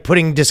just like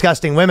putting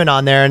disgusting women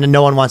on there, and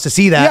no one wants to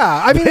see that.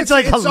 Yeah, I mean, it's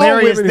like a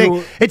hilarious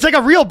thing. It's like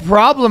a real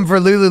problem for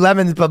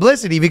Lululemon's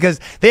publicity because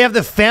they have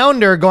the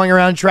founder going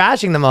around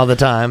trashing them all the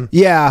time.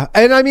 Yeah,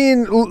 and I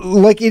mean,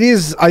 like it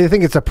is. I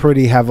think it's a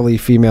pretty heavily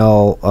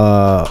female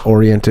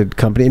oriented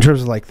company in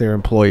terms of like their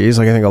employees.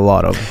 Like I think a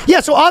lot of. Yeah,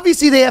 so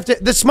obviously they have to.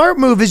 The smart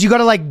move is you got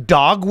to like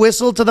dog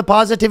whistle to the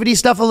positivity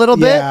stuff a little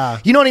bit. Yeah.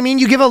 You know what I mean?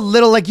 You give a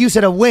little, like you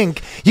said, a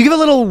wink. You give a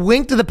little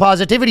wink to the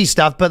positivity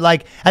stuff, but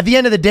like at the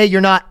end of the day, you're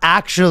not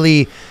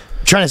actually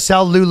trying to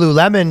sell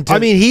Lululemon to. I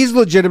mean, he's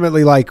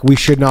legitimately like, we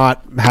should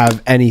not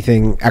have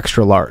anything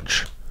extra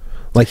large.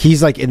 Like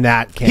he's like in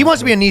that camp. He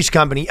wants to be a niche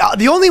company.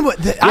 The only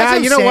yeah,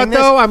 you know what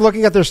though? I'm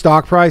looking at their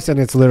stock price and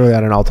it's literally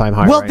at an all-time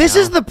high. Well, right this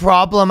now. is the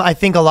problem I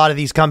think a lot of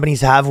these companies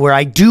have, where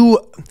I do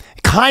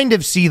kind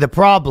of see the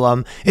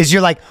problem is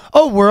you're like,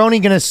 oh, we're only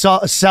going to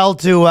sell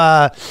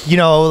to you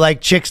know,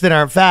 like chicks that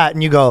aren't fat,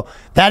 and you go,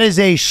 that is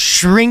a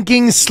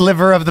shrinking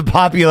sliver of the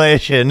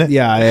population.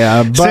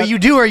 Yeah. But so you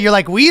do, or you're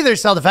like, we either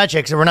sell to fat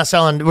chicks or we're not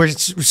selling. We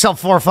sell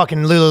 4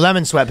 fucking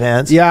Lululemon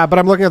sweatpants. Yeah, but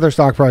I'm looking at their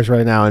stock price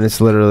right now and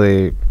it's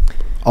literally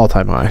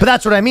all-time high. But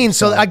that's what I mean.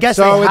 So I guess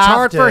so. It's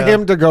hard for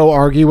him to go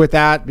argue with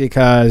that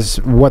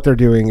because what they're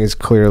doing is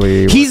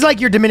clearly. He's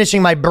like, you're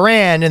diminishing my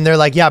brand, and they're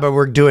like, yeah, but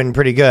we're doing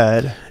pretty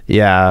good.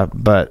 Yeah,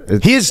 but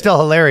he is still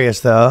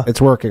hilarious though.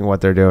 It's working what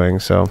they're doing.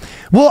 So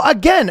well,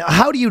 again,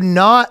 how do you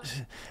not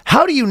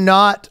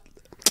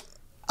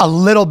a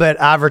little bit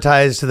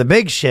advertise to the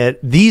big shit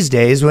these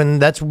days when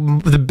that's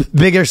the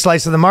bigger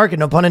slice of the market,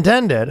 no pun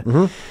intended.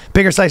 Mm-hmm.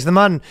 Bigger slice of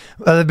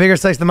the bigger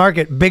slice of the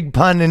market, big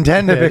pun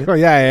intended.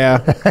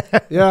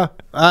 Yeah.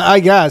 I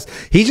guess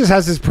he just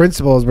has his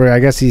principles where I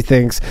guess he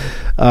thinks,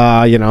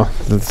 you know,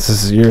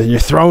 you're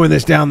throwing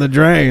this down the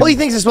drain. Well, he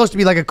thinks it's supposed to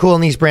be like a cool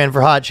niche brand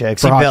for hot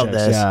chicks. He built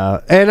this.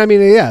 Yeah, and I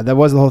mean, yeah, that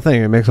was the whole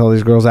thing. It makes all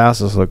these girls'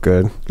 asses look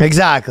good.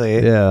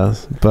 Exactly. Yeah,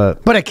 but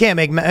it can't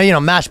make, you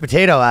know, mashed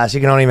potato ass.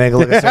 You can only make it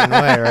look a certain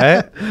way,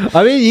 right?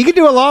 I mean, you can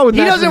do a lot with.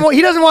 He doesn't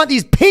want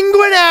these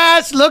penguin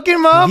ass looking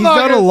motherfuckers. He's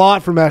done a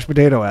lot for mashed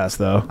potato ass,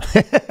 though.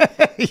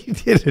 He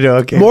did it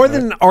okay. More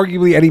than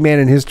arguably any man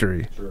in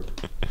history. True.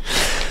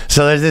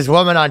 So there's this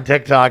woman on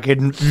TikTok,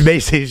 and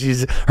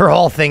basically her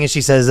whole thing is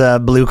she says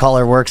blue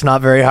collar work's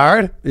not very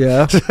hard.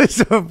 Yeah.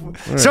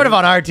 Sort of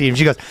on our team.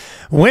 She goes,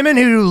 women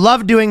who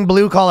love doing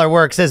blue collar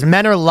work says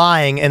men are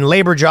lying and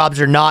labor jobs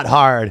are not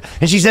hard.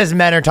 And she says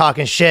men are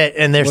talking shit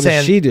and they're saying. What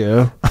does she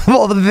do?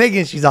 Well, the thing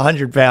is she's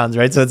 100 pounds,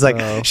 right? So it's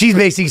like she's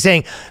basically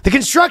saying the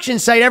construction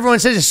site everyone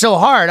says is so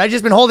hard. I've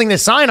just been holding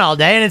this sign all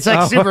day and it's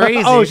like super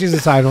easy. Oh, she's a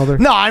sign holder.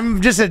 No,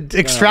 I'm just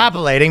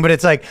extrapolating, but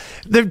it's like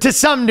to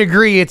some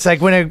degree, it's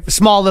like when a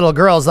small little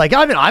girl's like,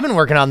 I've been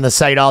working on the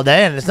site all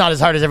day and it's not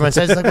as hard as everyone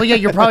says. It's like, well, yeah,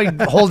 you're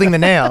probably holding the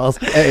nails.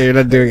 Hey, you're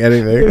not doing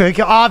anything. Like,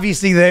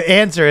 obviously, the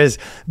answer is,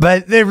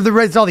 but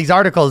there's all these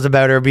articles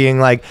about her being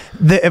like,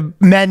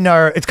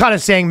 it's kind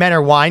of saying men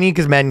are whiny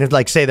because men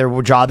like say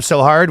their job's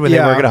so hard when they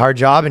work at a hard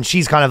job, and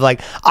she's kind of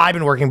like, I've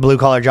been working blue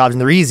collar jobs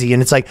and they're easy,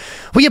 and it's like,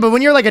 well, yeah, but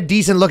when you're like a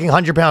decent looking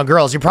 100-pound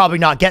girls, you're probably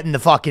not getting the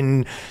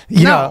fucking,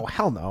 you know,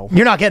 hell no,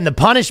 you're not getting the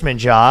punishment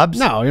jobs.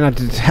 No, you're not.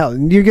 Hell,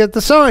 you get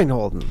the sign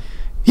holding.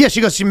 Yeah,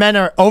 she goes, men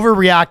are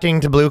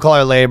overreacting to blue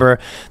collar labor.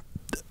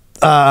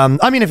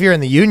 I mean, if you're in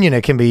the union,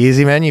 it can be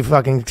easy, man. You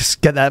fucking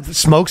just get that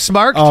smoke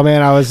sparked. Oh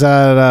man, I was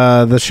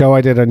at the show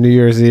I did on New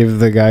Year's Eve.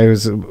 The guy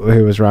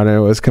who was running it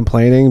was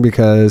complaining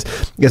because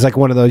it's like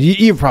one of those.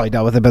 You've probably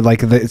dealt with it, but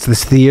like it's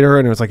this theater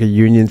and it was like a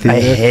union theater.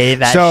 I hate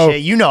that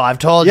shit. You know, I've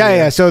told you.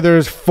 Yeah. So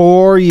there's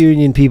 4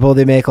 union people.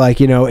 They make like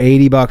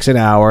 $80 an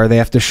hour. They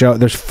have to show.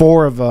 There's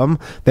 4 of them.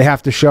 They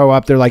have to show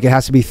up. They're like it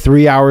has to be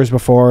 3 hours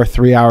before,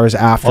 3 hours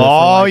after.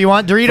 Oh, you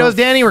want Doritos,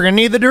 Danny? We're gonna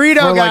need the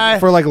Dorito guy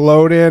for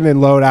load in and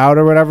load out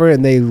or whatever.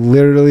 And they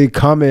literally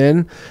come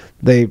in,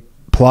 they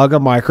plug a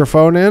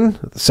microphone in,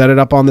 set it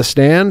up on the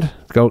stand,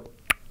 go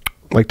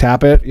like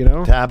tap it,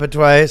 tap it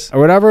twice or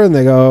whatever, and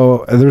they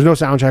go. There's no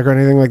sound check or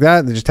anything like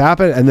that. They just tap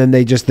it, and then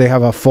they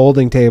have a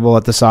folding table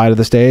at the side of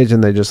the stage,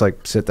 and they just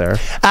like sit there.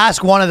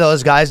 Ask one of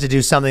those guys to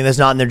do something that's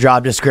not in their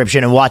job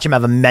description, and watch them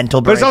have a mental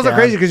breakdown. But it's also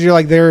crazy because you're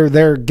like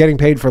they're getting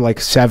paid for like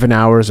 7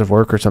 hours of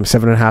work or something,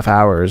 7.5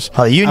 hours.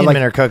 Oh, the union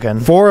men are cooking.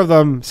 4 of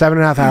them,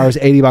 7.5 hours,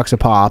 $80 a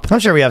pop. I'm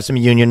sure we have some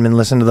union men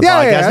listen to the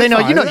podcast. Yeah, they know,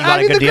 you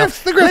got a good deal.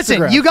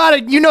 Listen, you got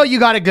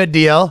a good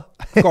deal.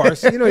 Of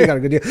course, you got a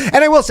good deal.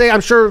 And I will say,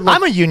 I'm sure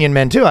I'm a union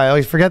man too. I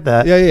always forget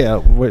that. Yeah.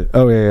 With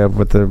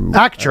the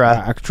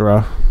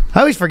Actra. I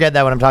always forget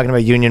that when I'm talking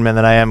about union men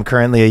that I am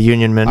currently a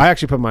union man. I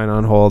actually put mine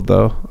on hold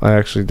though. I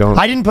actually don't.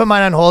 I didn't put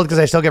mine on hold because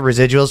I still get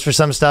residuals for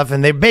some stuff,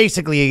 and they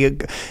basically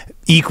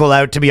equal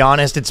out. To be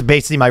honest, it's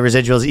basically my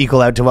residuals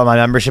equal out to what my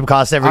membership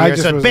costs every year.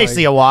 So it's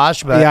basically a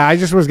wash. But yeah, I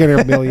just was getting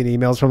a million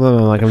emails from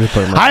them. I'm just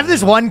putting. I have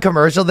this one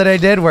commercial that I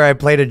did where I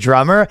played a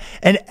drummer,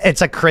 and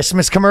it's a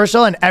Christmas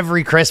commercial, and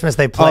every Christmas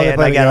they play it,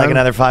 and I get like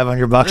another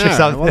 $500 or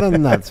something. Well,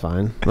 then that's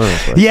fine.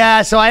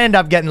 Yeah, so I end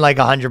up getting like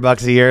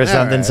 $100 a year or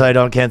something, so I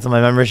don't cancel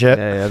my membership.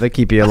 Yeah, they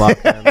keep you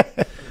locked in.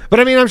 But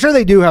I mean, I'm sure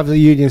they do have the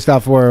union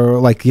stuff where,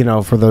 like,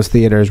 for those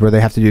theaters where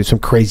they have to do some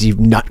crazy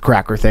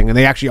nutcracker thing, and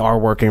they actually are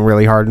working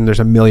really hard, and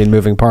there's a million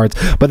moving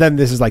parts. But then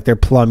this is like their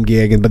plum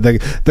gig, but the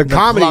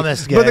comedy.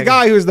 But the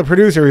guy who's the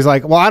producer, he's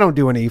like, well, I don't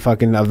do any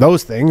fucking of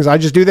those things. I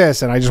just do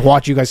this, and I just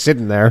watch you guys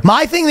sitting there.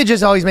 My thing that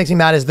just always makes me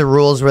mad is the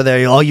rules where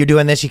they're, you're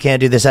doing this, you can't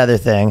do this other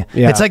thing.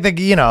 Yeah. It's like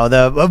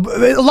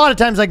a lot of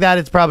times like that.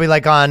 It's probably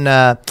like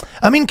on,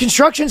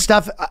 construction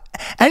stuff.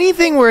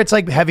 Anything where it's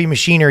like heavy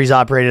machinery's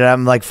operated,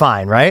 I'm like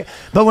fine, right?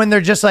 But when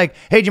they're just like,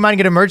 hey, do you mind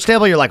get a merch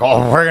table? You're like,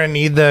 oh, we're gonna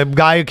need the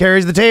guy who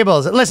carries the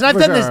tables. Listen, I've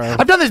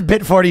done this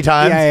bit 40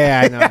 times.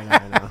 Yeah,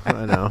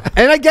 I know.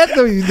 And I get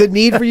the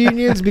need for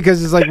unions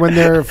because it's like when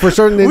they're for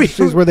certain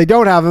industries where they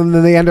don't have them,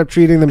 then they end up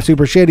treating them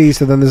super shitty.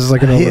 So then this is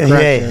like an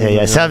overcorrection.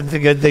 Yeah. Some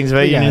good things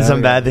about unions,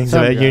 some bad things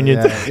about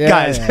unions.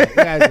 Guys.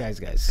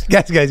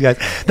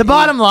 The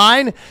bottom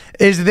line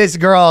is this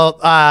girl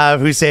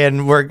who's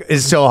saying work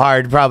is so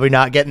hard, probably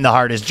not getting the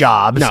hardest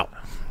jobs. No.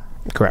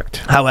 Correct.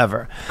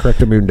 However,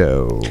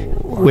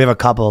 correctamundo. We have a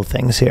couple of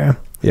things here.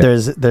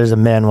 Yep. There's a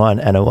man one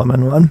and a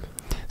woman one.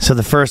 So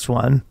the first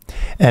one,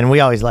 and we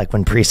always like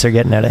when priests are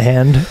getting out of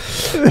hand.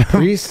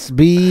 Priests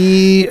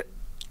be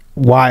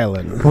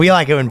wildin'. We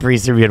like it when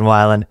priests are being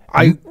wildin'.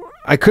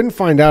 I couldn't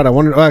find out. I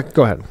wondered.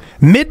 Go ahead.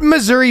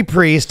 Mid-Missouri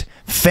priest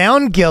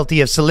found guilty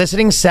of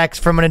soliciting sex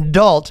from an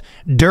adult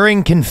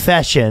during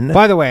confession.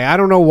 By the way, I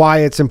don't know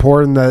why it's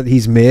important that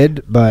he's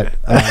mid, but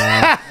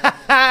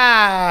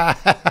I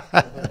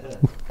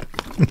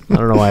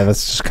don't know why.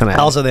 That's just kind of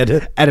also they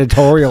did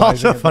editorial.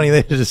 Also funny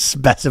they just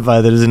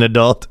specify that as an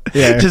adult.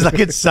 Yeah, just like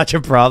it's such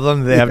a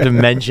problem they have to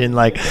mention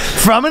like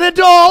from an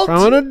adult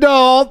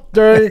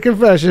during a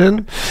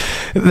confession.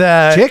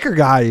 The chick or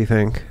guy? You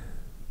think?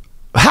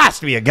 Has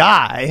to be a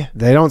guy.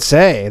 They don't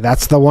say.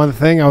 That's the one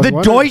thing I was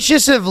wondering.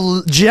 Deutsches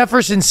of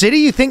Jefferson City.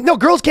 You think no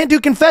girls can't do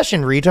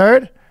confession?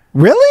 Retard.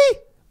 Really?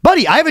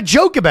 Buddy, I have a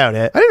joke about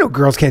it. I didn't know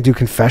girls can't do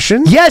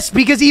confession. Yes,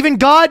 because even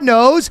God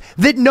knows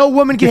that no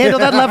woman can handle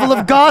that level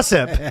of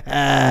gossip.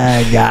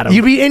 Got him.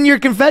 You'd be in your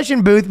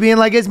confession booth being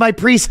like, is my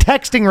priest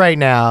texting right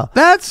now?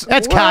 That's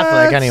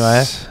Catholic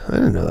anyway. I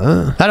didn't know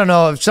that. I don't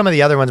know if some of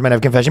the other ones might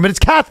have confession, but it's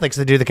Catholics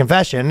that do the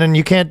confession, and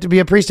you can't be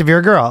a priest if you're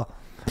a girl.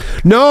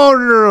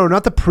 No,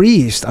 not the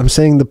priest. I'm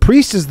saying the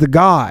priest is the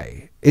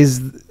guy.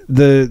 Is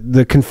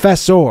the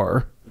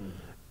confessor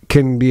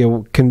can be a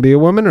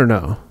woman or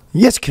no?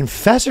 Yes,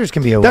 confessors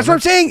can be a woman. That's what I'm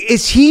saying.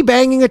 Is he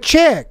banging a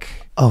chick?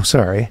 Oh,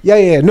 sorry.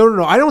 Yeah.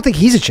 No. I don't think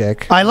he's a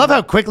chick. I love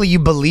how quickly you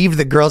believe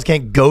that girls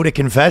can't go to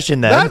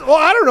confession then. Well,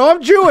 I don't know.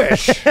 I'm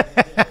Jewish.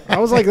 I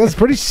was like, that's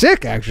pretty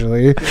sick,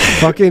 actually.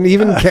 Fucking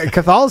even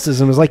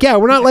Catholicism is like, yeah,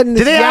 we're not letting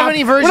this. Do they have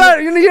any version?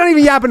 You're not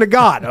even yapping to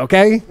God,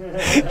 okay?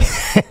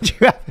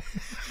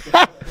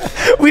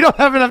 We don't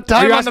have enough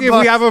time. Are you asking if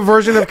we have a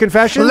version of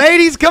confession?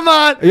 Ladies, come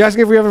on. Are you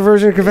asking if we have a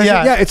version of confession?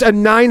 Yeah, it's a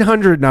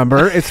 900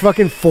 number. It's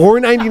fucking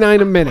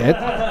 $4.99 a minute.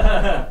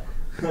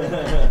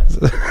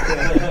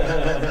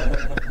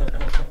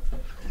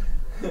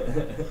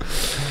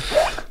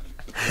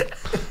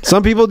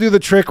 Some people do the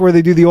trick where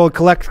they do the old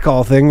collect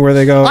call thing where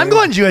they go. I'm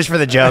going Jewish for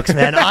the jokes,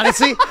 man.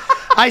 Honestly,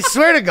 I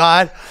swear to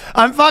God,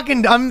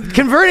 I'm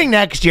converting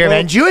next year,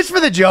 man. Jewish for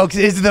the jokes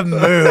is the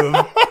move.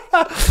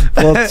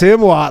 Well,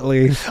 Tim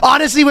Watley.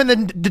 Honestly, when the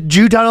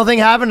Jew tunnel thing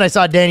happened, I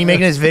saw Danny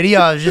making his video.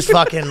 I was just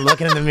fucking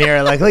looking in the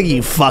mirror like, look,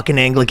 you fucking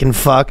Anglican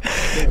fuck.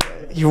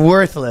 You're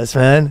worthless,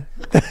 man.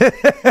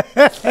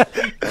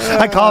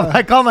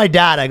 I call my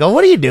dad. I go,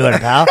 what are you doing,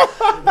 pal?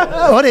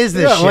 What is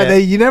this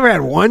shit? You never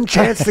had one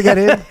chance to get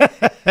in?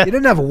 You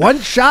didn't have one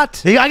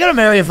shot? I gotta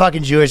marry a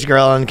fucking Jewish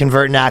girl and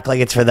convert and act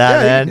like it's for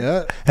that, man.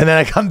 Yeah. And then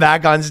I come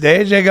back on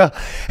stage and I go,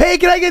 hey,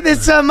 can I get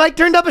this mic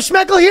turned up a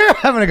schmeckle here?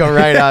 I'm gonna go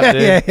right out,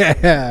 dude.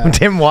 Yeah.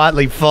 Tim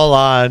Watley, full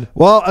on.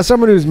 Well, as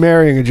someone who's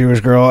marrying a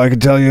Jewish girl, I can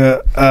tell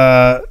you,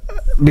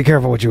 be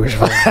careful with Jewish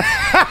folk.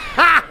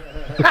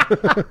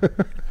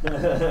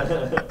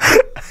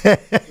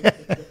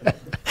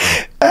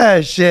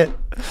 Oh, shit.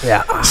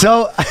 Yeah.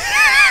 So,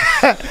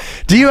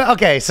 do you,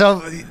 okay, so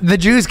the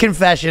Jew's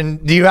confession,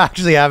 do you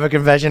actually have a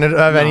confession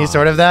of any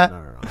sort of that? No.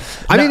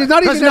 I mean, it's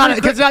not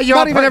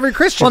even every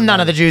Christian. Well, none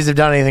of the Jews have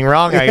done anything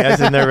wrong, I guess,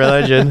 in their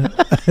religion.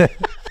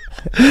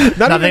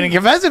 Nothing to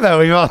confess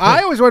about.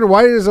 I always wonder,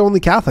 why is it only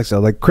Catholics though?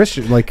 Like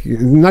Christian, like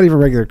not even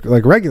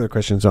regular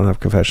Christians don't have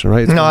confession,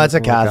 right? No, it's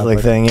a Catholic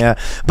thing, yeah.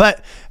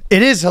 But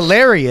it is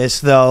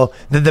hilarious though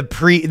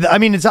that I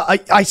mean,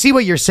 I see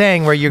what you're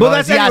saying where you're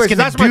going.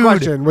 That's my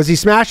question. Was he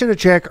smashing a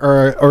chick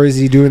or is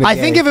he doing? I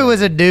think if it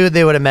was a dude,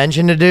 they would have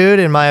mentioned a dude.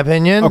 In my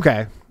opinion.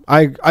 Okay,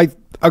 I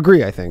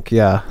agree. I think,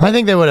 yeah. I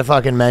think they would have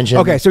fucking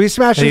mentioned. Okay, so he's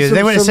smashing.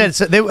 They would have said.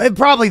 So they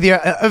probably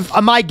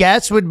my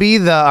guess would be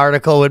the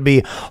article would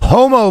be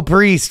homo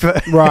priest.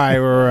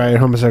 right.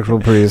 Homosexual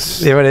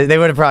priest. They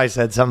would have probably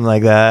said something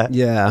like that.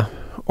 Yeah.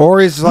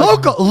 Or is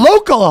like,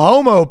 local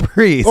homo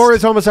priest. Or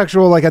is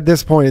homosexual like at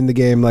this point in the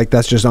game like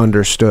that's just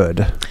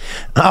understood?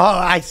 Oh,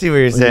 I see what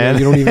you're saying.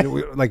 You don't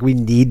even like we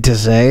need to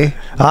say.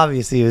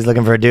 Obviously, he was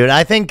looking for a dude.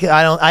 I'm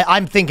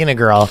thinking a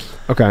girl.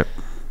 Okay.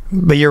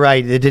 But you're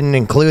right. It didn't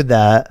include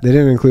that. They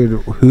didn't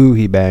include who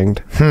he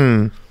banged.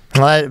 Well,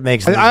 that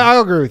makes sense.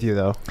 I'll agree with you,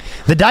 though.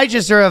 The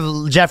Digester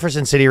of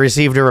Jefferson City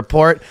received a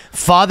report.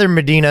 Father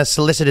Medina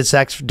solicited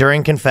sex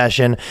during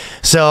confession.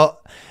 So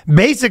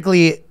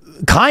basically,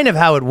 kind of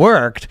how it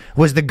worked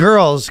was the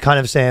girls kind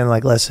of saying,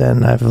 like,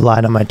 listen, I've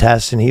lied on my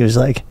test. And he was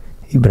like,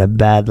 you've been a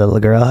bad little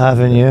girl,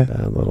 haven't you?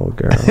 Bad little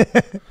girl.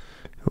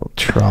 Little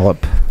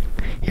trollop.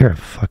 You're a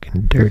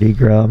fucking dirty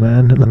girl,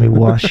 man. Let me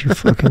wash you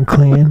fucking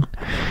clean.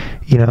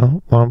 You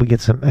know, why don't we get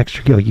some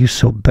extra? Yo, you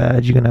so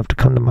bad, you're gonna have to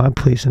come to my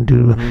place and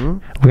do. We're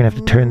gonna have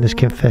to turn this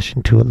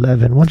confession to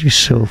 11. Why don't you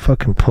show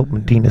fucking Pope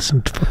Medina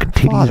some fucking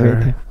titties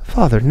right there?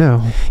 Father,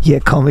 no. Yeah,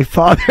 call me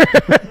father.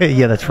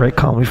 Yeah, that's right.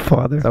 Call me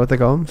father. Is that what they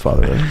call him?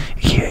 Father, right?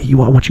 Yeah,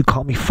 why don't you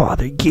call me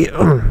father?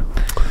 Yeah.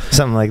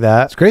 Something like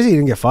that. It's crazy he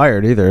didn't get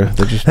fired either.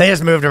 They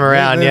just moved him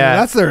around, yeah.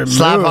 That's their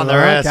slap move, on the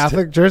right? wrist.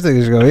 Catholic Church, they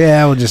just go,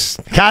 yeah, we'll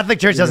just... Catholic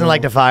Church doesn't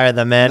like to fire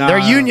them, man. They're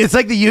union. It's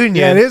like the union.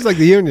 Yeah, it is like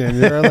the union.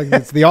 They're like,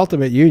 it's the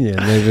ultimate union.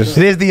 They just...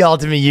 It is the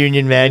ultimate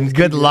union, man.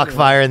 Good luck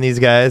firing these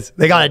guys.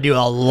 They got to do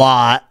a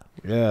lot.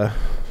 Yeah.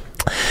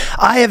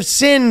 I have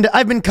sinned.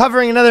 I've been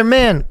covering another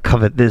man.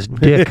 Covered this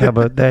dick. How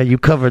about that? You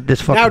covered this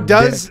fucking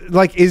dick.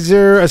 Like, is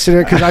there a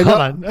sin? Because I know...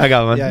 Hold on. I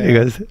got one. Yeah, He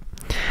goes...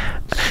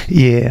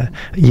 Yeah.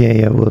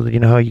 Well, you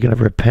know how you're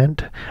gonna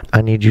repent?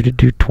 I need you to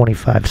do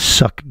 25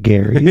 suck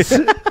Garys.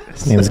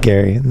 His name's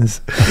Gary.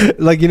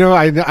 Like, you know,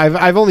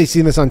 I've only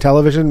seen this on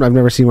television. I've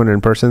never seen one in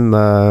person.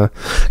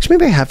 Actually,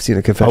 maybe I have seen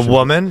a confession. A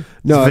woman?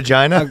 No,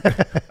 vagina.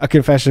 A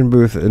confession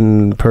booth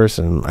in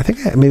person. I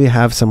think I maybe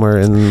have somewhere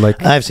in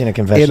like I've seen a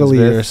confession Italy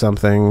booth or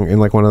something in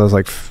like one of those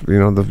like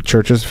the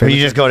churches. Or you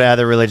just go to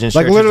other religious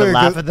like churches literally to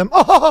laugh at them.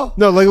 Oh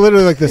no, like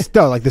literally like this.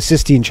 No, like the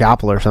Sistine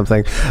Chapel or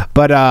something.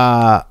 But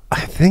I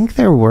think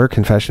there were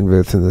confession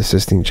booths in the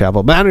Sistine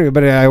Chapel. But I don't know.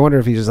 But I wonder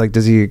if he just like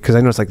does he? Because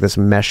I know it's like this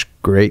mesh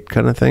grate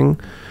kind of thing.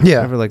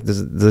 Yeah. Ever like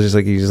does just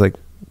like you just like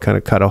kind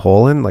of cut a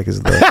hole in like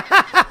is the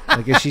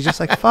like is she just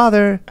like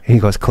Father? And he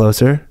goes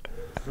closer.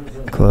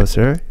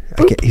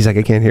 He's like,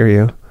 I can't hear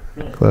you.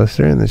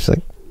 Closer, and it's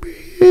like,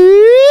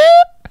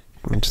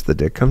 and just the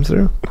dick comes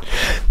through.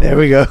 There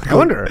we go. I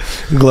wonder.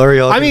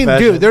 Glorious. I mean,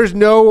 dude, there's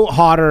no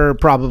hotter,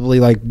 probably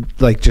like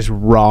just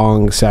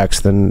wrong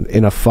sex than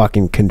in a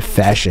fucking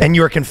confession. And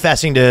you were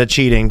confessing to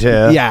cheating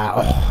too. Yeah.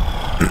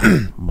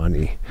 Oh.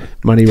 money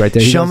right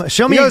there.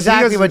 Show me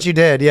exactly what you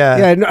did. Yeah.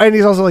 Yeah, and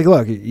he's also like,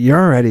 look, you're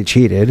already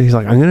cheated. He's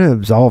like, I'm gonna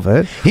absolve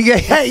it.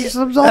 That's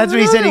what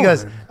he said. He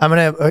goes, I'm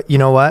gonna. You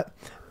know what?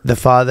 The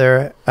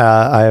Father,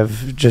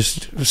 I've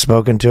just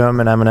spoken to him,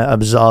 and I'm going to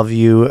absolve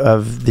you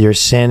of your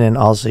sin and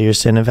also your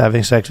sin of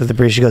having sex with the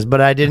priest. She goes, but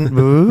I didn't.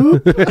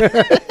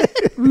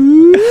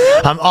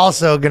 I'm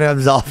also going to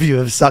absolve you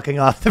of sucking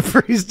off the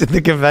priest in the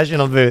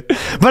confessional booth.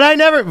 But I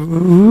never.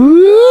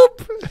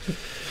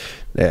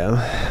 Yeah,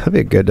 that'd be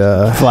a good.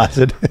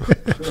 Flaccid.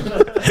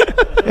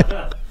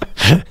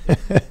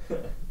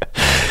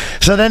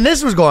 So then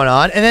this was going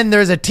on, and then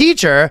there's a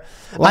teacher,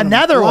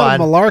 another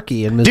one.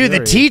 Malarkey in Missouri. Dude,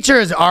 the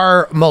teachers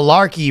are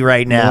malarkey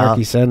right now.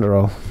 Malarkey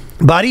Central.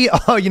 Buddy,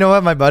 oh, you know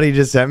what my buddy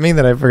just sent me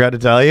that I forgot to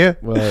tell you?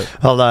 What?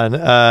 Hold on.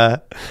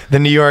 The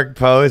New York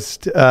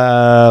Post.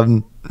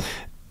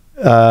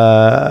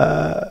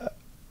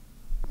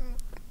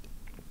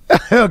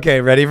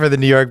 Okay, ready for the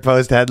New York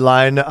Post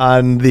headline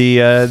on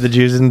the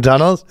Jews in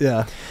tunnels?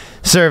 Yeah.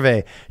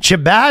 Survey: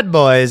 Chabad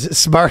boys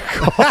spark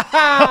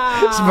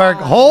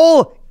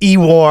whole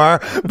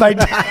e-war by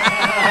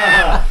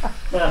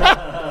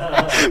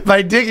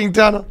by digging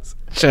tunnels.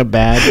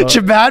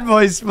 Chabad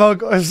boys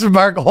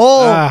spark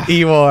whole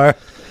e-war.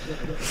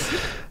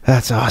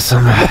 That's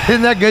awesome.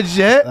 Isn't that good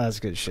shit? That's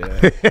good shit.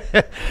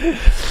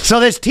 So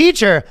this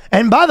teacher,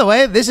 and by the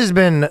way, this has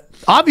been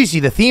obviously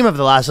the theme of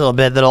the last little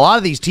bit, that a lot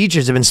of these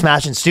teachers have been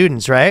smashing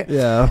students, right?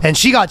 Yeah. And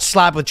she got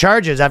slapped with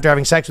charges after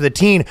having sex with a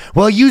teen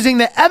while using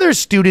the other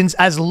students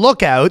as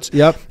lookouts.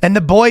 Yep. And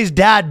the boy's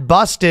dad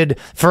busted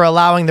for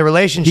allowing the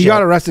relationship. He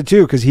got arrested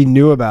too because he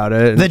knew about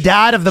it. The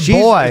dad of the She's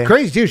boy.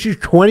 crazy too. She's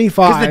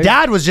 25. Because the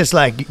dad was just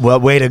like, well,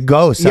 way to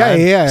go, son.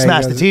 Yeah.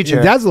 Smash the teacher.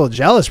 The dad's a little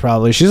jealous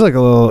probably. She's a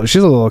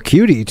little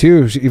cutie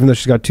too, even though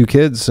she's got 2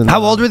 kids. And,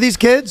 How old were these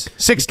kids?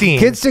 16.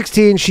 Kid's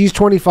 16. She's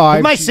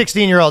 25. My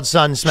 16-year-old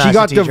son smashed She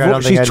got the teacher. I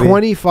don't think She's I'd be-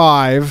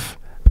 25.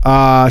 She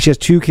has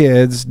 2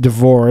 kids,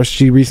 divorced.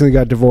 She recently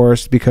got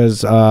divorced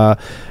because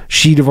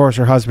she divorced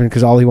her husband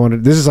because all he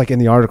wanted. This is like in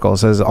the article. It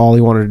says all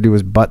he wanted to do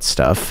was butt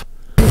stuff.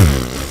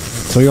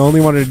 So he only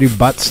wanted to do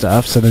butt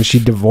stuff. So then she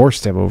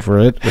divorced him over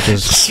it, which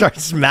is start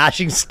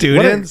smashing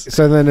students.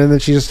 So then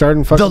she just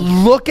started fucking The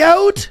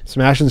lookout.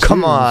 smashing. Come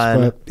students. on.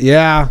 But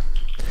yeah.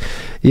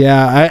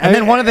 And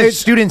then one of the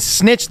students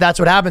snitched. That's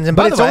what happens. And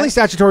by But the it's way, only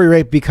statutory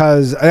rape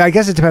because I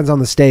guess it depends on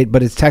the state,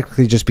 but it's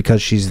technically just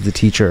because she's the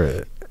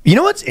teacher. you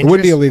know what's It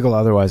would be interesting? illegal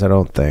otherwise, I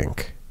don't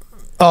think.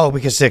 Oh,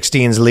 because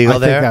 16 is legal I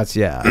there. think that's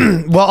yeah.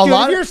 Well, a Dude,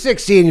 lot. if you're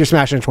 16, you're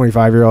smashing a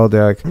 25-year-old.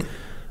 Like,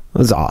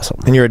 that's awesome.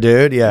 And you're a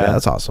dude, yeah. Yeah,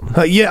 that's awesome.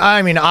 Yeah,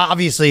 I mean,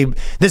 obviously,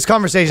 this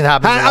conversation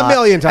happens A lot.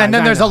 million times, and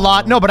then I there's a know.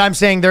 lot. No, but I'm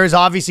saying there's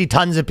obviously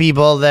tons of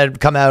people that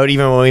come out,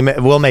 even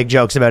when we'll make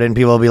jokes about it, and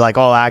people will be like,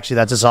 "Oh, actually,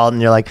 that's assault,"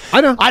 and you're like,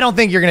 I know. I don't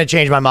think you're going to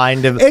change my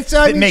mind. It's,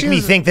 I mean, make me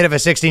she's- think that if a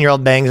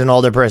 16-year-old bangs an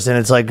older person,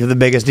 it's like the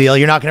biggest deal.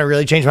 You're not going to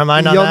really change my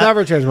mind on You'll that.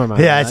 never change my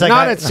mind. Yeah, on it's that. like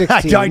not I- at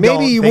 16. I don't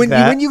Maybe think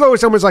that. when you go with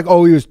someone's like,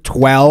 oh, he was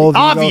 12. you go,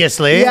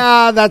 Obviously.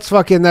 yeah, that's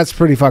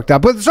pretty fucked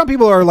up. But some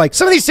people are like,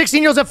 Some of these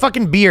 16-year-olds have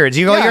fucking beards.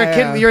 You go, Yeah, you're a kid,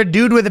 yeah. you're a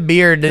dude with a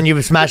beard, and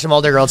you smash some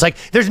older girl. It's like,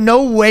 there's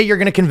no way you're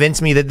going to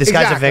convince me that this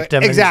guy's a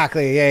victim.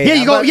 Exactly. Yeah.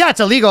 You go, But- yeah, it's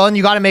illegal, and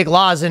you got to make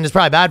laws, and it's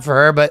probably bad for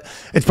her, but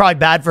it's probably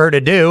bad for her to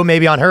do.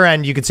 Maybe on her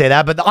end, you could say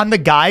that, but on the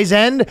guy's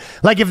end,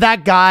 like if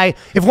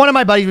one of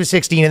my buddies was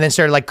 16 and then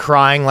started like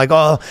crying, like,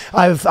 oh,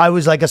 I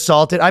was like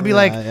assaulted, I'd be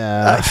like,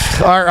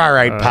 all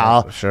right,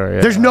 pal. sure,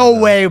 yeah, There's no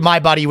way my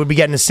buddy would be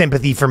getting a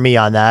sympathy from me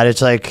on that.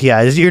 It's like,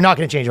 yeah, you're not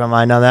going to change my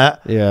mind on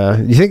that. Yeah.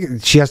 You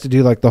think she has to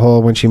do like the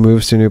whole when she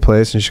moves to a new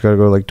place and she's got to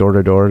go like door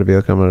to door to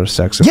become a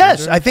sex offender?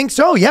 Yes, I think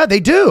so. Yeah, they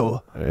do.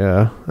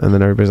 Yeah. And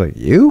then everybody's like,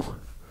 you?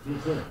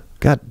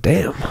 God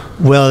damn.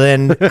 Well,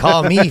 then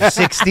call me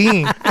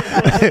 16.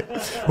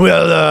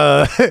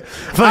 Well,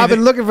 I've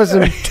been looking for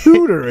some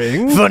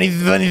tutoring. funny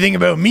thing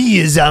about me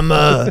is I'm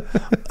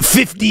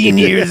 15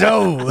 years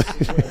old.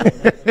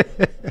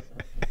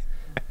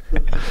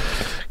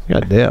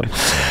 God damn.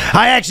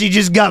 I actually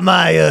just got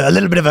my a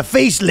little bit of a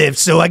facelift,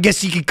 so I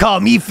guess you could call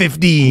me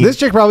 15. This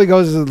chick probably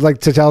goes like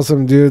to tell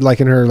some dude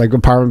like in her like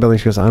apartment building.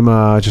 She goes, "I'm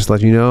just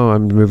let you know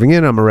I'm moving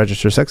in. I'm a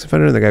registered sex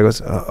offender." And the guy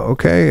goes,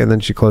 "Okay." And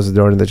then she closes the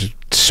door, and there's just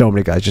so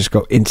many guys just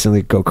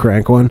instantly go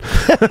crank one.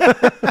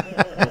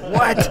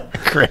 What?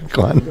 Crank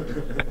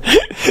one.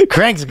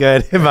 Crank's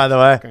good, by the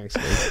way. Crank's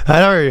good.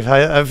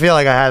 I feel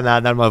like I hadn't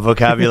had that in my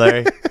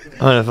vocabulary. I'm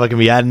gonna fucking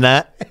be adding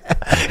that.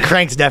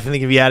 Crank's definitely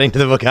gonna be adding to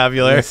the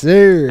vocabulary. Yes,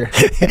 sir.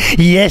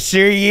 Yes,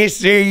 sir. Yes,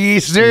 sir.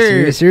 Yes,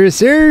 sir. Yes, sir.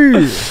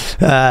 Yes,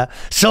 sir.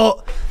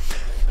 So,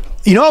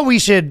 you know what we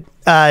should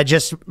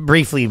just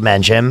briefly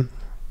mention?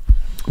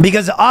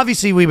 Because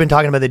obviously we've been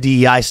talking about the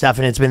DEI stuff,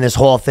 and it's been this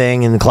whole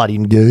thing, and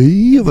Claudine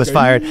Gay was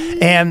fired.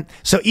 And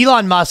so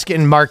Elon Musk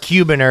and Mark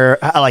Cuban are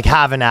like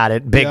having at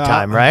it big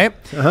time, right?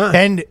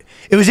 And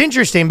it was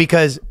interesting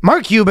because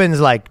Mark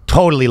Cuban's like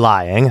totally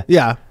lying.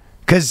 Yeah.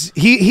 Because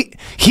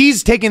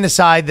he's taking the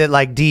side that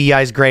like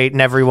DEI is great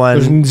and everyone...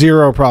 There's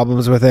zero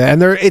problems with it,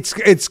 and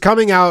it's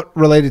coming out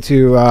related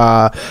to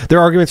their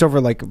arguments over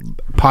like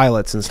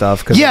pilots and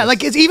stuff. Yeah,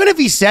 like even if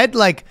he said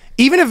like,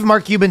 even if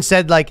Mark Cuban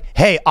said like,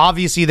 hey,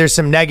 obviously there's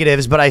some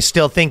negatives, but I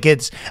still think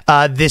it's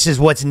this is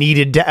what's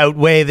needed to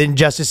outweigh the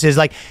injustices.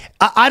 Like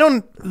I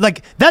don't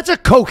like that's a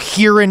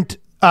coherent.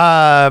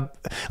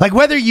 Like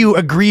whether you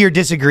agree or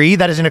disagree,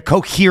 that isn't a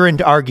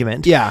coherent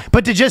argument. Yeah.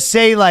 But to just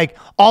say like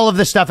all of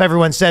the stuff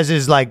everyone says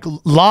is like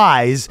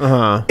lies,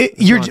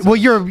 you're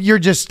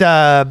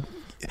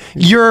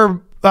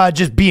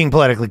just being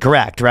politically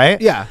correct, right?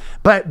 Yeah.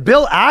 But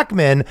Bill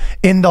Ackman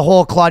in the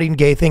whole Claudine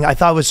Gay thing, I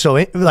thought was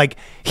so like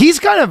he's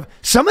kind of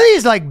some of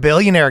these like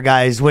billionaire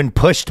guys when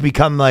pushed to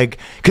become like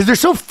because they're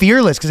so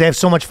fearless because they have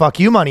so much fuck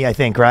you money, I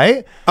think,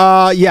 right?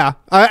 Yeah.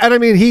 And I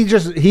mean,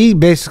 he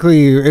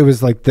basically it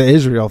was like the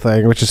Israel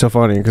thing, which is so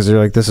funny because you're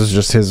like, this is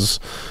just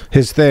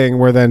his thing.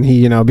 Where then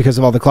he, because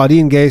of all the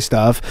Claudine Gay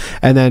stuff,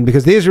 and then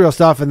because the Israel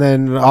stuff, and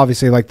then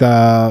obviously like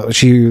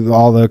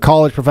all the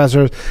college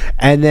professors,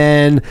 and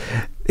then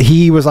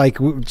he was like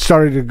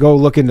started to go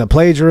look into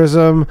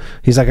plagiarism.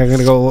 He's like, I'm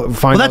gonna go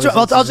find. Well, that's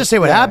what, I'll just say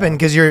what happened,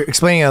 because you're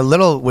explaining a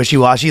little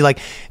wishy-washy, like,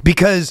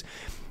 because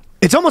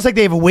it's almost like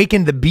they've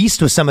awakened the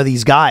beast with some of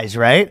these guys,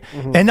 right?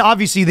 And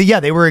obviously,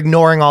 they were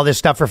ignoring all this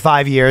stuff for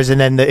 5 years,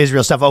 and then the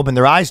Israel stuff opened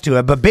their eyes to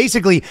it. But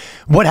basically,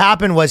 what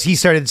happened was he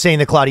started saying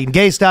the Claudine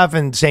Gay stuff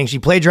and saying she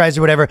plagiarized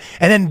or whatever,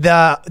 and then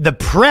the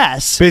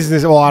press,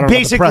 business. Well, I don't know. The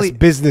basically, press,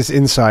 Business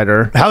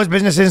Insider. how is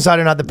Business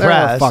Insider not the They're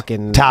press?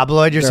 fucking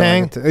tabloid. You're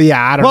saying?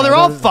 Yeah, I don't know. Well, they're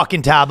all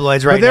fucking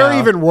tabloids right but they're now.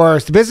 even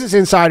worse. Business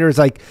Insider is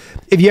like,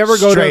 if you ever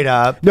go Straight to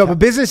up. no, but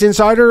Business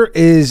Insider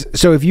is,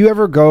 so if you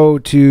ever go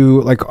to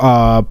like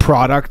a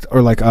product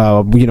or like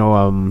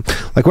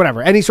like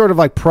whatever, any sort of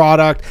like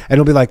product, and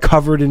it'll be like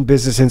covered in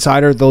Business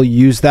Insider, they'll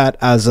use that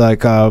as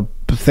like a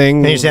thing.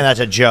 And you're saying that's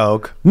a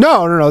joke?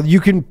 No. You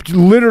can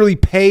literally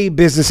pay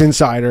Business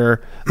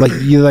Insider, like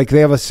they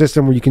have a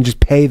system where you can just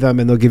pay them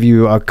and they'll give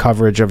you a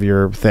coverage of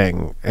your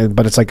thing,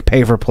 but it's like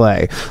pay for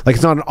play. Like,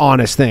 it's not an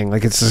honest thing.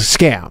 Like, it's a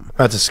scam.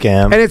 That's a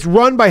scam. And it's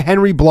run by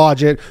Henry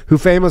Blodgett, who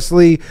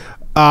famously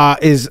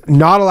is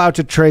not allowed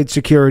to trade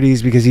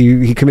securities because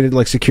he committed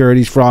like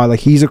securities fraud. Like,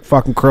 he's a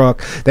fucking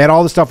crook. They had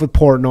all the stuff with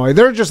Portnoy.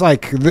 They're just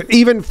like,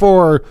 even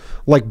for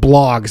like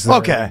blogs,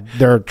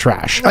 they're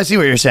trash. I see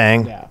what you're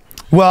saying. Yeah.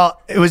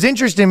 Well, it was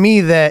interesting to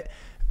me that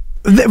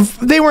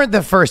they weren't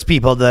the first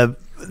people to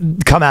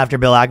come after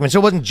Bill Ackman. So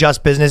it wasn't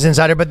just Business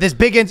Insider, but this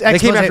big They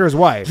came after his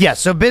wife. Yes.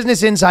 So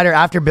Business Insider,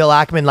 after Bill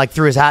Ackman like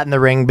threw his hat in the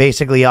ring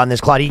basically on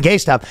this Claudine Gay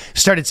stuff,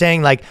 started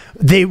saying like,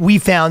 we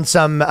found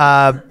some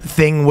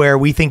thing where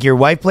we think your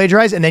wife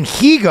plagiarized. And then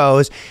he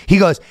goes,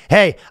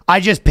 hey, I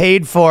just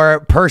paid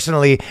for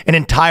personally an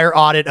entire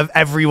audit of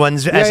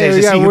everyone's essays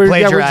to see who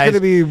plagiarized. It's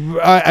gonna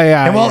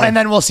be, And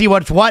then we'll see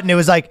what's what. And it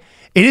was like,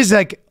 it is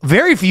like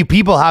very few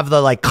people have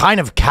the like kind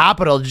of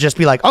capital to just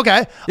be like,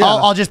 okay,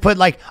 I'll just put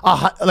like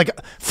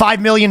 $5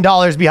 million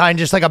behind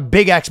just like a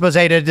big expose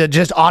to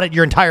just audit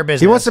your entire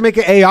business. he wants to make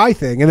an AI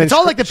thing, and then It's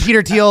all like the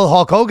Peter Thiel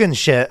Hulk Hogan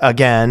shit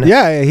again.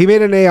 Yeah, he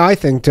made an AI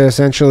thing to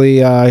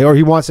essentially, or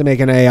he wants to make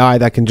an AI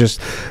that can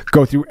just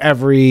go through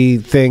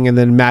everything and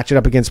then match it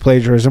up against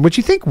plagiarism, which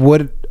you think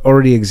would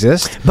already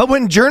exist. But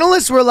when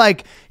journalists were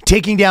like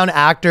taking down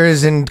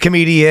actors and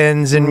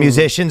comedians and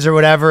musicians or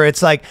whatever,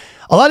 it's like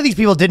a lot of these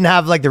people didn't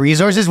have like the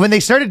resources. When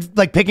they started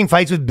like picking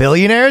fights with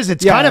billionaires,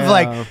 it's kind of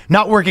like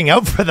not working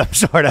out for them,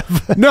 sort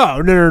of.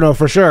 No,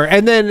 for sure.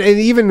 And then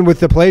even with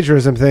the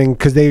plagiarism thing,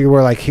 because they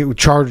were like, he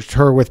charged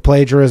her with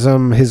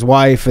plagiarism, his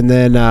wife, and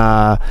then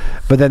but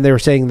then they were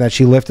saying that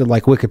she lifted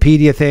like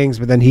Wikipedia things,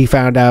 but then he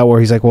found out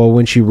where he's like, well,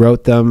 when she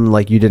wrote them,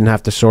 like, you didn't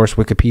have to source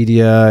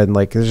Wikipedia, and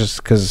like, it's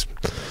just because,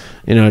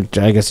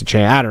 I guess it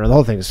changed. I don't know. The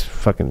whole thing is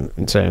fucking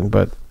insane.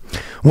 But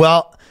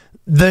well,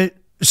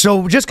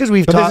 so just because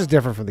we've talked, this is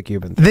different from the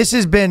Cuban thing. This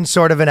has been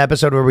sort of an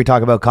episode where we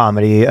talk about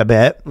comedy a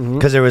bit,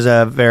 because there was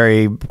a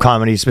very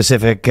comedy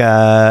specific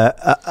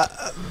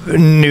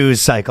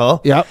news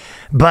cycle. Yep.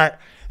 But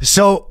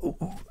so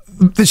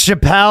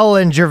Chappelle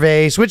and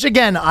Gervais, which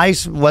again, I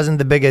wasn't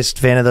the biggest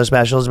fan of those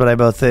specials, but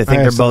I think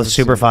they're both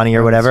super funny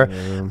or whatever.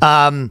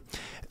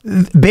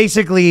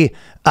 Basically,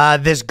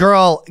 this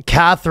girl,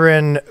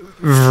 Catherine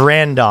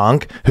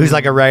Vrandonk, who's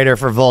like a writer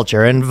for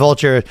Vulture, and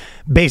Vulture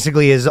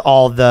basically is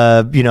all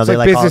the, they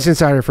like Business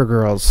Insider for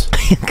girls.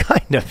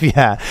 kind of,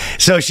 yeah.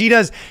 So she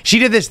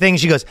did this thing.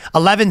 She goes,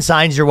 11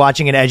 signs you're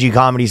watching an edgy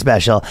comedy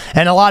special.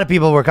 And a lot of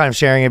people were kind of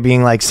sharing it,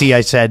 being like, see,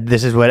 I said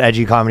this is what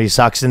edgy comedy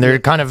sucks. And they're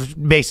kind of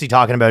basically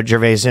talking about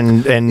Gervais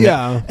and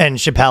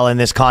Chappelle in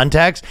this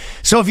context.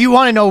 So if you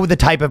want to know the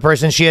type of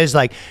person she is,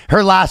 like,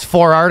 her last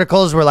 4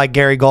 articles were like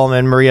Gary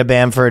Goldman, Maria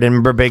Bamford,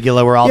 and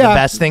Birbiglia were all the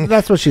best things.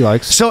 That's what she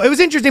likes. So it was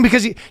interesting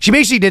because she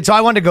basically did. So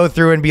I wanted to go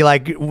through and be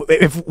like,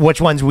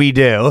 which ones we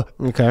do.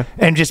 Okay.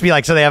 And just be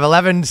like, so they have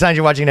 11 signs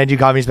you're watching an edgy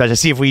comedy special.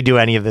 See if we do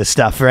any of this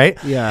stuff, right?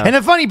 Yeah. And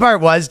the funny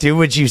part was, too,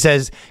 which she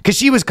says, because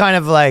she was kind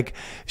of like,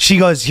 she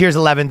goes, here's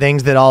 11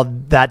 things that all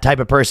that type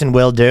of person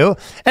will do.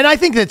 And I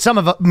think that some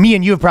of me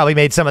and you have probably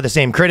made some of the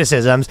same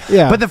criticisms.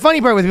 Yeah. But the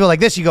funny part with people like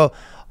this, you go,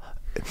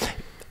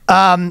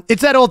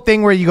 it's that old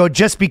thing where you go,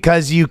 just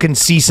because you can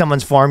see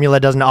someone's formula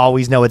doesn't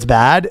always know it's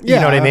bad. You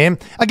know what I mean?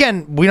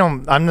 Again,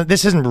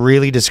 this doesn't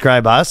really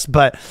describe us,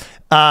 but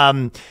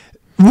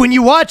when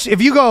you watch,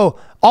 if you go,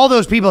 all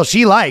those people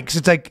she likes,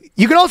 it's like,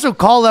 you can also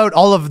call out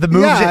all of the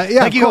moves.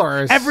 Like, you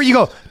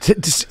go,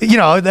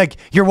 like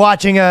you're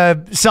watching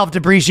a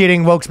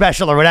self-depreciating woke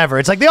special or whatever.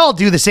 It's like they all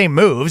do the same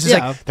moves. It's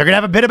like they're gonna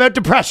have a bit about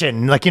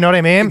depression, like, you know what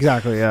I mean?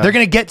 Exactly. Yeah. They're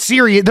gonna get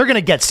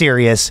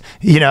serious.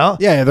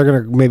 Yeah, they're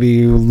gonna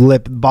maybe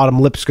bottom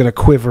lip's gonna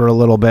quiver a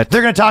little bit.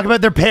 They're gonna talk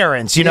about their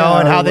parents, and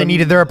how they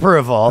needed their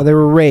approval. They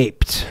were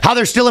raped. How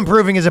they're still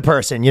improving as a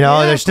person.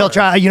 They're still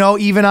trying.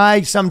 Even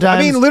I sometimes.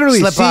 I mean,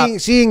 literally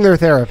seeing their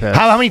therapist.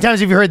 How many times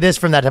have you heard this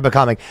from that type of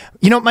comic?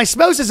 My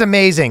spouse is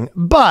amazing,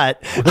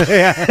 but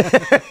they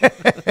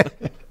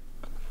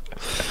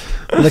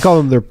call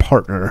them their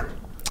partner.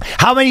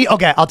 How many?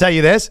 Okay, I'll tell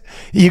you this.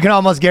 You can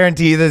almost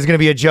guarantee there's going to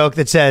be a joke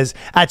that says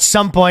at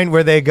some point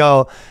where they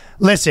go,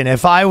 listen,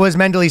 if I was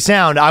mentally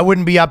sound, I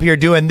wouldn't be up here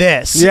doing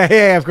this.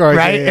 Yeah, of course.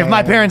 Right? Yeah, If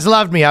my parents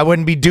loved me, I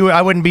wouldn't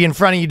be in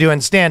front of you doing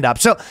stand up.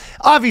 So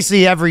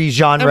obviously every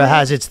genre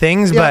has its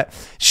things, but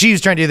she was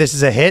trying to do this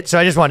as a hit. So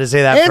I just wanted to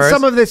say that and first.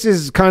 some of this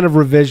is kind of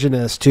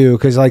revisionist too,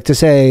 because like to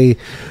say,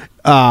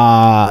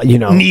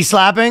 knee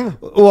slapping.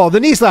 Well, the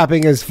knee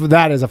slapping is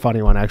a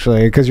funny one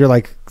actually, because you're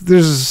like,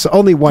 there's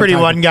only one.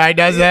 One guy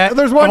does that.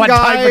 There's one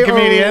guy type of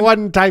comedian.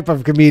 one type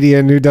of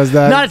comedian who does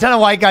that. Not a ton of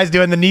white guys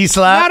doing the knee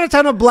slap. Not a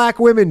ton of black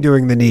women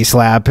doing the knee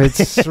slap.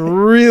 It's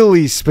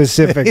really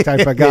specific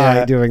type of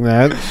guy doing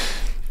that.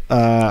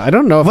 I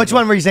don't know. Which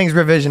one were you saying is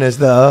revisionist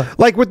though?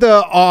 Like with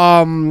the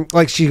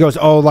like she goes,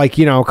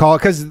 call,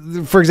 because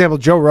for example,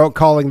 Joe Rogan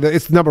calling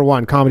it's number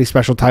one comedy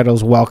special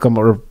titles welcome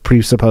or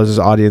presupposes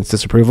audience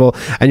disapproval,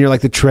 and you're like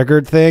the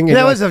triggered thing. And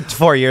that was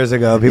 4 years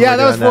ago. That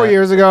was 4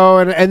 years ago,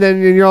 and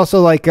then you're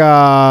also like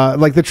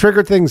the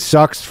triggered thing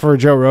sucks for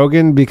Joe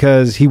Rogan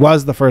because he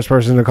was the first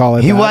person to call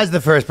it. He was the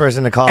first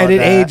person to call it, and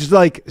it aged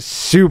like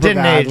super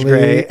Didn't badly. age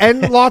great.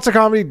 And lots of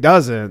comedy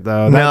doesn't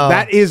though. No.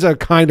 That is a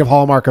kind of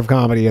hallmark of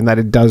comedy, and that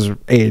it does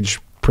age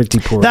pretty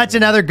poorly. That's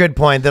another good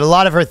point, that a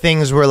lot of her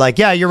things were like,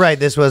 yeah, you're right,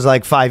 this was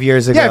like 5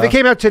 years ago. Yeah, if it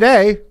came out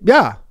today,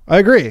 yeah, I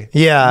agree.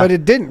 Yeah. But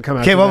it didn't come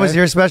out Okay, today. what was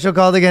your special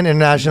called again?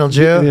 International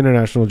Jew? The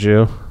International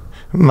Jew.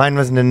 Mine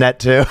was Nanette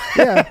too.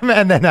 Yeah.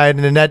 And then I had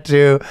Nanette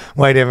too,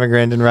 white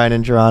immigrant, and Ryan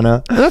in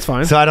Toronto. That's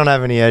fine. So I don't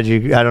have an edgy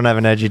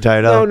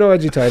title. No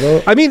edgy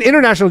title. I mean,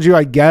 International Jew,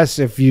 I guess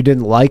if you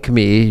didn't like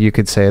me, you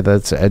could say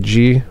that's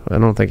edgy. I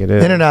don't think it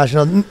is.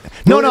 International.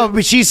 No,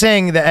 but she's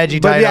saying the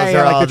edgy titles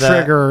are like all the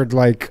triggered,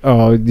 like,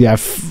 oh, yeah,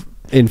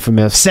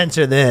 infamous.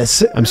 Censor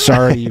this. I'm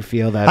sorry you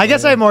feel that. I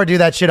guess I more do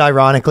that shit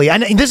ironically.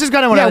 And this is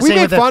kind of what I was we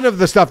saying. made fun of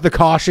the stuff, the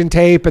caution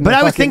tape, and But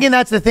I was thinking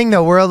that's the thing,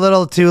 though. We're a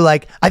little too,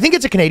 like, I think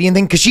it's a Canadian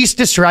thing because she's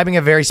describing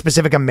a very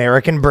specific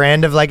American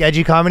brand of, like,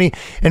 edgy comedy.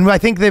 And I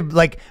think the,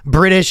 like,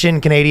 British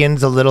and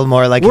Canadians a little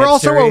more, like, we're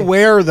also hipstery.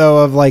 aware, though,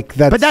 of, like,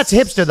 that. But that's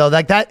hipster, though.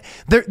 Like, that,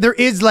 there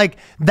is, like,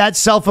 that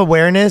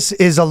self-awareness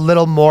is a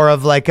little more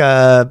of, like,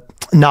 a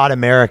not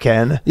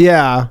American.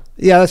 Yeah,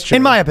 that's true.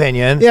 In my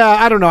opinion. Yeah,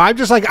 I don't know. I'm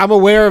just like, I'm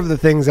aware of the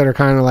things that are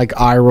kind of like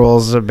eye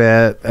rolls a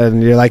bit,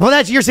 and you're like,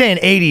 well, you're saying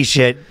 80s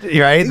shit,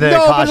 right? The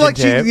no, caution but like,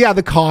 tape.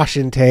 the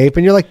caution tape,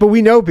 and you're like, but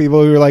we know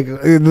people who are like,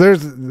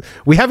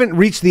 we haven't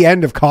reached the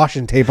end of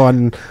caution tape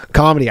on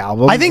comedy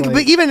albums. I think,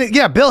 but even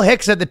Bill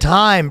Hicks at the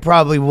time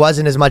probably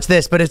wasn't as much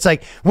this, but it's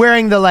like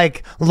wearing the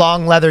like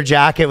long leather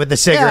jacket with the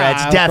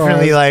cigarettes,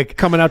 definitely like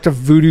coming out to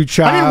Voodoo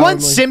Child. I mean,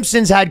 once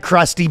Simpsons had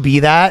Krusty be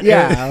that,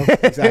 yeah,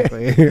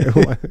 exactly,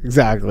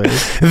 exactly.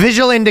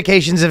 Visual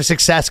indications of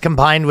success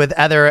combined with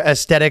other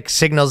aesthetic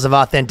signals of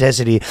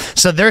authenticity.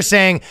 So they're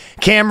saying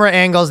camera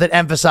angles that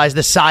emphasize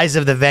the size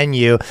of the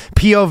venue,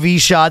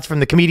 POV shots from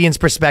the comedian's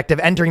perspective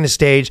entering the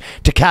stage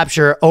to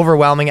capture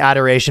overwhelming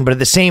adoration, but at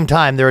the same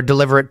time there are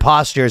deliberate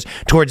postures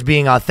towards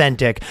being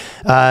authentic.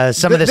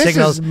 Some of the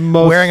signals: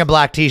 wearing a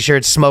black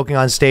t-shirt, smoking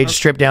on stage,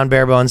 stripped down,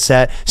 bare bones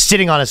set,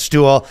 sitting on a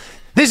stool.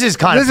 This is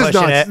kind of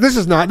pushing it. This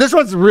is not. This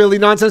one's really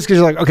nonsense because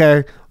you're like,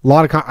 okay, a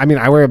lot of. I mean,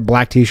 I wear a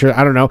black T-shirt.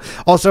 I don't know.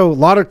 Also, a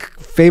lot of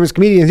famous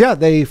comedians,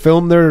 they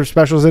film their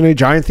specials in a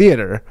giant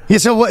theater. Yeah.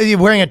 So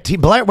wearing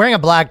a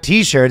black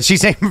T-shirt. She's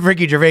saying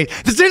Ricky Gervais.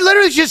 They're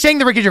literally just saying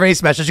the Ricky Gervais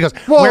special. She goes,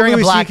 wearing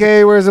Louis a black. CK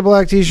wears a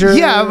black T-shirt.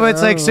 Yeah, but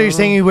it's like, so you're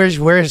saying he wears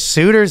a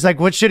suit, or is like,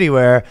 what should he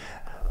wear?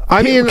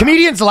 I mean,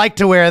 comedians like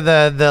to wear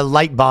the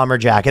light bomber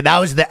jacket. That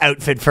was the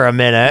outfit for a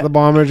minute. The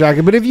bomber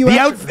jacket, but if you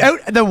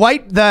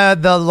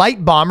the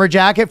light bomber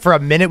jacket for a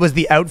minute was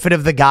the outfit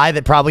of the guy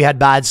that probably had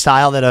bad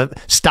style that a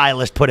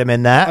stylist put him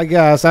in that. I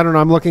guess I don't know.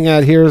 I'm looking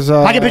at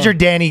I can picture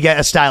Danny get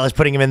a stylist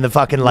putting him in the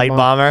fucking light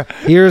bomber.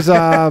 Here's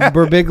a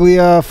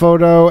Birbiglia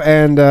photo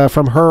and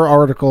from her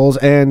articles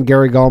and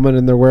Gary Gulman,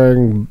 and they're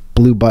wearing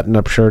blue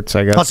button-up shirts.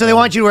 I guess. Oh, so they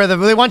want you to wear the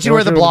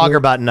blogger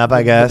button-up.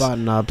 I guess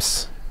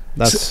button-ups.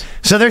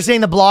 So they're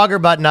saying the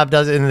blogger button-up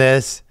does it in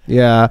this.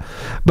 Yeah,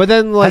 but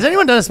then like, has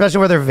anyone done a special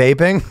where they're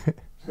vaping?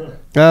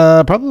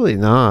 Probably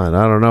not.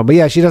 I don't know, but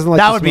yeah, she doesn't like.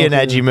 That would be an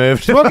edgy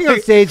move. Smoking on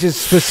stage is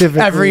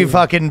specific. Every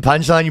fucking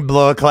punchline you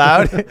blow a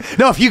cloud.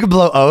 No, if you could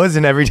blow O's,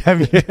 and every time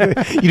you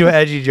do an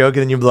edgy joke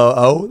and then you blow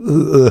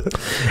O.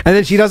 And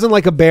then she doesn't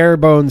like a bare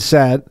bones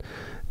set.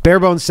 Bare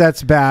bones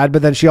set's bad,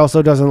 but then she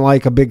also doesn't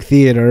like a big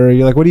theater.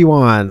 You're like, what do you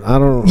want? I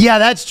don't. Yeah,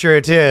 that's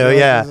true too.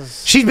 Yeah,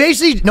 she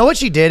basically what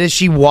she did is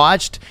she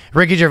watched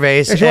Ricky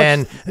Gervais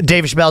and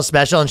Dave Chappelle's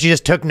special, and she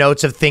just took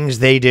notes of things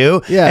they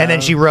do. Yeah, and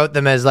then she wrote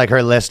them as like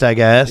her list, I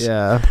guess.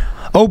 Yeah.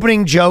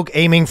 Opening joke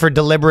aiming for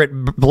deliberate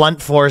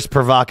blunt force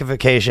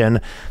provocation.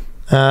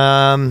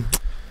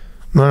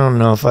 I don't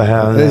know if I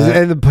have that.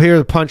 And here's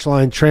the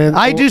punchline.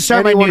 I do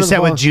start my new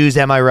set with Jews,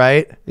 am I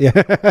right?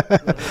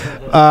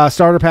 Yeah.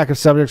 Starter pack of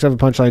subjects of a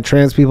punchline: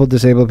 trans people,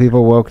 disabled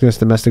people, wokeness,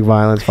 domestic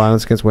violence,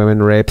 violence against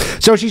women, rape.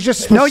 So she's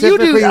just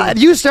specifically... No, you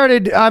do. You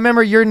started, I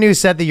remember your new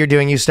set that you're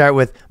doing, you start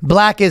with,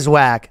 black is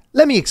whack.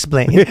 Let me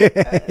explain.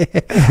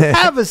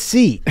 Have a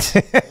seat.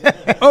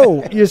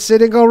 Oh, you're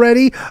sitting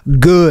already?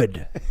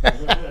 Good.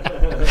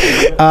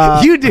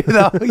 You do,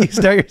 though. You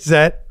start your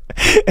set,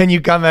 and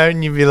you come out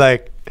and you be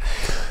like...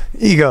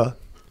 You go,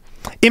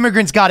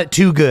 immigrants got it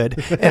too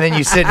good. And then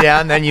you sit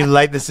down, then you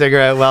light the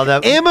cigarette while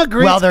they're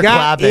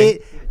clapping.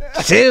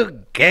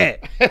 Too good.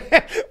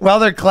 While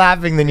they're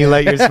clapping, then you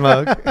light your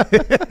smoke.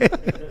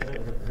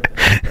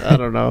 I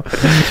don't know.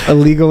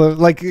 Illegal,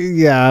 like,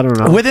 yeah, I don't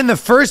know. Within the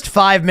first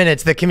 5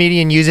 minutes, the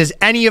comedian uses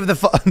any of the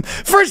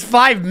first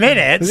 5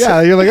 minutes.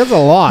 Yeah, you're like, that's a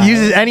lot.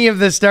 Uses any of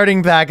the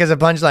starting pack as a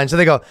punchline. So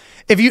they go,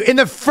 if you in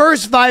the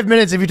first 5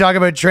 minutes, if you talk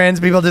about trans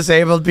people,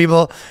 disabled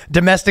people,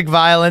 domestic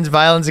violence,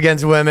 violence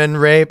against women,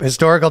 rape,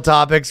 historical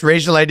topics,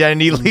 racial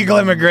identity, legal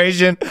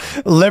immigration,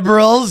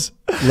 liberals.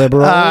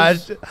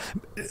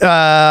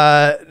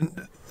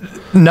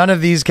 None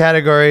of these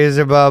categories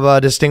are blah blah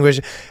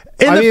distinguished.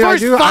 In the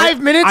first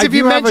 5 minutes, if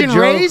you mention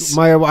race,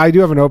 I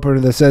do have an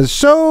opener that says,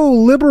 "So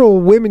liberal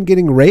women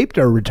getting raped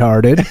are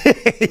retarded."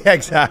 Yeah,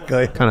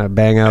 exactly. Kind of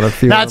bang out a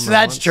few. That's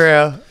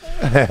true.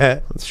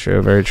 That's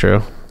true. Very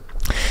true.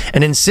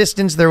 An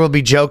insistence there will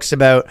be jokes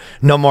about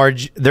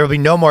there will be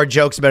no more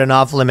jokes about an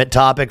off-limit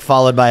topic,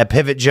 followed by a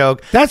pivot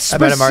joke. That's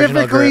about a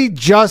marginal specifically group.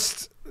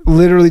 just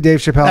literally Dave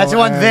Chappelle. That's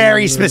one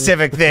very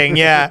specific thing.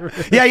 Yeah.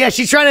 Yeah.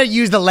 She's trying to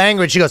use the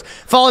language. She goes,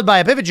 followed by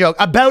a pivot joke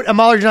about a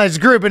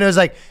marginalized group. And it was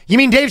like, you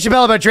mean Dave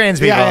Chappelle about trans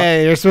people?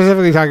 Yeah, you're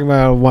specifically talking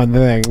about one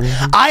thing.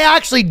 I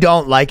actually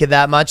don't like it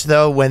that much,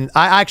 though. When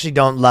I actually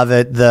don't love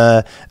it,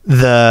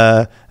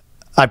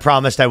 I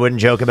promised I wouldn't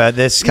joke about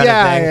this kind of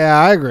thing. Yeah,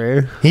 I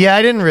agree. Yeah,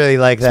 I didn't really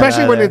like that.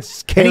 Especially when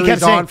it's carries on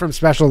saying, from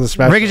special to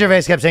special. Ricky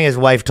Gervais kept saying his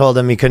wife told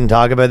him he couldn't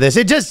talk about this.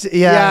 It just, it's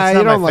not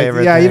you don't my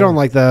favorite Yeah, thing. you don't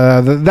like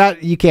the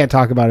that you can't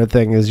talk about it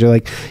thing. Is you're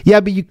like,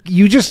 yeah, but you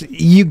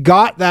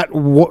got that.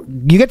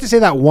 You get to say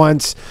that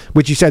once,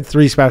 which you said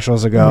 3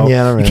 specials ago.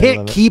 Yeah, I don't really you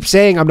can't keep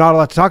saying I'm not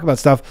allowed to talk about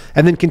stuff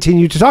and then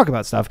continue to talk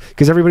about stuff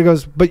because everybody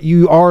goes, but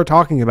you are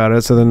talking about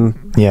it. So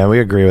then, yeah, we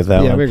agree with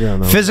that. Yeah, one. we agree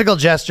on that. Physical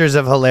gestures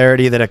of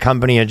hilarity that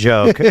accompany a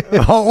joke.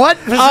 Oh, what?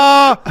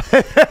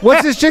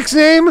 What's this chick's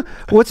name?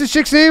 What's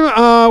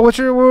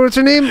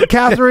her name?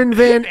 Catherine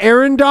Van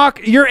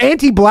Arendonk. Your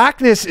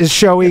anti-blackness is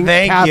showing.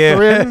 Thank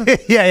Catherine. you.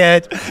 yeah,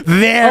 it's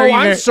very. Oh,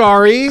 I'm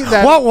sorry.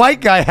 What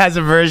white guy has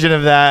a version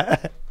of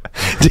that?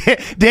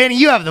 Danny,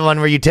 you have the one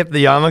where you tip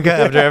the yarmulke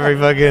after every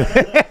fucking,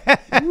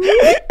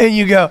 and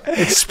you go.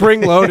 It's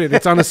spring loaded.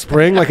 It's on a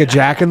spring like a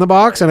Jack in the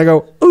Box, and I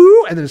go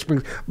ooh, and then it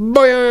springs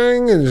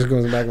boing, and it just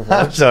goes back and forth.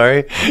 I'm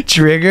sorry,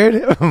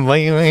 triggered.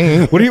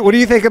 What do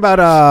you think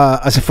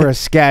about for a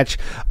sketch?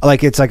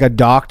 Like it's like a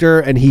doctor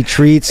and he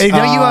treats. You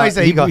always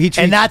say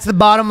and that's the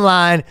bottom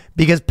line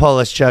because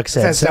Polish Chuck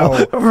said so.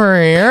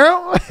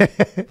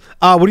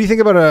 What do you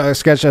think about a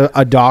sketch?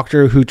 A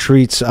doctor who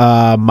treats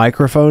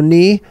microphone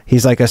knee.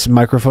 He's like a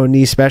microphone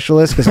knee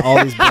specialist because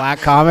all these black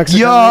comics.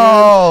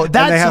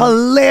 That's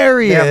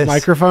hilarious. They have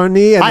microphone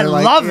knee. And I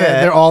love it.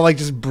 They're all like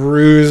just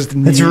bruised.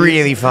 It's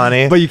really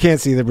funny. But you can't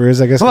see the bruise,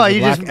 I guess. Well,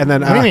 you black. just. And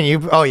then. What do you mean?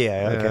 You? Oh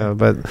yeah. Okay.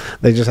 But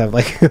they just have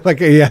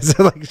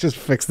so just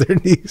fix their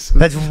knees.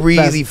 That's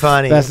really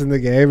funny. Best in the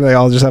game. They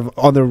all just have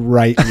on the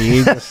right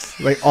knee, just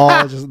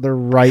their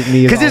right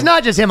knee. Because it's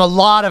not just him. A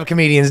lot of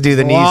comedians do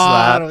the knee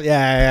slap.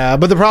 Yeah.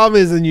 But the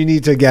problem is, then you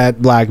need to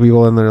get black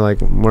people, and they're like,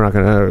 we're not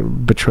gonna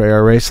betray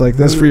our race like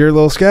this for your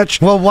little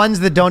sketch. Well, ones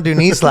that don't do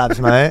knee slaps,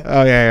 mate.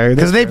 Oh yeah.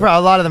 Because a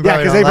lot of them.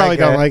 Because they probably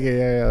don't like it.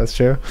 Yeah, that's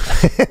true.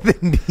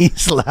 The knee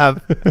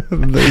slap.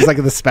 He's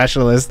like the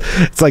specialist.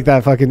 It's like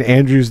that fucking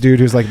Andrews dude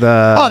who's like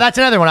the. Oh, that's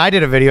another one. I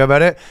did a video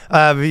about it.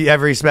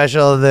 Every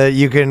special that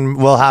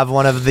will have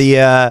one of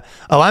the.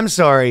 I'm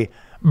sorry.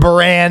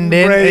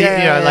 Brandon,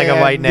 like a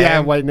white name. Yeah,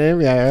 white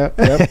name. Yeah.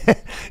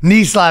 Yep.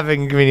 Knee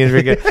slapping comedians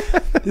are good.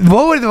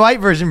 What would the white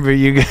version be?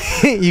 You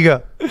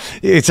go,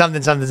 it's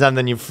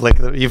something. You flick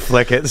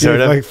it, sort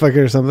of like flick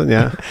it or something.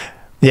 Yeah.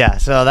 Yeah,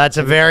 so that's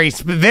a very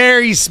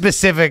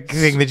specific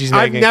thing that she's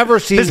making. I've never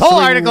seen this whole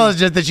article is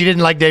just that she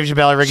didn't like Dave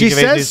Chappelle or Ricky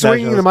Gervais. She says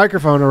swinging the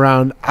microphone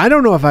around. I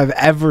don't know if I've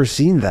ever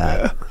seen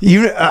that.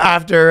 You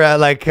after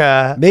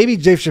maybe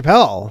Dave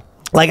Chappelle.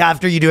 Like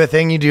after you do a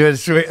thing, you do a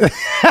swing.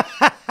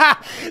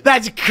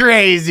 That's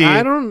crazy.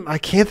 I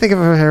can't think if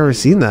I've ever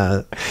seen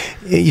that.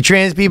 You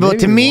trans people, Maybe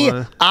to me,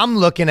 I'm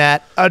looking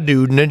at a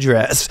dude in a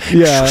dress.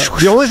 Yeah.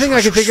 The only thing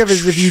I can think of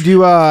is if you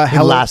do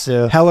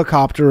lasso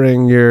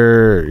helicoptering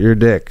your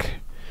dick.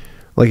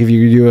 Like if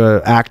you do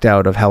an act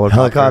out of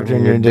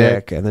helicoptering your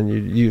dick, and then you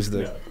use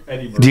the.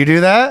 Do you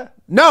do that?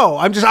 No,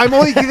 I'm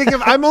only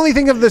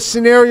thinking of the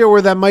scenario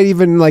where that might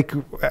even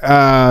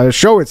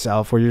show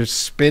itself, where you're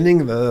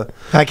spinning the.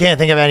 I can't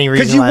think of any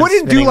reason. Because you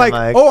wouldn't do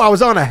I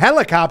was on a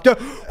helicopter,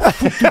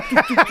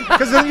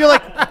 because then you're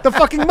like the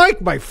fucking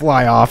mic might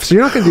fly off, so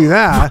you're not gonna do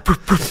that.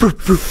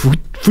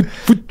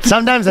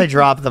 Sometimes I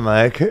drop the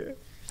mic.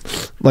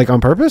 Like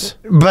on purpose?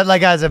 But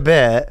like as a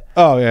bit.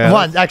 Oh,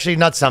 yeah. Actually,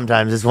 not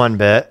sometimes. It's one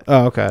bit.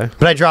 Oh, okay.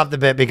 But I drop the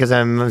bit because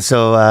I'm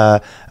so,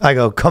 I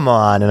go, come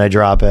on, and I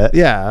drop it.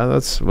 Yeah,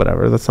 that's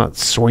whatever. That's not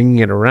swinging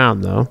it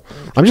around, though.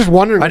 I'm just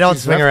wondering. I don't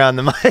swing around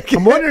the mic.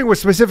 I'm wondering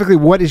specifically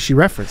what is she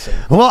referencing?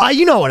 Well,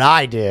 you know what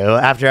I do.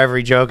 After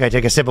every joke, I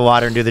take a sip of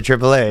water and do the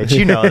Triple H.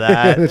 You know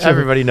that.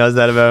 Everybody knows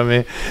that about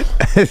me.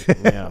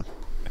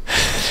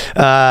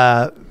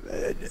 Yeah.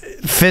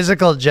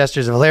 Physical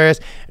gestures are hilarious.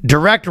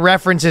 Direct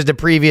references to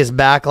previous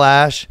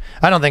backlash.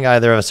 I don't think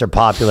either of us are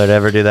popular to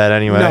ever do that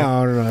anyway.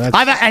 No.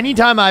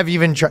 Anytime I've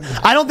even tried,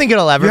 I don't think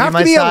it'll ever You be have my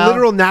to be style. a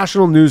literal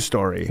national news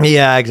story.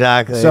 Yeah,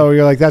 exactly. So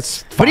you're like,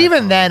 that's fine. But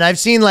even then, I've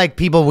seen like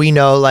people we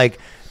know, like,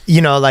 you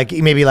know, like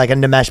maybe like a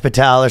Nimesh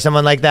Patel or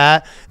someone like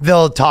that,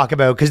 they'll talk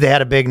about because they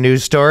had a big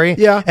news story.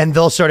 Yeah. And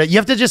they'll sort of, you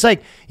have to just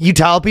like, you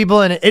tell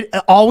people and it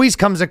always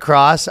comes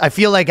across. I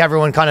feel like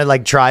everyone kind of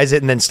like tries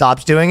it and then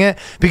stops doing it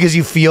because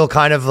you feel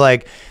kind of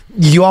like,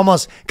 you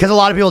almost, because a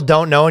lot of people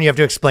don't know and you have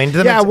to explain to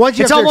them. Yeah, once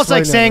you it's have to almost like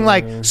explain saying it,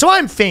 like, so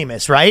I'm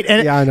famous, right?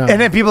 And, Yeah, I know. And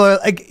then people are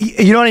like,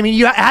 you know what I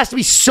mean? It has to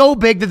be so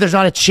big that there's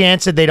not a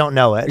chance that they don't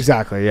know it.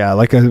 Exactly, yeah.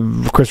 Like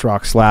a Chris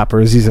Rock slap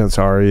or Aziz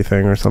Ansari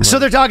thing or something. So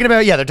they're talking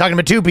about, they're talking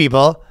about two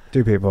people.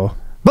 Two people.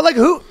 But like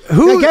who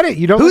I get it.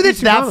 You don't who look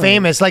that's at that Tsunami.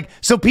 famous? Like,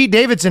 so Pete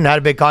Davidson had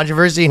a big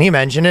controversy and he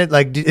mentioned it.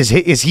 Like, is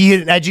he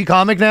an edgy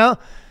comic now?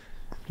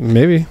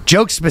 Maybe.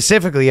 Jokes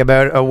specifically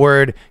about a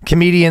word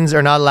comedians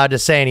are not allowed to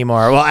say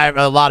anymore. Well,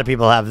 a lot of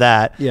people have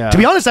that. Yeah. To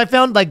be honest, I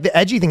found like the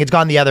edgy thing, it's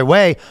gone the other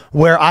way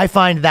where I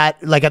find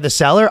that like at the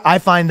Cellar, I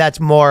find that's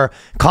more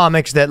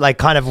comics that like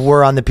kind of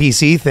were on the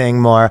PC thing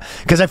more.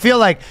 Because I feel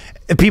like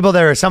people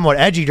that are somewhat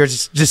edgy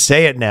just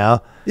say it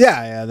now.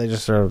 Yeah, they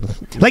just sort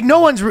of... Like no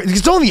one's,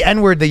 it's only the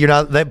N word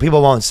that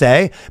people won't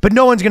say, but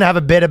no one's gonna have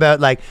a bit about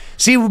like,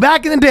 see,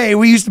 back in the day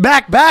we used to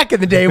back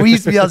in the day we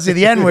used to be able to say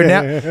the N word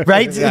now,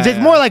 right? It's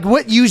more like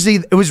what usually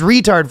it was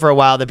retard for a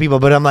while that people,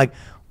 but I'm like,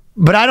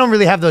 but I don't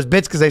really have those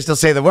bits because I still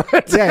say the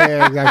words.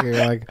 Yeah, exactly.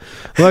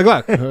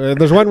 Look,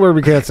 there's one word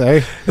we can't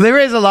say. There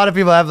is a lot of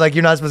people have like,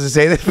 you're not supposed to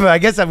say this, but I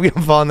guess we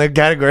don't fall in the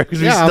category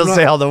because we still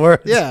say all the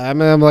words. Yeah, I'm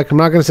not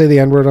going to say the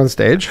N word on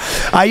stage.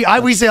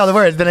 We say all the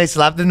words, then I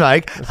slap the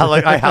mic,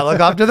 I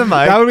helicopter the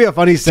mic. That would be a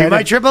funny set. Do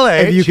my Triple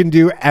H. If you can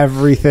do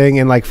everything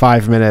in like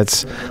 5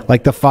 minutes,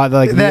 like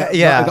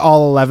like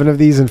all 11 of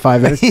these in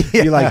 5 minutes.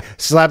 Yeah. You like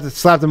slap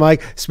the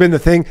mic, spin the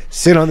thing,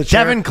 sit on the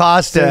chair. Devin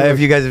Costa, if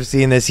you guys have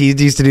seen this, he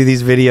used to do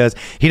these videos.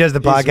 He does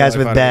the podcast really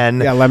with funny.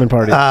 Ben. Yeah, Lemon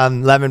Party.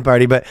 Lemon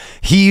Party. But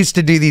he used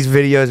to do these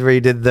videos where he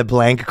did the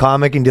blank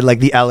comic and did like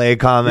the LA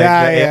comic,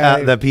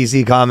 the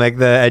PC comic,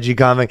 the edgy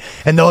comic.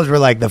 And those were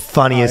like the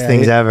funniest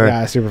things ever.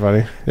 Yeah, super funny.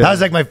 Yeah. That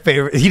was like my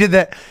favorite. He did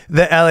the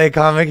LA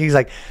comic. He's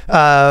like,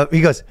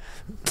 he goes,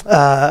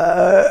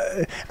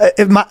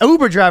 if my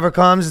Uber driver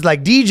comes, it's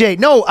like DJ.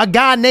 No, a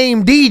guy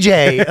named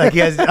DJ. Like he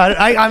has,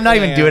 I'm not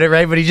even doing it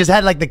right, but he just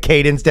had like the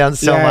cadence down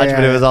so much.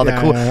 But it was all the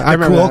cool,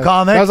 the cool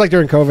comic. That was like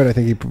during COVID. I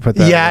think he put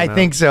that. Yeah, I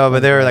think so.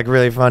 But they were like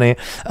really funny.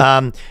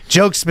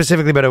 Jokes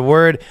specifically about a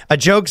word, a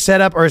joke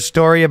setup, or a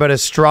story about a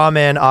straw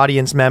man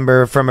audience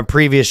member from a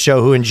previous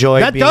show who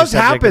enjoyed. That being does the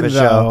subject of happen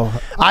a show.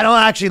 though. I don't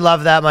actually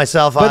love that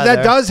myself. But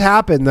that does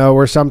happen though,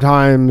 where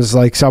sometimes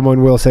like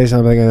someone will say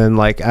something and then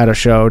like at a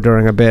show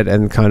during a bit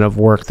and kind of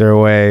work their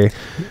way.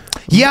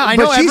 Yeah, I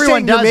know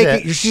everyone does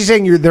it. She's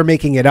saying they're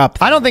making it up.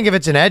 I don't think if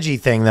it's an edgy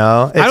thing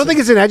though. I don't think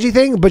it's an edgy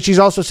thing, but she's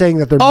also saying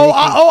that they're.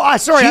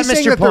 Sorry, I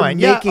missed your point.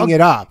 Making it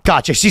up.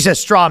 Gotcha. She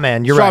says straw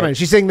man. You're right.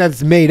 She's saying that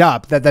it's made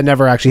up. That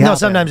never actually happened.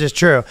 No, sometimes it's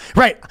true.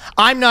 Right.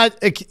 I'm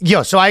not.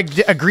 So I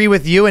agree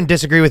with you and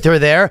disagree with her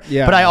there.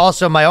 Yeah. But I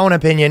also, my own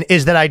opinion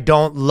is that I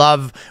don't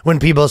love when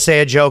people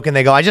say a joke and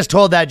they go, "I just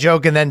told that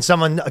joke," and then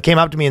someone came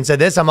up to me and said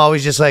this. I'm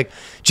always just like,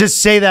 just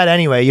say that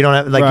anyway. You don't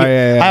have like.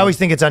 I always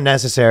think it's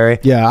unnecessary.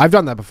 Yeah, I've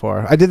done that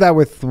before. I did that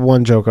with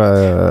one joke.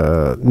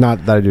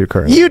 Not that I do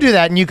currently. You do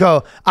that and you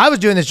go, I was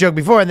doing this joke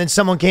before, and then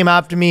someone came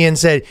after me and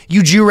said,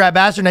 "You Jew rat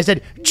bastard," and I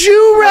said,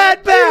 "Jew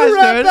rat bastard."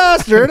 Rat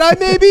bastard. I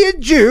may be a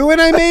Jew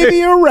and I may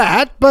be a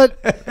rat, but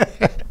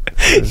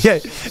yeah,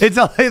 there's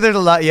a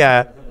lot.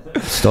 Yeah.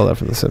 Stole that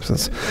from The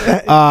Simpsons.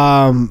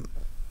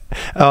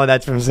 Oh,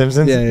 that's from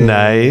Simpsons? Yeah,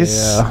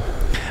 nice. Yeah.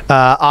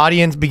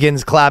 Audience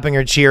begins clapping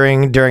or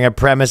cheering during a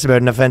premise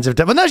about an offensive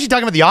Well, now she's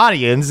talking about the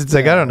audience. It's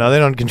like, I don't know. They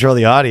don't control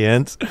the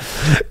audience.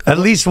 At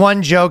least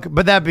one joke.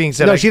 But that being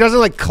said... No, she doesn't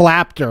like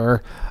clapped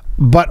her,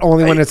 but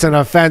only when it's an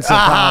offensive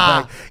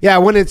topic. Yeah,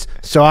 when it's,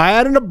 so I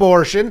had an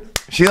abortion.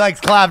 She likes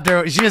clapped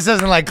her. She just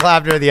doesn't like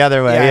clapped her the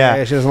other way.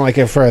 Yeah. She doesn't like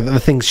it for the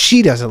things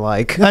she doesn't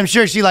like. I'm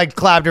sure she liked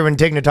clapped her when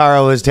Tig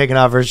Notaro was taking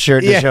off her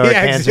shirt to show her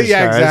cancer scars.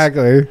 Yeah,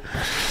 exactly.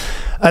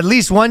 At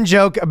least one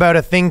joke about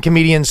a thing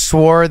comedians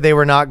swore they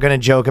were not going to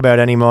joke about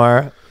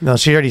anymore. No,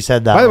 she already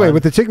said that. By the way,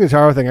 with the Tig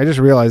Notaro thing, I just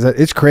realized that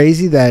it's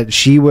crazy that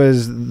she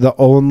was the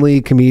only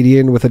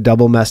comedian with a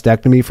double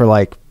mastectomy for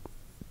like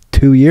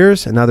 2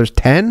 years, and now there's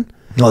 10.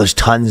 Oh, there's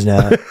tons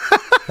now.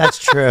 That's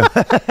true.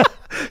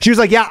 She was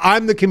like, "Yeah,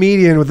 I'm the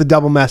comedian with the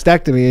double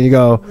mastectomy," and you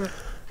go,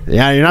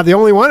 "Yeah, you're not the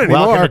only one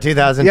anymore." Welcome to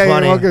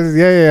 2020.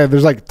 Yeah.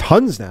 There's like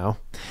tons now.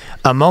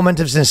 A moment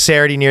of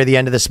sincerity near the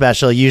end of the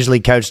special, usually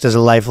couched as a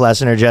life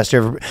lesson or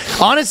gesture.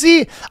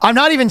 Honestly, I'm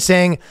not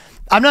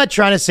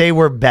trying to say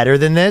we're better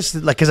than this,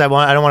 like, because I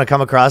don't want to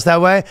come across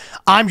that way.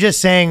 I'm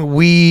just saying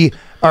we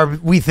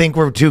we think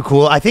we're too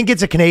cool. I think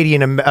it's a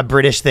Canadian and a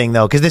British thing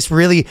though, because this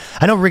really,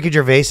 I know Ricky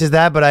Gervais is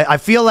that, but I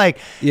feel like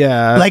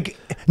like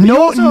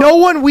no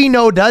one we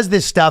know does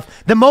this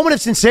stuff. The moment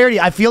of sincerity,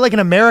 I feel like in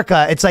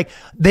America, it's like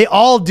they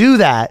all do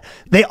that.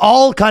 They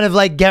all kind of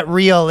like get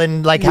real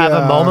and like have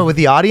a moment with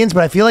the audience,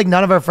 but I feel like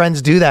none of our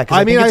friends do that because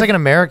I think it's like an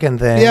American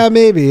thing. Yeah,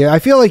 maybe. I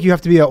feel like you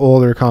have to be an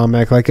older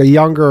comic, like a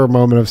younger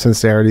moment of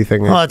sincerity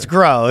thing. Oh, it's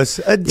gross.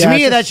 To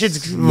me, that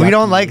shit's, we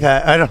don't like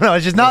that. I don't know.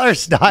 It's just not our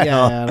style.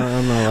 Yeah, I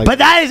don't know. Like, but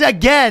that is,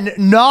 again,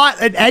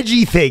 not an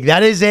edgy thing.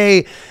 That is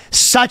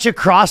such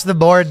across the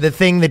board, the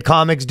thing that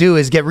comics do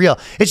is get real.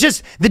 It's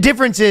just, the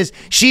difference is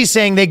she's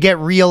saying they get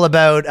real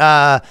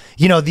about,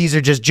 you know, these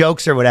are just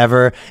jokes or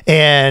whatever,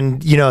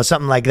 and, you know,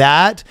 something like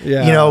that.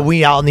 Yeah. You know,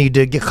 we all need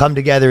to come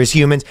together as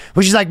humans,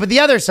 which is like, but the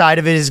other side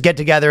of it is get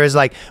together is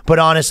like, but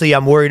honestly,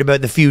 I'm worried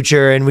about the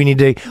future and we need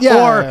to,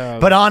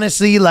 but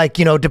honestly, like,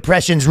 you know,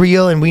 depression's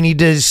real and we need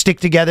to stick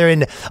together.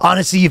 And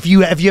honestly, if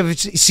you ever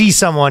see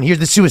someone, here's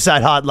the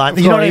suicide hotline.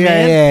 You know what I mean?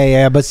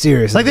 Yeah, but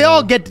seriously. Like they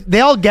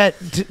all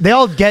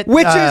get,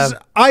 which is,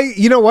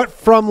 you know what,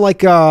 from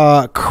like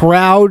a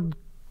crowd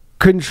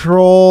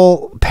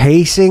control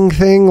pacing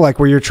thing, like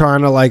where you're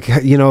trying to like,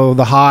 you know,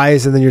 the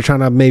highs and then you're trying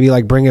to maybe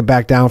like bring it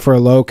back down for a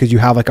low because you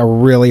have like a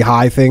really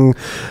high thing.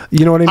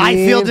 You know what I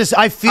mean?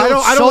 I feel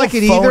I don't like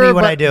it either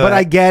when I do it. But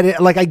I get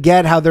it. Like I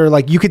get how they're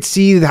like, you could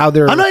see how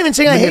they're. I'm not even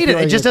saying I hate it.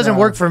 It just doesn't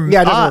work for me.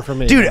 Yeah, it doesn't work for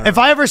me. Dude, if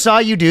I ever saw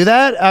you do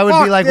that, I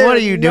would be like, what are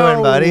you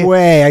doing, buddy? No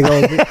way. I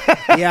go,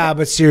 yeah,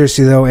 but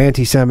seriously though,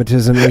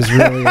 anti-Semitism is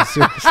really a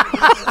serious.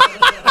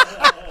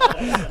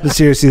 But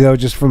seriously though,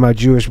 just for my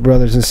Jewish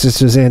brothers and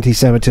sisters,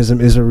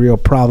 anti-Semitism is a real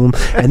problem,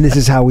 and this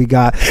is how we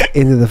got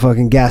into the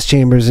fucking gas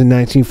chambers in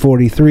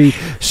 1943.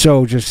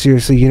 So just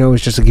seriously, you know,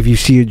 it's just like if you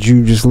see a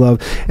Jew, just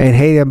love and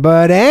hate him.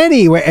 But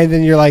anyway, and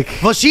then you're like,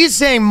 well, she's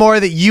saying more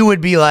that you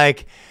would be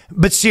like,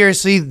 but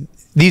seriously,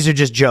 these are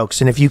just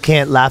jokes, and if you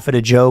can't laugh at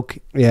a joke,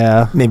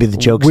 maybe the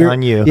joke's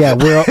on you. Yeah,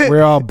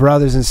 we're all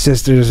brothers and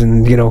sisters,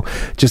 and you know,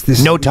 just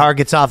this. No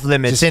targets off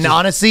limits. And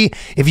honestly,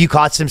 if you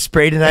caught some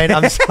spray tonight,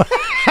 I'm sorry.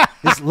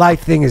 This life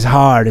thing is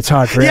hard. It's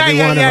hard for every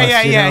one of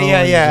us.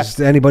 Yeah.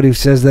 Just anybody who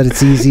says that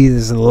it's easy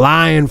is a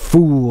lying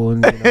fool.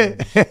 And,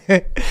 you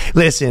know.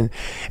 Listen,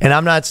 and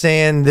I'm not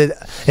saying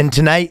that. And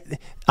tonight,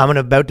 I'm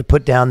about to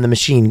put down the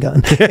machine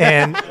gun,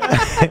 and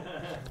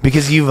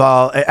because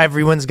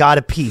everyone's got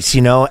a piece.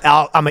 You know,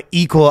 I'm an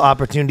equal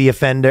opportunity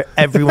offender.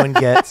 Everyone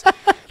gets.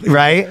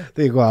 Right?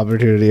 The equal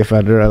opportunity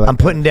offender. I'm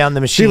putting down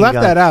the machine gun. She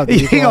left that out.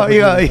 You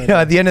know,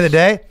 at the end of the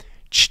day,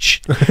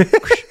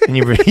 and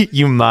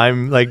you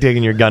mime like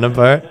taking your gun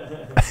apart,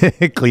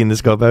 clean the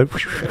scope out.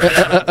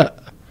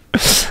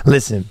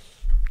 Listen,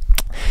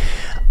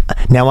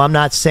 now I'm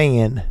not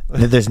saying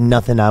that there's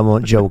nothing I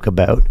won't joke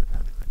about,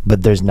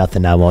 but there's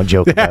nothing I won't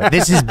joke about.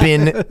 This has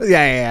been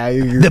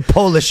the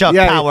Polish Up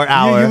Power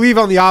Hour. You leave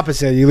on the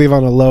opposite. You leave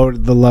on the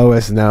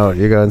lowest note.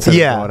 You go instead of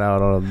going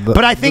out on the.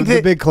 But I think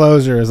the big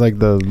closer is like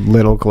the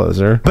little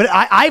closer. But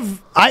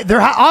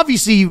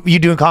obviously you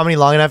doing comedy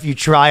long enough, you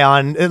try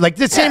on like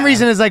the same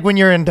reason as like when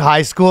you're in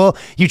high school,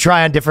 you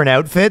try on different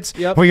outfits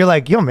where you're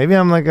like, yo, maybe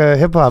I'm like a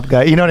hip hop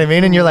guy. You know what I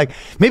mean? And you're like,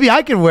 maybe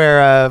I can wear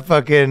a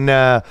fucking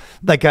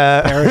like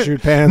a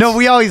parachute pants. No,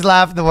 we always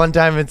laugh the one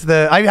time. It's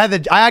I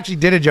actually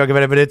did a joke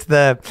about it, but it's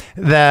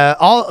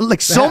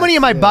so many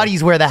of my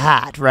buddies wear the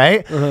hat,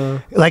 right?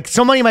 Like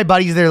so many of my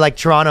buddies, they're like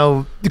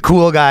Toronto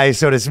cool guys,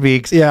 so to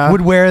speak,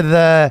 would wear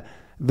the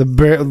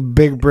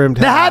big brimmed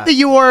hat. The hat that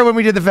you wore when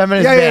we did the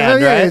feminist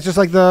band, right? It's just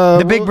like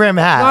the big brim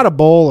hat. Not a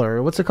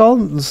bowler. What's it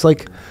called? It's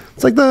like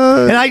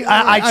the. And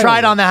I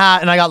tried on the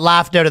hat and I got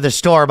laughed out of the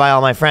store by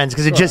all my friends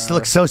because it just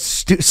looks so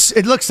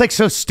it looks like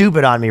so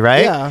stupid on me,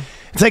 right? Yeah.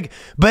 It's like,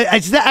 but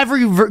it's that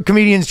every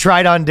comedian's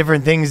tried on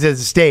different things as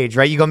a stage,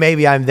 right? You go,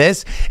 maybe I'm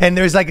this, and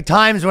there's like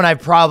times when I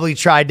probably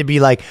tried to be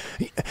like,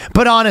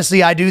 but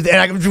honestly, I do.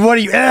 And what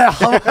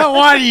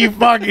are you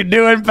fucking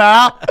doing,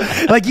 pal?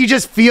 Like you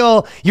just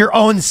feel your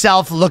own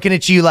self looking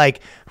at you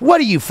like,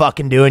 what are you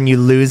fucking doing, you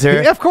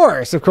loser? Of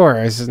course.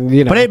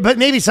 You know. But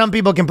maybe some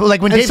people can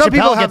like when Dave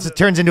Chappelle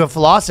turns into a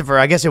philosopher.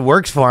 I guess it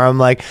works for him.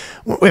 Like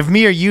if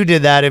me or you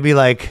did that, it'd be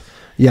like.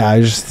 Yeah,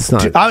 it's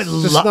not.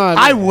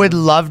 I would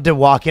love to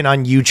walk in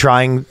on you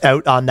trying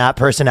out on that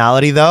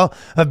personality though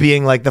of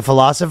being like the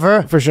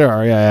philosopher for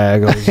sure.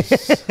 Yeah.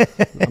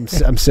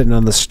 I'm sitting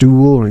on the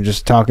stool and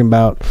just talking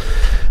about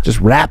just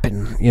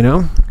rapping. You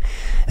know.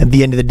 At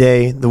the end of the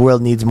day, the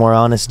world needs more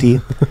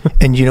honesty,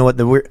 and you know what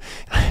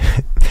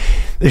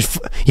there's,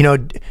 you know,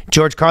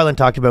 George Carlin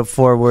talked about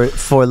four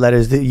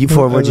letters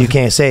four words you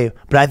can't say,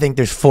 but I think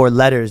there's 4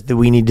 letters that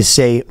we need to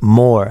say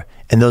more,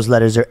 and those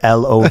letters are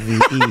LOVE.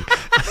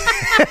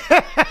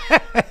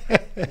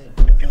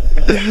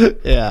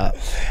 Yeah.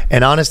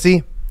 And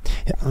honesty,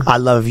 I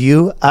love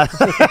you. I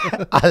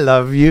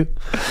love you.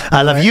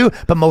 I love you.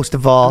 But most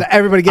of all,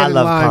 everybody get I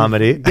love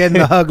comedy. Get in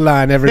the hug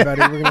line,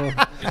 everybody.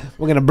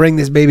 We're gonna bring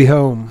this baby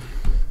home.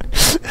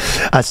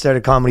 I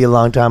started comedy a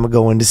long time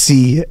ago, and to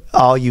see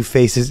all you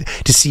faces,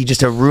 to see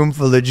just a room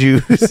full of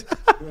Jews.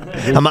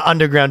 I'm an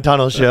underground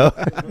tunnel show.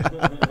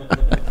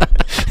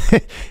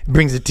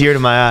 brings a tear to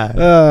my eye.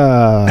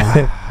 All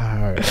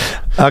right.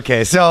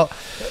 Okay, so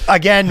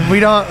again, we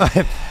don't.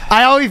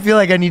 I always feel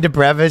like I need to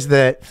preface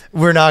that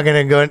we're not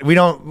gonna go.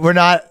 We're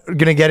not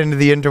gonna get into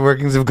the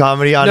interworkings of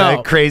comedy on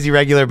a crazy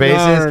regular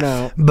basis.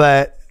 No.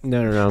 But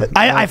No.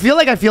 I feel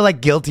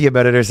like guilty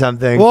about it or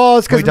something. Well,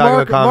 it's because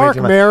Mark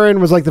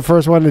Maron was like the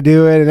first one to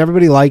do it, and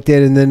everybody liked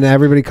it, and then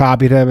everybody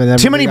copied him. And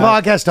too many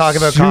podcasts talk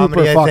about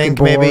comedy. I think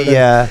maybe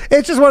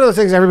It's just one of those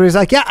things. Everybody's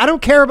like, yeah, I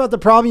don't care about the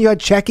problem you had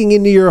checking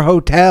into your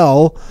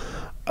hotel.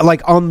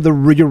 Like on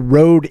your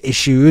road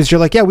issues, you're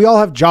like, yeah, we all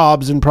have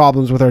jobs and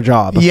problems with our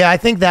job. Yeah, I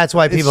think that's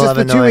why people have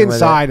the two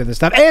inside of this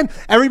stuff, and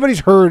everybody's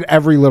heard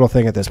every little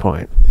thing at this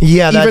point.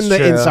 Yeah, that's even the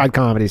true. Inside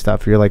comedy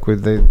stuff. You're like,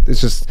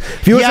 it's just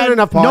if you listen to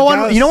enough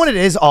podcasts. You know what it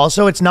is.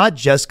 Also, it's not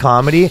just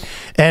comedy,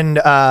 and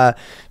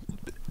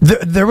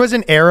there was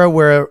an era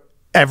where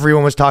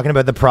everyone was talking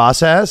about the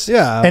process,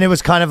 and it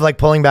was kind of like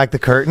pulling back the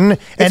curtain,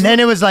 and then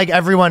it was like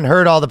everyone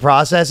heard all the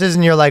processes,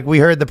 and you're like, we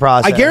heard the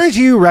process. I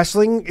guarantee you,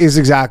 wrestling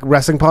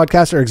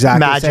podcasts are exactly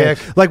magic.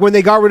 The same. Like when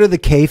they got rid of the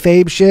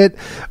kayfabe shit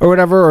or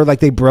whatever, or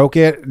like they broke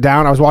it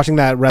down. I was watching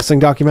that wrestling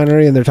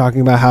documentary, and they're talking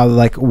about how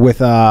like with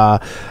their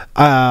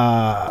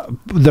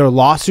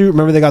lawsuit.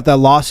 Remember they got that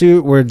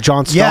lawsuit where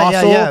John Stossel,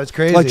 yeah, it was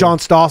crazy. Like John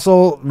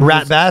Stossel,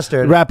 Rat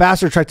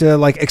Bastard tried to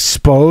like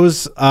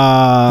expose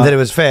that it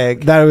was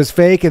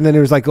fake, and then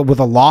it was like with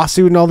a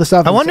lawsuit and all this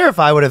stuff. I wonder if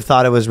I would have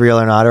thought it was real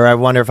or not, or I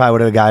wonder if I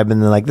would have a guy been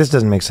like, this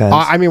doesn't make sense.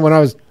 I mean, when I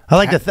was, I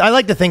like to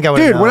think I would.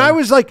 Dude, when I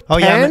was like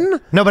 10,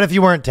 no, but if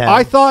you weren't 10,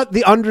 I thought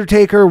the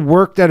Undertaker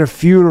worked at a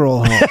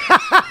funeral home.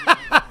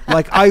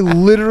 Like I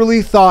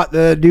literally thought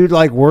the dude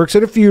like works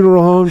at a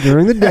funeral home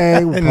during the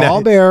day with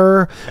Paul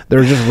Bearer.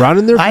 They're just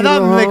running their. I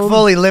thought Mick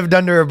Foley lived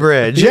under a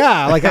bridge.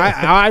 Yeah, like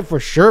I for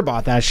sure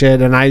bought that shit,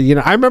 and I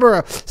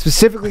remember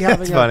specifically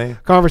having a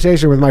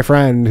conversation with my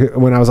friend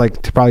when I was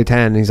like probably 10.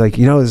 And he's like,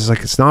 this is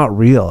like it's not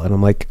real, and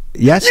I'm like,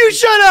 yes. You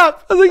shut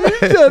up. I was like, you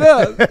shut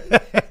up.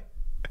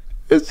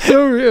 It's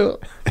so real.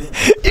 You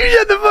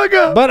shut the fuck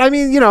up. But I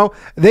mean,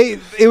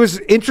 it was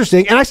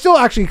interesting, and I still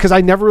actually because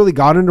I never really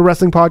got into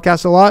wrestling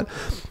podcasts a lot.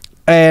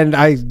 And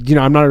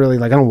I'm not really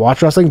like I don't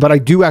watch wrestling, but I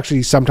do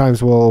actually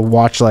sometimes will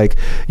watch like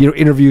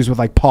interviews with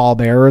like Paul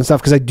Bearer and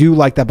stuff because I do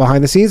like that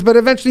behind the scenes. But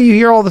eventually you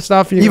hear all the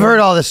stuff. You've heard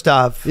all the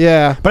stuff,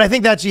 yeah. But I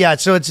think that's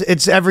So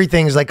it's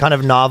everything's like kind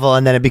of novel,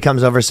 and then it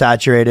becomes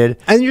oversaturated.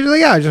 And you're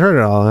like, yeah, I just heard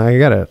it all. I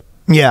get it.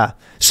 Yeah.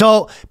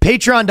 So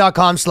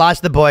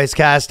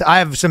patreon.com/theBoysCast. I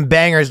have some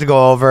bangers to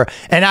go over,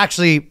 and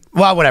actually,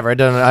 well, whatever. I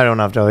don't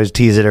have to always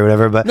tease it or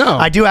whatever, but no.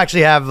 I do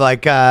actually have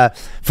like 4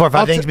 or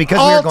 5 things because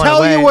we were going away.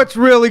 I'll tell you what's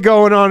really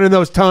going on in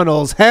those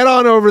tunnels. Head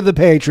on over to the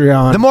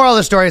Patreon. The moral of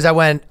the story is I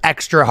went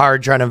extra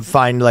hard trying to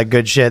find like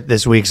good shit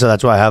this week, so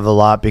that's why I have a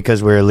lot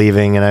because we were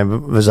leaving, and I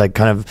was like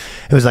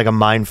it was like a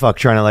mind fuck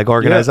trying to like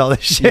organize all this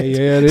shit.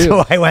 Yeah,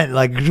 so I went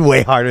like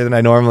way harder than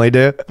I normally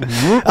do.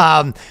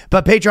 But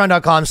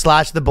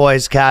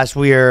patreon.com/theBoysCast.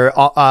 We are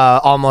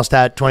almost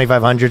at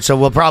 2,500, so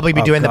we'll probably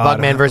be doing the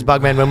Bugman versus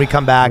Bugman when we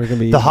come back.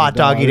 The hot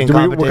dog eating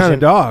competition. What kind of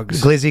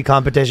dogs? Glizzy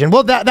competition.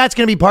 Well, that's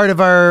going to be part of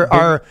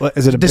our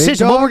is it a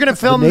decision. Well, we're going to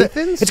film. It's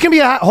going to be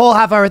a whole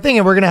half-hour thing,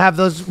 and we're going to have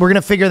those. We're going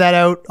to figure that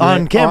out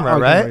on camera,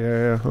 right?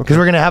 Yeah. Because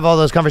we're going to have all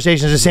those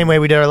conversations the same way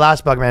we did our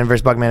last Bugman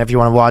versus Bugman. If you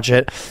want to watch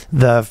it,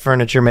 the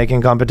furniture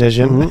making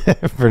competition,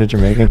 furniture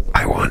making.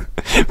 I won.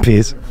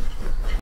 Peace.